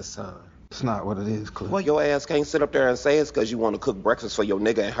is the sun. It's not what it is, Cliff. Well, your ass can't sit up there and say it's because you want to cook breakfast for your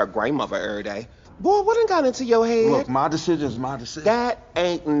nigga and her grandmother every day. Boy, what done got into your head? Look, my decision is my decision. That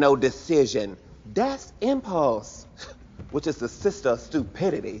ain't no decision. That's impulse, which is the sister of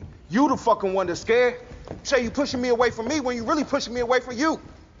stupidity. You the fucking one that's scared. Say you pushing me away from me when you really pushing me away from you.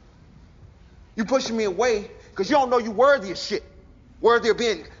 You pushing me away because you don't know you worthy of shit. Worthy of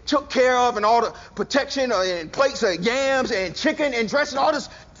being took care of and all the protection and plates of yams and chicken and dressing, all this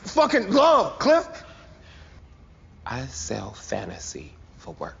fucking love, Cliff. I sell fantasy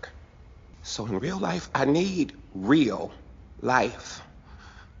for work. So in real life, I need real life.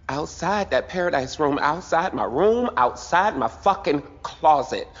 Outside that paradise room, outside my room, outside my fucking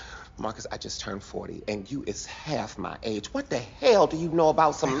closet. Marcus, I just turned 40 and you is half my age. What the hell do you know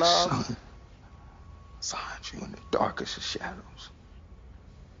about some love? Son, you in the darkest of shadows.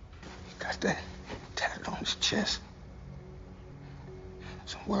 He got that tatted on his chest.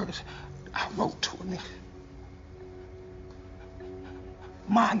 Some words I wrote to a nigga.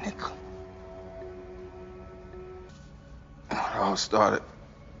 My nigga. And it all started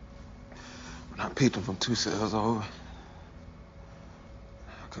when I peeped him from 2 cells over. I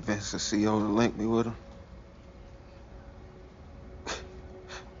convinced the CEO to link me with him.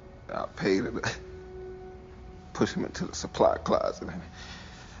 I paid her to push him into the supply closet. And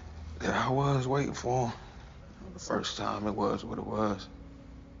there I was waiting for him. The first time it was what it was.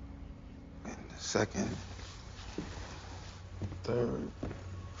 And the second, third,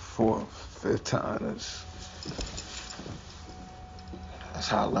 fourth, fifth time, that's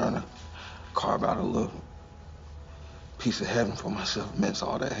how I learned to carve out a little piece of heaven for myself amidst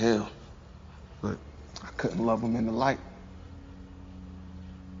all that hell. But I couldn't love him in the light.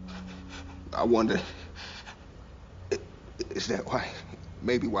 I wonder, is that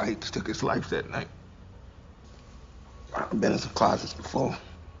maybe why he took his life that night? I've been in some closets before.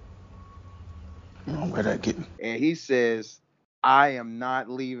 You know where that get me. And he says, I am not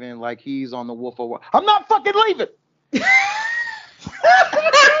leaving, like he's on the Wolf of Wall. I'm not fucking leaving!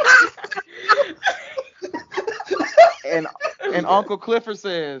 And Uncle Clifford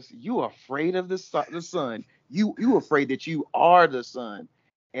says, you afraid of the sun. You afraid that you are the sun.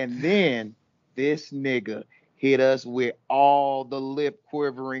 And then this nigga hit us with all the lip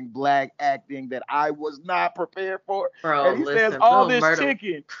quivering black acting that I was not prepared for. Bro, and he listen, says, all this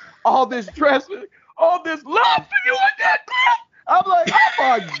chicken, all this dressing, all this love for you and that Cliff. I'm like, oh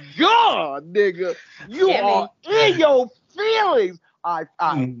my God, nigga. You are in your feelings. I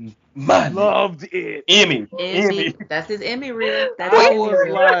loved it. Emmy. That's his Emmy reel. That's I his was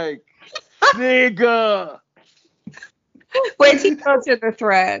Emmy reel. like, nigga. Wait till you go to the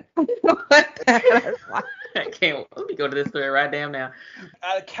thread. I can't. Let me go to this thread right damn now.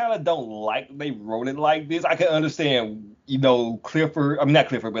 I kind of don't like they wrote it like this. I can understand, Clifford. I mean, not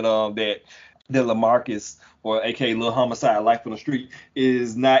Clifford, but that LaMarcus, or AKA Lil Homicide, Life on the Street,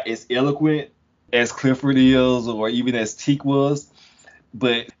 is not as eloquent as Clifford is, or even as Teak was.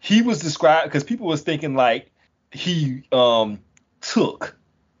 But he was described, because people was thinking like he took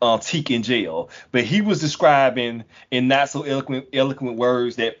Teak in jail, but he was describing in not so eloquent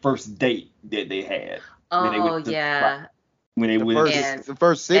words that first date that they had. Oh yeah. When they went the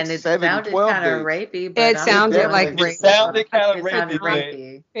first 6, 7, 12 kind of dates. rapey, but It sounded like rape. It sounded kind of It sounded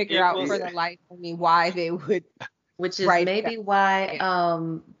rapey. Figure out for the life of me why they would. Which is maybe why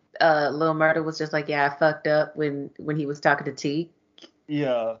Lil Murda was just like, yeah, I fucked up when he was talking to Teak.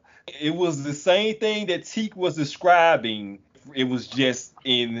 Yeah, it was the same thing that Teak was describing. It was just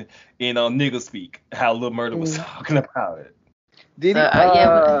in nigga speak how Lil Murda was talking about it. Did he?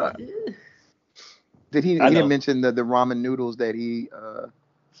 He didn't mention the ramen noodles that he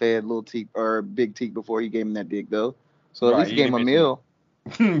fed Lil Teak or Big Teak before he gave him that dick though. So at least he gave him a meal.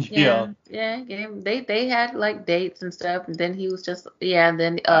 Yeah. They had like dates and stuff, and then he was just and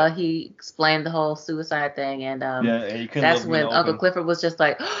then he explained the whole suicide thing, and that's when Uncle Clifford was just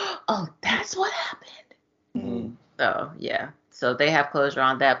like, oh, that's what happened. So so they have closure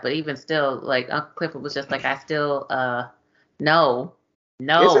on that, but even still, like Uncle Clifford was just like, I still no.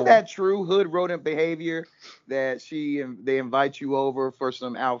 Isn't that true hood rodent behavior that they invite you over for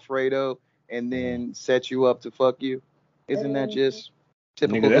some Alfredo and then set you up to fuck you? Isn't that just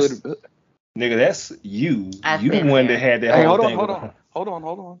typical hood? Nigga, that's you. You the one that had that whole thing. Hold on.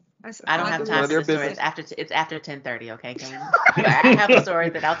 I don't have time for the story. It's after 10:30. Okay, I have a story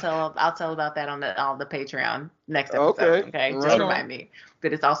that I'll tell about that on the Patreon next episode. Okay, just remind me.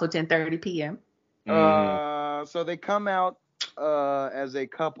 But it's also 10:30 p.m. So they come out as a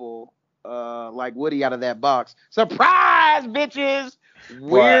couple, like Woody out of that box. Surprise, bitches!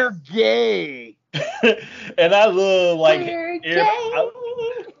 We're gay. And I love like we're gay.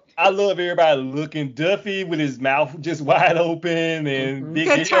 I love everybody looking. Duffy with his mouth just wide open and big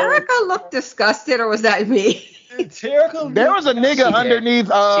Did Terica look disgusted, or was that me? Terica, there was a nigga underneath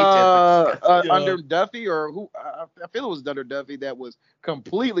under Duffy, or who I feel it was under Duffy, that was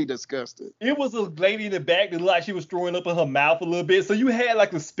completely disgusted. It was a lady in the back that looked like she was throwing up in her mouth a little bit. So you had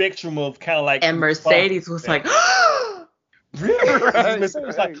like a spectrum of kind of like. And Mercedes was like, really? Right, Mercedes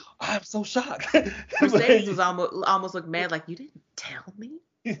was like, I'm so shocked. Mercedes was almost looked mad, like, you didn't tell me.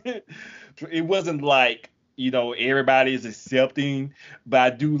 It wasn't like, everybody is accepting, but I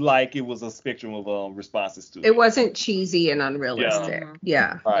do like it was a spectrum of responses to it. It wasn't cheesy and unrealistic.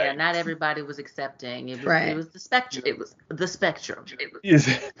 Yeah. Right. Yeah, not everybody was accepting. It was, Right. It was the spectrum. It was the spectrum.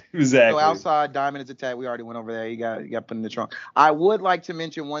 Exactly. So outside, Diamond is attacked. We already went over there. You got put in the trunk. I would like to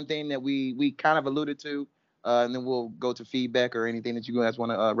mention one thing that we kind of alluded to, and then we'll go to feedback or anything that you guys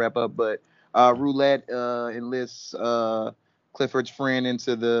want to wrap up. But Roulette enlists Clifford's friend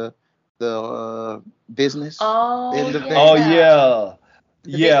into the business. Oh, in the thing. Oh yeah.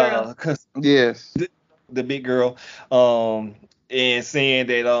 Yeah, cause yes, the big girl, and saying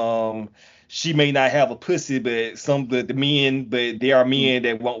that she may not have a pussy, but the men, but there are men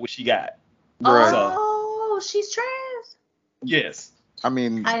that want what she got. Right. Oh, she's trans. Yes. I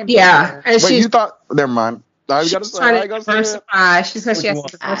mean, yeah. And wait, you thought? Never mind. I gotta she's say, trying I to gotta say diversify. She says she has to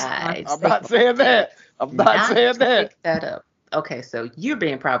Which diversify. I'm not saying that. I'm not saying that. Pick that up. Okay, so you're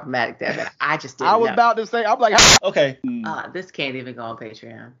being problematic, Devin. I just didn't I was know. about to say. I'm like, okay. This can't even go on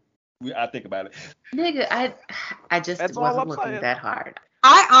Patreon. I think about it. Nigga, I just That's all wasn't I'm looking saying. that hard.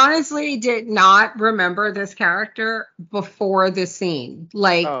 I honestly did not remember this character before this scene.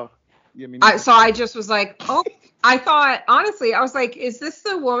 Like, yeah, me so I just was like, oh, I thought, honestly, I was like, is this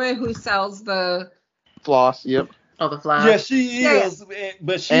the woman who sells the floss? Yep. Oh, the flower. Yeah, she is,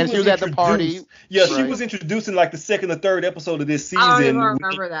 but she was at the party. Yeah, she Right. was introduced in like the second or third episode of this season. I don't even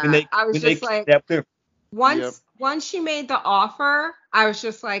remember that. I was just like, once she made the offer, I was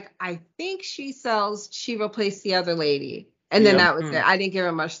just like, I think she replaced the other lady. And then that was it. I didn't give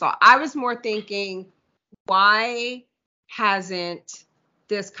it much thought. I was more thinking, why hasn't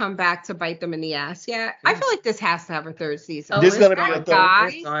this come back to bite them in the ass yet? I feel like this has to have a third season. This is gonna be a That third.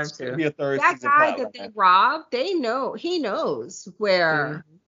 guy, It's gonna be a third that season. guy probably. that they robbed, he knows where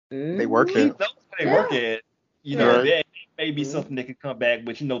They work He it. knows where they work at. That may be something that could come back,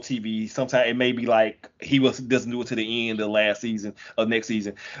 but TV, sometimes it may be like he doesn't do it to the end of last season or next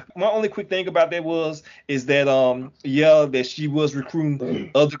season. My only quick thing about that is that that she was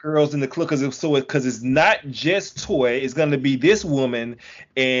recruiting other girls in the club because it's not just Toy, it's gonna be this woman,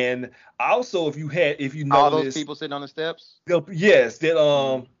 and also if you notice All those people sitting on the steps. Yes, the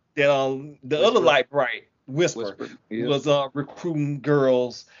other light bright Whisper yeah. was recruiting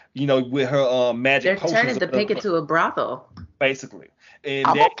girls, with her magic They're potions. turning the picket to a brothel. Basically. And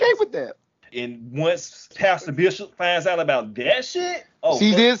I'm okay with that. And once Pastor Bishop finds out about that shit,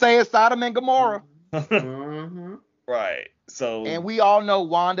 she did say it's Sodom and Gomorrah. Right. So. And we all know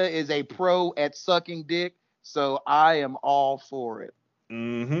Wanda is a pro at sucking dick, so I am all for it.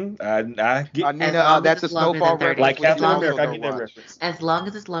 I get. That's a Snowfall reference. Like Captain America, I get that reference. As long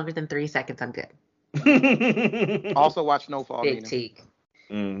as it's longer than 3 seconds, I'm good. Also watch Snowfall. Big teak.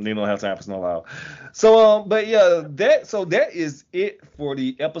 They don't have time for Snowfall. So, but yeah, that is it for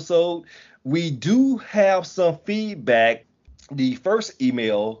the episode. We do have some feedback. The first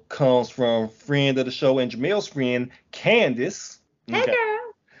email comes from friend of the show and Jamel's friend, Candace. Hey,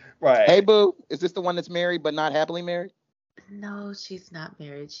 girl. Right. Hey, boo. Is this the one that's married but not happily married? No, she's not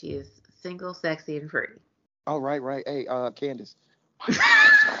married. She is single, sexy, and free. Oh, right. Hey, Candace.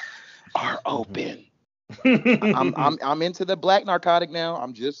 Are open. I'm into the black narcotic now.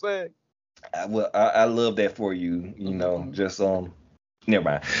 I'm just saying. I love that for you. Just never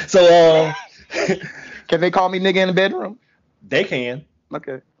mind. So can they call me nigga in the bedroom? They can.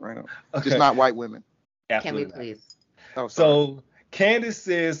 Okay, right on. Okay. Just not white women. Absolutely. Can we please? Oh, so Candace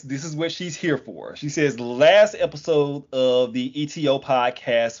says this is what she's here for. She says the last episode of the ETO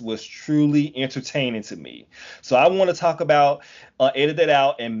podcast was truly entertaining to me. So I want to talk about, edit that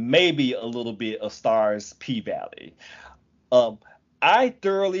out, and maybe a little bit of Stars P-Valley. I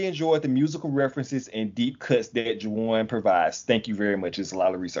thoroughly enjoyed the musical references and deep cuts that Juwan provides. Thank you very much. It's a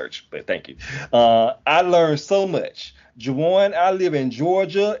lot of research, but thank you. I learned so much. Juwan, I live in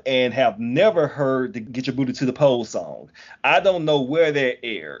Georgia and have never heard the Get Your Booty to the Pole song. I don't know where they're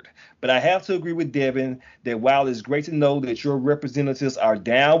aired, but I have to agree with Devin that while it's great to know that your representatives are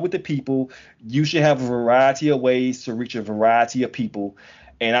down with the people, you should have a variety of ways to reach a variety of people.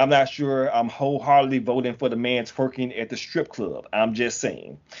 And I'm not sure I'm wholeheartedly voting for the man twerking at the strip club. I'm just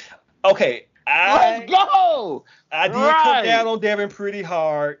saying. Okay, Let's go. I did come down on Devin pretty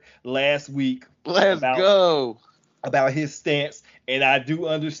hard last week. Let's go. About his stance, and I do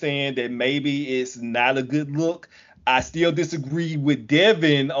understand that maybe it's not a good look. I still disagree with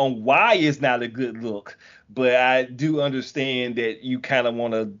Devin on why it's not a good look, but I do understand that you kind of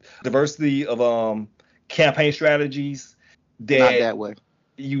want a diversity of campaign strategies. Not that way.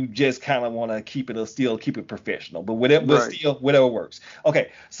 You just kind of want to keep it professional, but whatever works.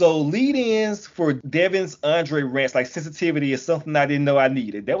 Okay, so lead-ins for Devin's Andre rants, like sensitivity, is something I didn't know I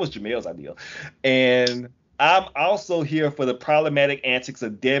needed. That was Jamel's idea, and I'm also here for the problematic antics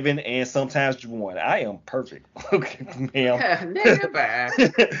of Devin and sometimes Juwan. I am perfect. Okay, ma'am.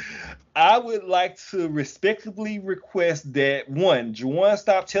 I would like to respectfully request that, one, Juwan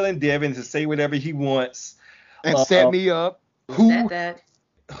stop telling Devin to say whatever he wants. And set me up.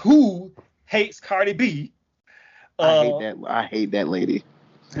 Who hates Cardi B? I hate that lady.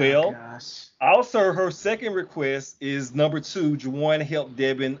 Well, also her second request is number 2. Juwan help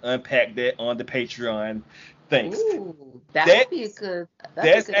Devin unpack that on the Patreon. Thanks. Ooh, that'd be a good.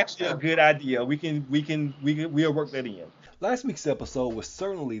 That's actually a good idea. We'll work that in. Last week's episode was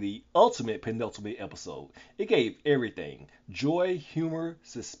certainly the ultimate penultimate episode. It gave everything: joy, humor,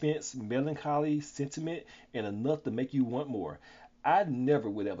 suspense, melancholy, sentiment, and enough to make you want more. I never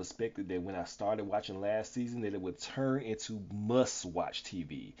would have expected that when I started watching last season that it would turn into must-watch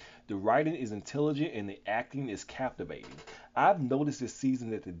TV. The writing is intelligent and the acting is captivating. I've noticed this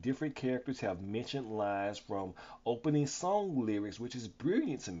season that the different characters have mentioned lines from opening song lyrics, which is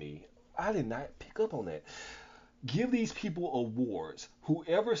brilliant to me. I did not pick up on that. Give these people awards.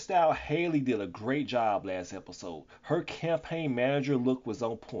 Whoever styled Haley did a great job last episode. Her campaign manager look was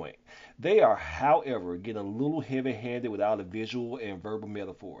on point. They are, however, getting a little heavy-handed with all the visual and verbal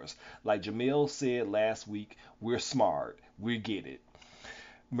metaphors. Like Jamel said last week, we're smart. We get it.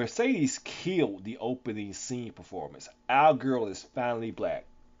 Mercedes killed the opening scene performance. Our girl is finally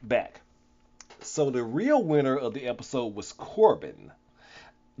back. So the real winner of the episode was Corbin.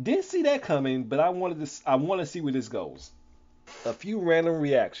 Didn't see that coming, but I want to see where this goes. A few random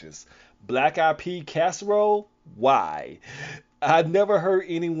reactions. Black Eyed Pea casserole? Why? I've never heard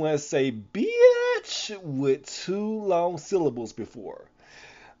anyone say bitch with 2 long syllables before.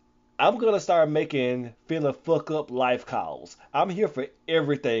 I'm going to start making finna fuck up life calls. I'm here for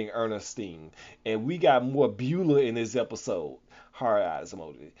everything Ernestine. And we got more Beulah in this episode. Hard eyes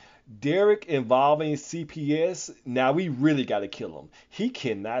emoji. Derek involving CPS, now we really got to kill him. He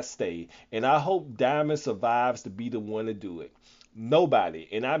cannot stay, and I hope Diamond survives to be the one to do it. Nobody,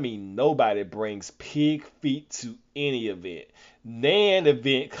 and I mean nobody, brings pig feet to any event. Nan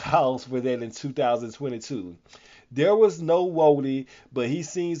event calls for that in 2022. There was no Wody, but he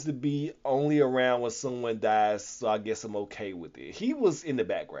seems to be only around when someone dies, so I guess I'm okay with it. He was in the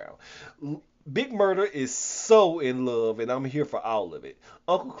background. Big Murder is so in love, and I'm here for all of it.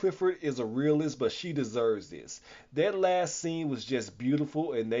 Uncle Clifford is a realist, but she deserves this. That last scene was just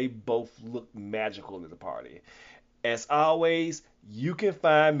beautiful, and they both look magical at the party. As always, you can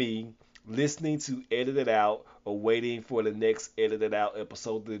find me listening to Edit It Out or waiting for the next Edit It Out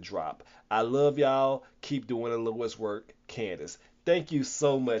episode to drop. I love y'all. Keep doing the Lord's work. Candace. Thank you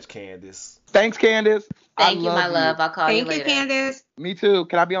so much, Candace. Thanks, Candace. Thank you, my love. I'll call you later. Thank you, Candace. Me too.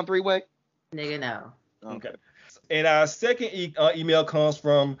 Can I be on 3-way? Nigga, no. Okay. And our second email comes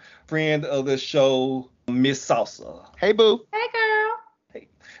from friend of the show, Miss Salsa. Hey, boo. Hey, girl. Hey.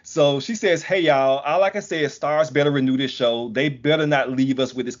 So she says, hey, y'all. All I can say is stars better renew this show. They better not leave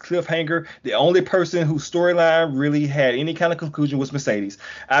us with this cliffhanger. The only person whose storyline really had any kind of conclusion was Mercedes.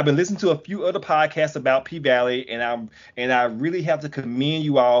 I've been listening to a few other podcasts about P-Valley, and I really have to commend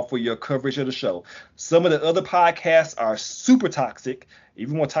you all for your coverage of the show. Some of the other podcasts are super toxic,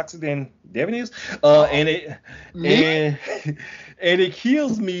 even more toxic than Devin is, and it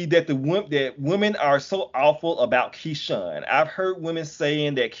kills me that women are so awful about Keyshawn. I've heard women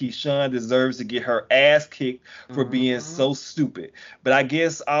saying that Keyshawn deserves to get her ass kicked for being so stupid, but I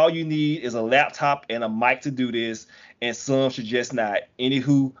guess all you need is a laptop and a mic to do this, and some should just not.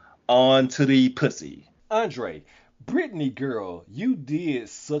 Anywho, on to the pussy. Andre, Brittany girl, you did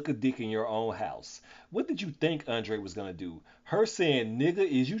suck a dick in your own house. What did you think Andre was going to do? Her saying, nigga,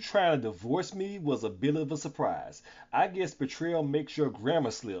 is you trying to divorce me was a bit of a surprise. I guess betrayal makes your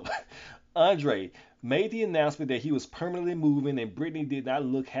grammar slip. Andre made the announcement that he was permanently moving, and Brittany did not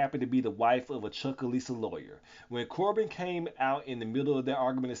look happy to be the wife of a Chucalissa lawyer. When Corbin came out in the middle of their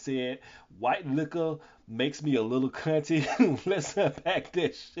argument and said, white liquor makes me a little cunty, let's unpack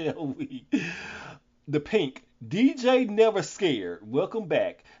that, shall we? The pink. DJ Never Scared, welcome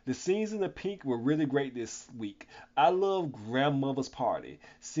back. The scenes in the pink were really great this week. I love Grandmother's Party.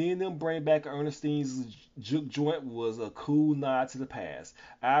 Seeing them bring back Ernestine's juke joint was a cool nod to the past.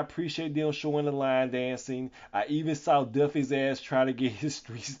 I appreciate them showing the line dancing. I even saw Duffy's ass try to get his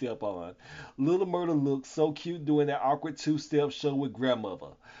 3-step on. Little Murder looked so cute doing that awkward 2-step show with Grandmother.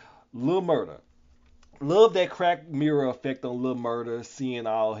 Little Murder. Love that crack mirror effect on Lil Murder seeing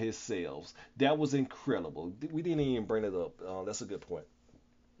all his selves. That was incredible. We didn't even bring it up. That's a good point.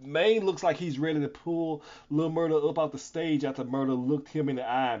 Maine looks like he's ready to pull Lil Murder up off the stage after Murder looked him in the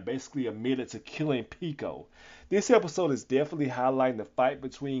eye and basically admitted to killing Pico. This episode is definitely highlighting the fight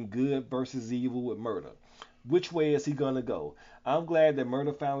between good versus evil with Murder. Which way is he gonna go? I'm glad that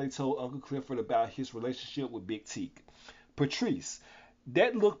Murder finally told Uncle Clifford about his relationship with Big Teak. Patrice.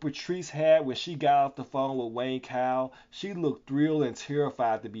 That look Patrice had when she got off the phone with Wayne Kyle, she looked thrilled and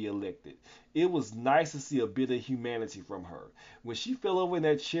terrified to be elected. It was nice to see a bit of humanity from her. When she fell over in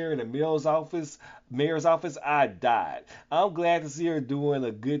that chair in the mayor's office, I died. I'm glad to see her doing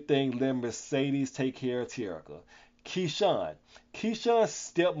a good thing letting Mercedes take care of Terica. Keyshawn. Keyshawn's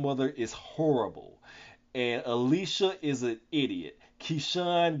stepmother is horrible. And Alicia is an idiot.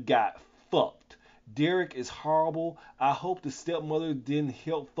 Keyshawn got fucked. Derek is horrible. I hope the stepmother didn't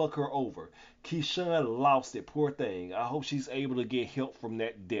help fuck her over. Keyshawn lost it, poor thing. I hope she's able to get help from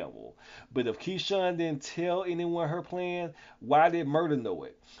that devil. But if Keyshawn didn't tell anyone her plan, why did Murder know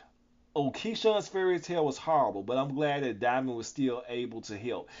it? Oh, Keyshawn's fairy tale was horrible, but I'm glad that Diamond was still able to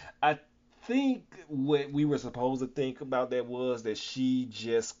help. I think what we were supposed to think about that was that she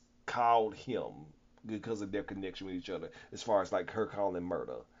just called him because of their connection with each other, as far as like her calling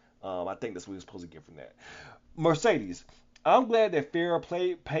Murder. I think that's what we were supposed to get from that. Mercedes. I'm glad that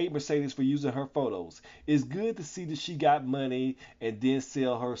Farrah paid Mercedes for using her photos. It's good to see that she got money and didn't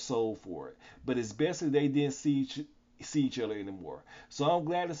sell her soul for it. But it's best that they didn't see each other anymore. So I'm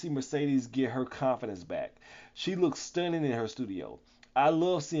glad to see Mercedes get her confidence back. She looks stunning in her studio. I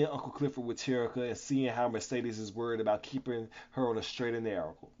love seeing Uncle Clifford with Terica and seeing how Mercedes is worried about keeping her on a straight and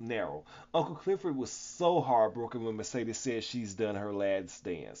narrow. Uncle Clifford was so heartbroken when Mercedes said she's done her last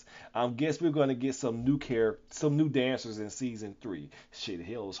dance. I guess we're gonna get some new dancers in season 3. Shit,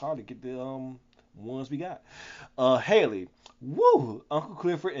 hell, it's hard to get the ones we got. Haley, woo! Uncle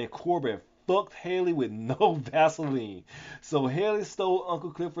Clifford and Corbin fucked Haley with no Vaseline. So Haley stole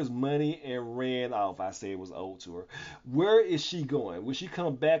Uncle Clifford's money and ran off. I say it was owed to her. Where is she going? Will she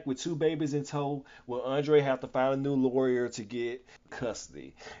come back with 2 babies in tow? Will Andre have to find a new lawyer to get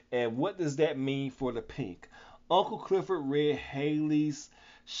custody? And what does that mean for the pink? Uncle Clifford read Haley's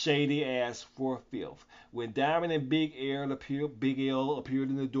shady ass 4/5. When Diamond and Big L appeared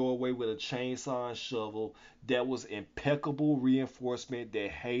in the doorway with a chainsaw and shovel, that was impeccable reinforcement that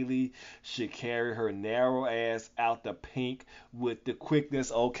Haley should carry her narrow ass out the pink with the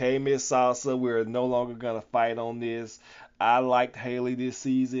quickness. Okay, Miss Salsa, we're no longer gonna fight on this. I liked Haley this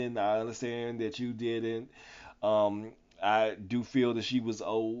season. I understand that you didn't. I do feel that she was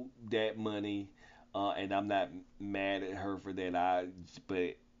owed that money. And I'm not mad at her for that.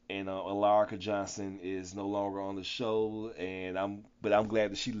 But Alarica Johnson is no longer on the show, and I'm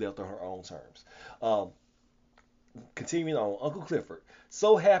glad that she left on her own terms. Continuing on, Uncle Clifford.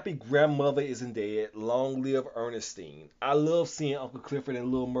 So happy grandmother isn't dead. Long live Ernestine. I love seeing Uncle Clifford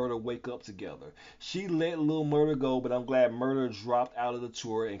and Lil Murder wake up together. She let Lil Murder go, but I'm glad Murder dropped out of the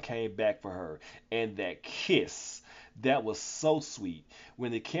tour and came back for her. And that kiss. That was so sweet.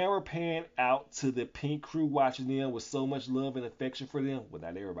 When the camera panned out to the pink crew watching them with so much love and affection for them, well,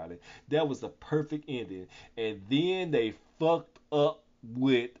 not everybody, that was the perfect ending. And then they fucked up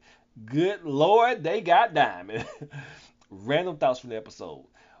with, good Lord, they got Diamond. Random thoughts from the episode.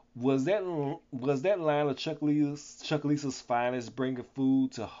 Was that line of Chuck Lisa's finest, bringing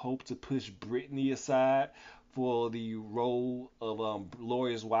food to hope to push Brittany aside for the role of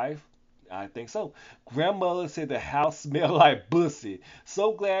Lawyer's wife? I think so. Grandmother said the house smelled like pussy.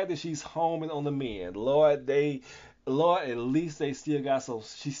 So glad that she's home and on the mend. Lord, at least she still got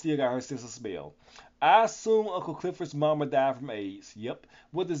her sense of smell. I assume Uncle Clifford's mama died from AIDS. Yep.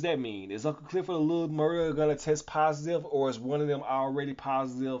 What does that mean? Is Uncle Clifford a little murderer gonna test positive, or is one of them already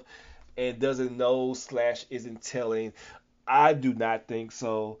positive and doesn't know / isn't telling? I do not think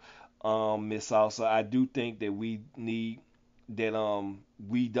so, Miss Salsa. I do think that we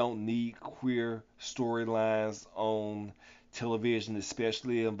don't need queer storylines on television,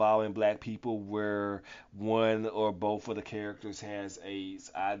 especially involving black people, where one or both of the characters has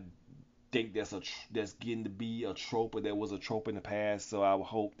AIDS. I think that's getting to be a trope, or that was a trope in the past. So I would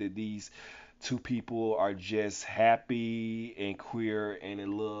hope that these 2 people are just happy and queer and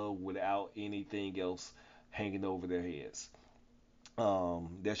in love without anything else hanging over their heads.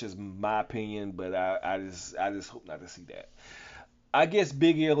 That's just my opinion, but I just hope not to see that. I guess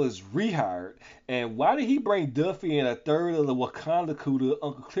Big L is rehired, and why did he bring Duffy and a third of the Wakanda crew to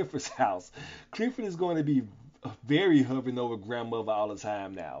Uncle Clifford's house? Clifford is going to be very hovering over grandmother all the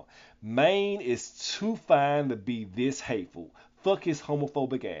time now. Maine is too fine to be this hateful. Fuck his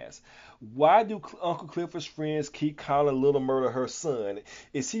homophobic ass. Why do Uncle Clifford's friends keep calling Little Murder her son?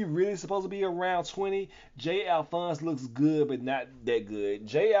 Is he really supposed to be around 20? J. Alphonse looks good, but not that good.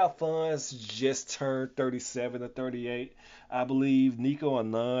 J. Alphonse just turned 37 or 38, I believe. Nico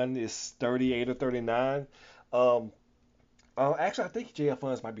Anon is 38 or 39. Actually, I think J.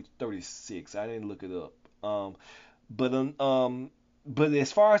 Alphonse might be 36. I didn't look it up. But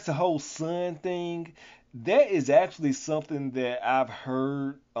as far as the whole son thing, that is actually something that I've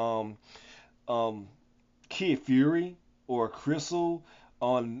heard Kid Fury or Crystal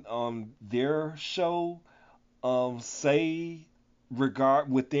on their show say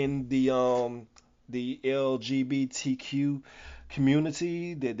within the LGBTQ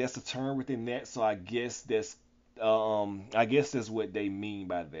community, that's a term within that. So I guess that's what they mean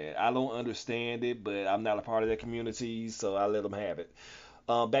by that. I don't understand it, but I'm not a part of that community, so I let them have it.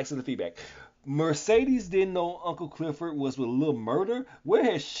 Back to the feedback. Mercedes didn't know Uncle Clifford was with Lil Murder. Where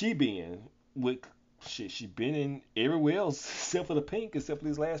has she been? She been in everywhere else except for the Pink, except for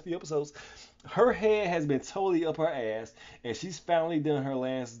these last few episodes. Her head has been totally up her ass, and she's finally done her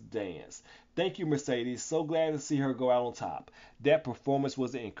last dance. Thank you, Mercedes. So glad to see her go out on top. That performance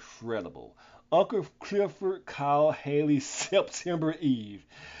was incredible. Uncle Clifford called Haley September Eve.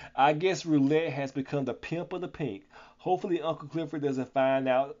 I guess Roulette has become the pimp of the Pink. Hopefully Uncle Clifford doesn't find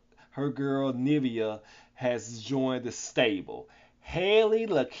out her girl Nivea has joined the stable. Haley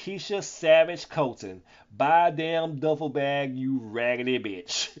Lakeisha Savage Colton, buy a damn duffel bag, you raggedy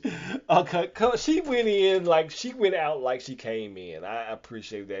bitch. Okay, she went out like she came in. I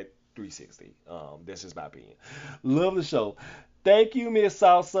appreciate that 360. That's just my opinion. Love the show. Thank you, Miss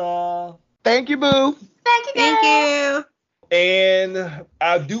Salsa. Thank you, boo. Thank you, girl. Thank you. And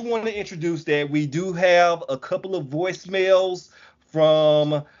I do want to introduce that we do have a couple of voicemails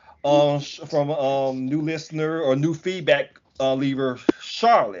from new listener or new feedback leaver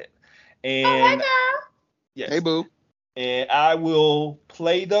Charlotte. And hey, girl. Yes. Hey, boo. And I will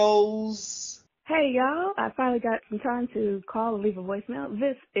play those. Hey, y'all. I finally got some time to call and leave a voicemail.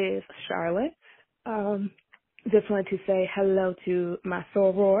 This is Charlotte. Just wanted to say hello to my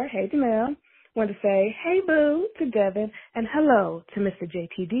soror. Hey, Jamel. Wanted to say hey, boo, to Devin, and hello to Mr.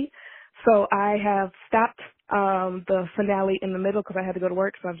 JTD. So I have stopped the finale in the middle because I had to go to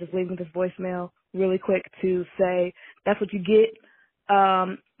work, so I'm just leaving this voicemail really quick to say that's what you get,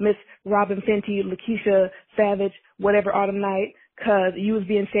 Miss Robin Fenty, Lakeisha Savage, whatever Autumn Night, because you was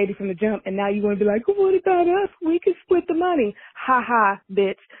being shady from the jump, and now you want to be like, what about us? We can split the money. Ha ha,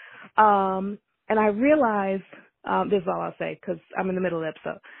 bitch. And I realized, this is all I'll say because I'm in the middle of the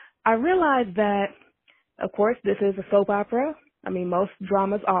episode. I realized that, of course, this is a soap opera. I mean, most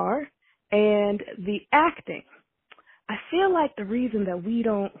dramas are. And the acting. I feel like the reason that we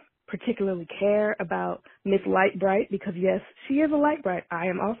don't particularly care about Miss Lightbright, because yes, she is a Lightbright. I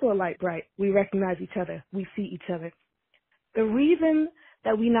am also a Lightbright. We recognize each other. We see each other. The reason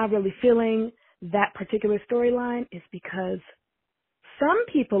that we're not really feeling that particular storyline is because some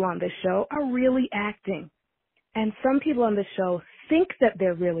people on this show are really acting. And some people on the show think that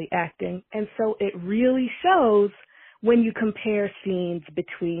they're really acting, and so it really shows when you compare scenes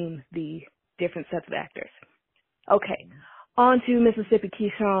between the different sets of actors. Okay, on to Mississippi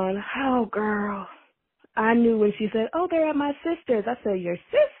Keyshawn. Oh, girl. I knew when she said, oh, they're at my sister's. I said, your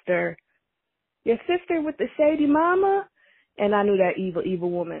sister? Your sister with the shady mama? And I knew that evil,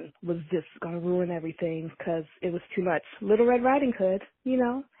 evil woman was just going to ruin everything because it was too much. Little Red Riding Hood,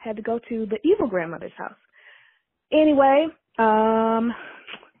 had to go to the evil grandmother's house. Anyway, I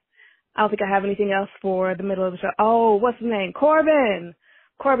don't think I have anything else for the middle of the show. Oh, what's his name? Corbin.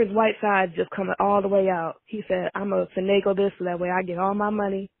 Corbin's white side just coming all the way out. He said, I'm going to finagle this so that way I get all my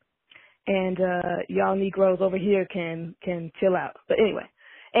money and y'all Negroes over here can chill out. But anyway,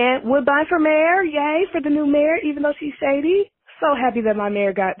 and Woodbine for mayor. Yay for the new mayor, even though she's shady. So happy that my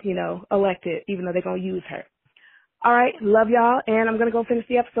mayor got, elected, even though they're going to use her. All right, love y'all, and I'm going to go finish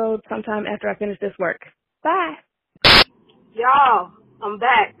the episode sometime after I finish this work. Bye. Y'all, I'm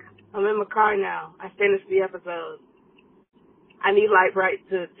back. I'm in my car now. I finished the episode. I need Lightbright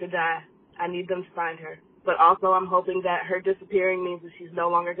to die. I need them to find her. But also I'm hoping that her disappearing means that she's no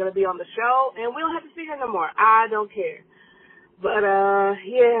longer going to be on the show and we don't have to see her no more. I don't care. But,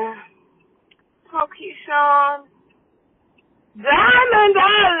 yeah. Oh, Keyshawn. Diamond,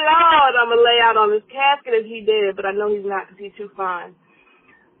 oh Lord, I'm gonna lay out on his casket if he did, but I know he's not because he's too fine.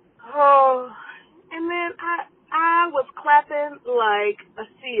 Oh, and then I was clapping like a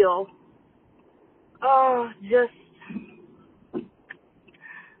seal. Oh, just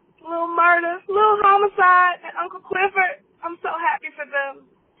little murder, little homicide, and Uncle Clifford. I'm so happy for them.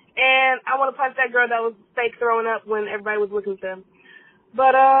 And I want to punch that girl that was fake throwing up when everybody was looking at them.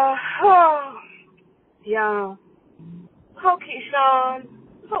 But, y'all. Ho Keyshawn.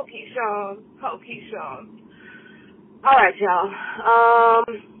 All right, y'all.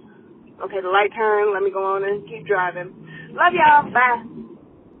 Okay, the light turned. Let me go on and keep driving. Love y'all. Bye.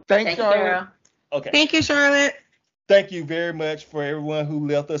 Thanks, Charlotte. Girl. Okay. Thank you, Charlotte. Thank you very much for everyone who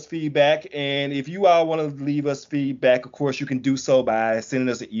left us feedback. And if you all want to leave us feedback, of course, you can do so by sending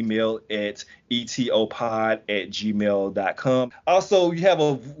us an email at etopod@gmail.com. Also,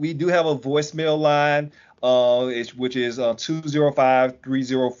 we do have a voicemail line, which is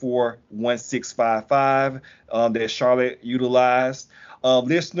 205-304-1655 that Charlotte utilized.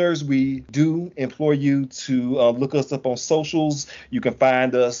 Listeners, we do implore you to look us up on socials. You can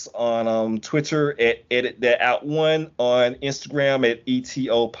find us on Twitter at EditThatOut1, on Instagram at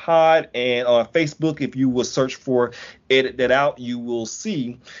ETOPod, and on Facebook, if you will search for Edit That Out, you will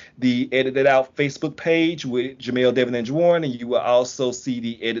see the Edit That Out Facebook page with Jamel, Devin, and Juwan, and you will also see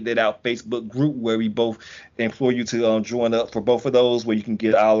the Edit That Out Facebook group where we both implore you to join up for both of those, where you can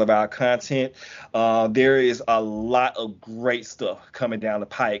get all of our content. There is a lot of great stuff coming down the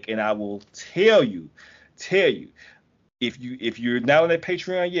pike, and I will tell you, if you're not on that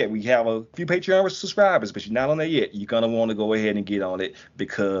Patreon yet, we have a few Patreon subscribers, but you're not on that yet, you're gonna want to go ahead and get on it,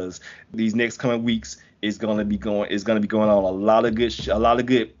 because these next coming weeks is gonna be going on a lot of good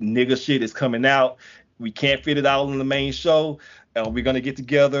nigga shit is coming out. We can't fit it all in the main show, and we're gonna get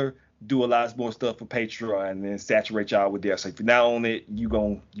together, do a lot more stuff for Patreon, and then saturate y'all with there. So if you're not on it, you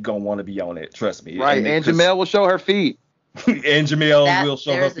gonna want to be on it. Trust me. Right, and Jamel will show her feet. And Jamel will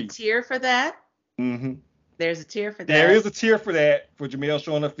show her feet. There's a tier for that. Mm-hmm. There's a tier for that. There is a tier for that, for Jamel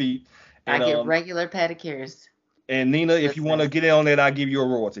showing her feet. And, I get regular pedicures. And Nina, if you want to get in on that, I'll give you a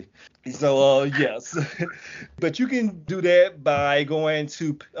royalty. So, yes. But you can do that by going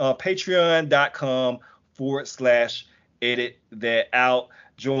to patreon.com/editthatout.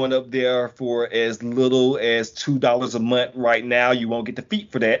 Join up there for as little as $2 a month right now. You won't get the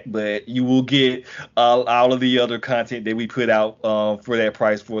feet for that, but you will get all of the other content that we put out for that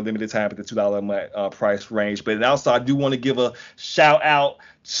price for a limited time at the $2 a month price range. But also, I do want to give a shout out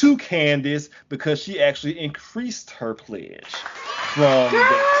to Candace, because she actually increased her pledge from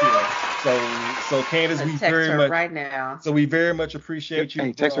that tier. So Candace, we very much right now. So we very much appreciate you.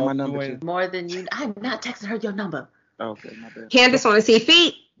 Hey, text her my number. More than you. I'm not texting her your number. Okay, my bad. Candace want to see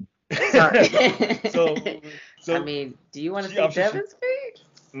feet. Sorry. So I mean, do you want to see Devin's feet?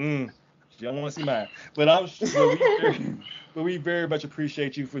 She don't want to see mine. But we very much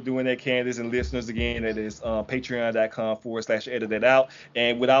appreciate you for doing that, Candace, and listeners. Again, that is patreon.com/editthatout.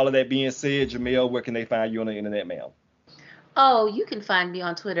 And with all of that being said, Jamel, where can they find you on the internet, ma'am? Oh, you can find me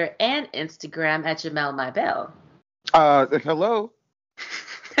on Twitter and Instagram at Jamel Mybell. Hello.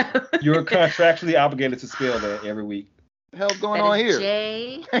 You're contractually obligated to spell that every week. The hell's going on here?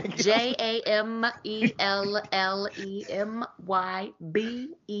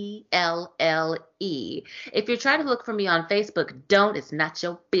 JamellMyBellE. If you're trying to look for me on Facebook, don't. It's not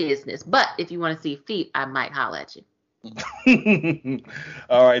your business. But if you want to see feet, I might holler at you.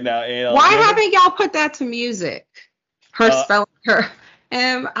 All right, now. And, why haven't y'all put that to music? Her spelling her.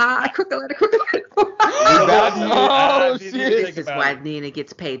 Crooked letter. Oh, shit. This is why Nina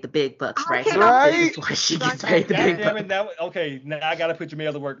gets paid the big bucks, right? Right. This is why she gets paid the big bucks. Now I got to put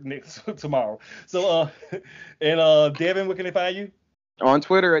Jamel to work tomorrow. So, Devin, where can they find you? On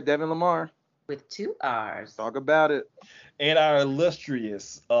Twitter at Devin Lamar. With 2 R's. Talk about it. And our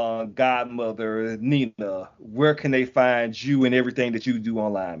illustrious godmother, Nina, where can they find you and everything that you do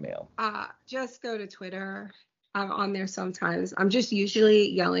online, ma'am? Just go to Twitter. I'm on there sometimes. I'm just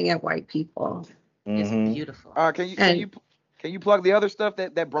usually yelling at white people. It's beautiful. Can you plug the other stuff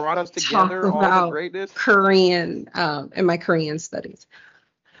that brought us together? Talk all about the greatness. Korean and my Korean studies.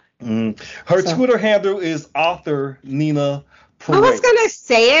 Her Twitter handle is author Nina Parade. I was gonna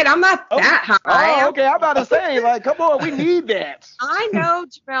say it. I'm not that high. Oh, okay. I'm about to say, like, come on, we need that. I know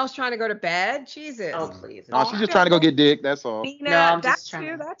Jamel's trying to go to bed. Jesus. Oh, please. No, she's just trying to go get dick. That's all. Nina, No, I'm that's just trying.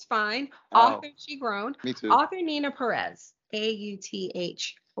 too. That's fine. Oh. Author, she grown. Me too. Author Nina Perez.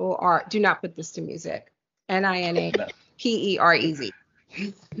 AUTHOR. Do not put this to music. NINAPEREZ.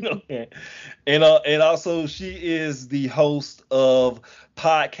 Okay. And also she is the host of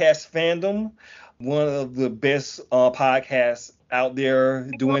Podcast Fandom. one of the best podcasts out there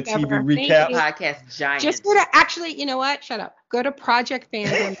doing TV recaps. Podcast giant. Just go to, actually, you know what? Shut up. Go to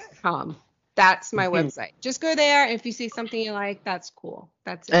projectfandom.com. That's my website. Just go there. If you see something you like, that's cool.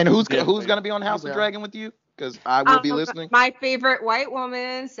 That's it. And who's gonna be on House of Dragon with you? Because I will be listening. My favorite white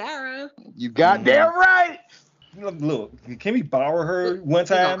woman, Sarah. You got damn right. Look, can we borrow her one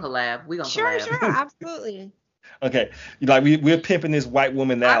time? We gonna collab. Sure, absolutely. Okay, like we're pimping this white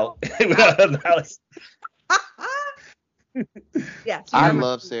woman out. Yes, I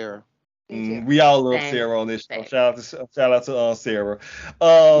love Sarah. We all love Sarah on this show. Shout out to Sarah.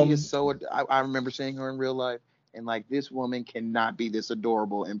 She is so. I remember seeing her in real life, and like this woman cannot be this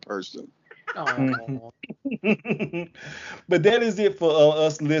adorable in person. But that is it for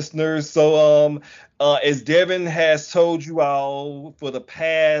us listeners. So as Devin has told you all for the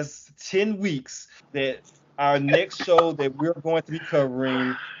past 10 weeks, that our next show that we're going to be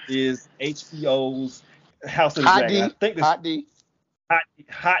covering is HBO's House of the Dragon. I think this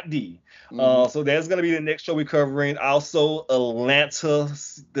Hot D. So that's going to be the next show we're covering. Also, Atlanta,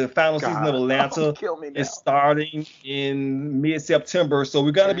 the final season of Atlanta is starting in mid-September. So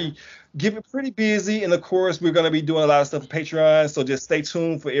we're going to be getting pretty busy. And, of course, we're going to be doing a lot of stuff on Patreon. So just stay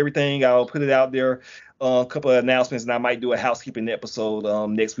tuned for everything. I'll put it out there, a couple of announcements, and I might do a housekeeping episode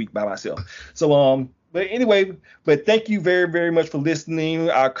next week by myself. So, but anyway, thank you very, very much for listening.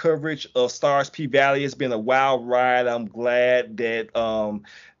 Our coverage of Stars P-Valley has been a wild ride. I'm glad that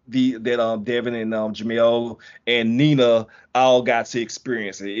Devin and Jamel and Nina all got to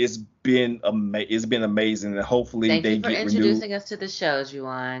experience it. It's been amazing, and hopefully Thank they you for get renewed. introducing us to the show,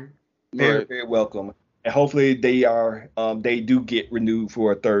 Juwan. Very, very welcome. And hopefully they do get renewed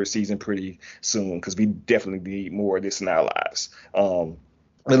for a third season pretty soon, because we definitely need more of this in our lives.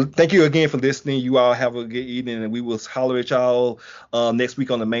 Thank you again for listening. You all have a good evening, and we will holler at y'all next week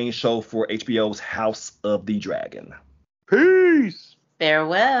on the main show for HBO's House of the Dragon. Peace.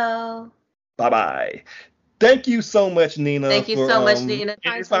 Farewell. Bye-bye. Thank you so much, Nina. Thank you so much, Nina.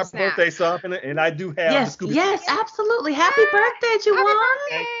 It's my birthday, so and I do have the Scooby. Yes, absolutely. Happy birthday, Juwan.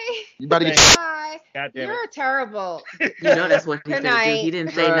 You about to get Bye. You're terrible. You know that's what he's gonna do. He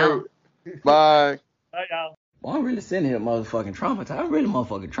didn't say no. Bye. Bye, y'all. Well, I'm really sitting here motherfucking traumatized. I'm really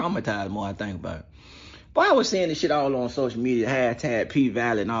motherfucking traumatized the more I think about it. But I was seeing this shit all on social media, hashtag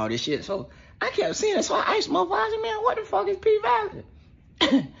P-Valley and all this shit. So I kept seeing it. So I asked motherfuckers, I said, man, what the fuck is P-Valley?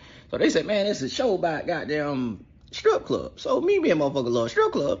 So they said, man, it's a show about goddamn strip club. So me being motherfucker love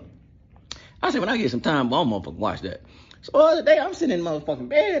strip club, I said, when I get some time, I'm motherfucking watch that. So the other day, I'm sitting in the motherfucking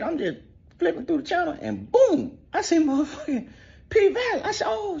bed. I'm just flipping through the channel, and boom, I see motherfucking P-Valley. I said,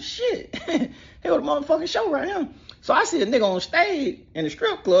 oh, shit. Here go the motherfucking show right here. So I see a nigga on stage in the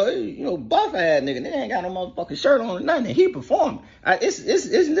strip club, buff ass nigga. Nigga ain't got no motherfucking shirt on or nothing. And he performing. It's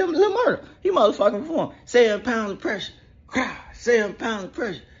Lil Murder. He motherfucking perform. 7 pounds of pressure. Crowd. 7 pounds of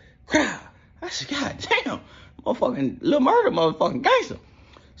pressure. Crowd. I said, God damn. Motherfucking Lil Murder, motherfucking gangster.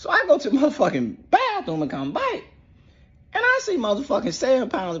 So I go to the motherfucking bathroom and come back. And I see motherfucking 7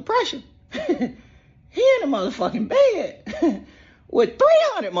 pounds of pressure. He in the motherfucking bed with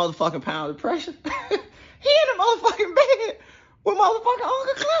 300 motherfucking pounds of pressure. He in the motherfucking bed with motherfucking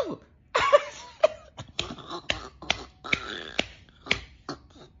Uncle Clifford.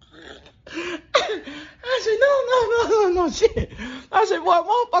 I said, no, shit. I said, boy,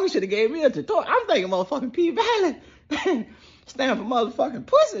 motherfucker should have gave me a tutorial. I'm thinking motherfucking P-Valley. Stand for motherfucking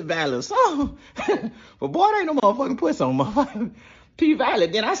Pussy Valley or something. But boy, there ain't no motherfucking pussy on motherfucking P-Valley.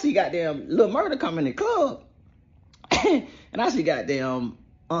 Then I see goddamn Lil Murder come in the club. And I see goddamn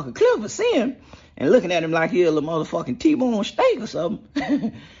Uncle Clifford seeing and looking at him like he a little motherfucking T-bone steak or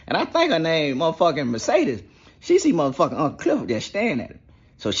something. And I think her name motherfucking Mercedes. She see motherfucking Uncle Clifford there staring at him.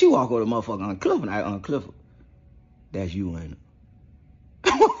 So she walk over to motherfucking Uncle Clifford and I, Uncle Clifford, that's you, ain't it?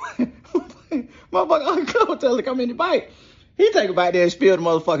 Motherfucking Uncle Clifford tell her to come in the bite. He take a bite there and spill the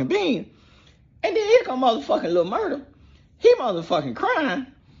motherfucking bean. And then here come motherfucking Lil Murder. He motherfucking crying.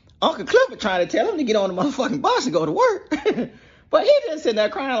 Uncle Clifford trying to tell him to get on the motherfucking bus and go to work. But he just sitting there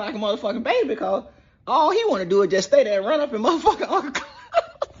crying like a motherfucking baby because all he want to do is just stay there and run up and motherfucking Uncle Clifford.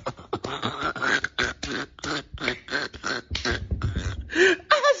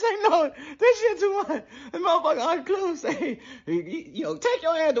 I say, no, this shit too much. And motherfucking Uncle Clifford say, take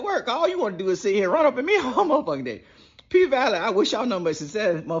your ass to work. All you want to do is sit here and run up at me all motherfucking day. P-Valley, I wish y'all know much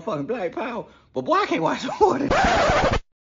success, motherfucking Black Power. But boy, I can't watch no more of that.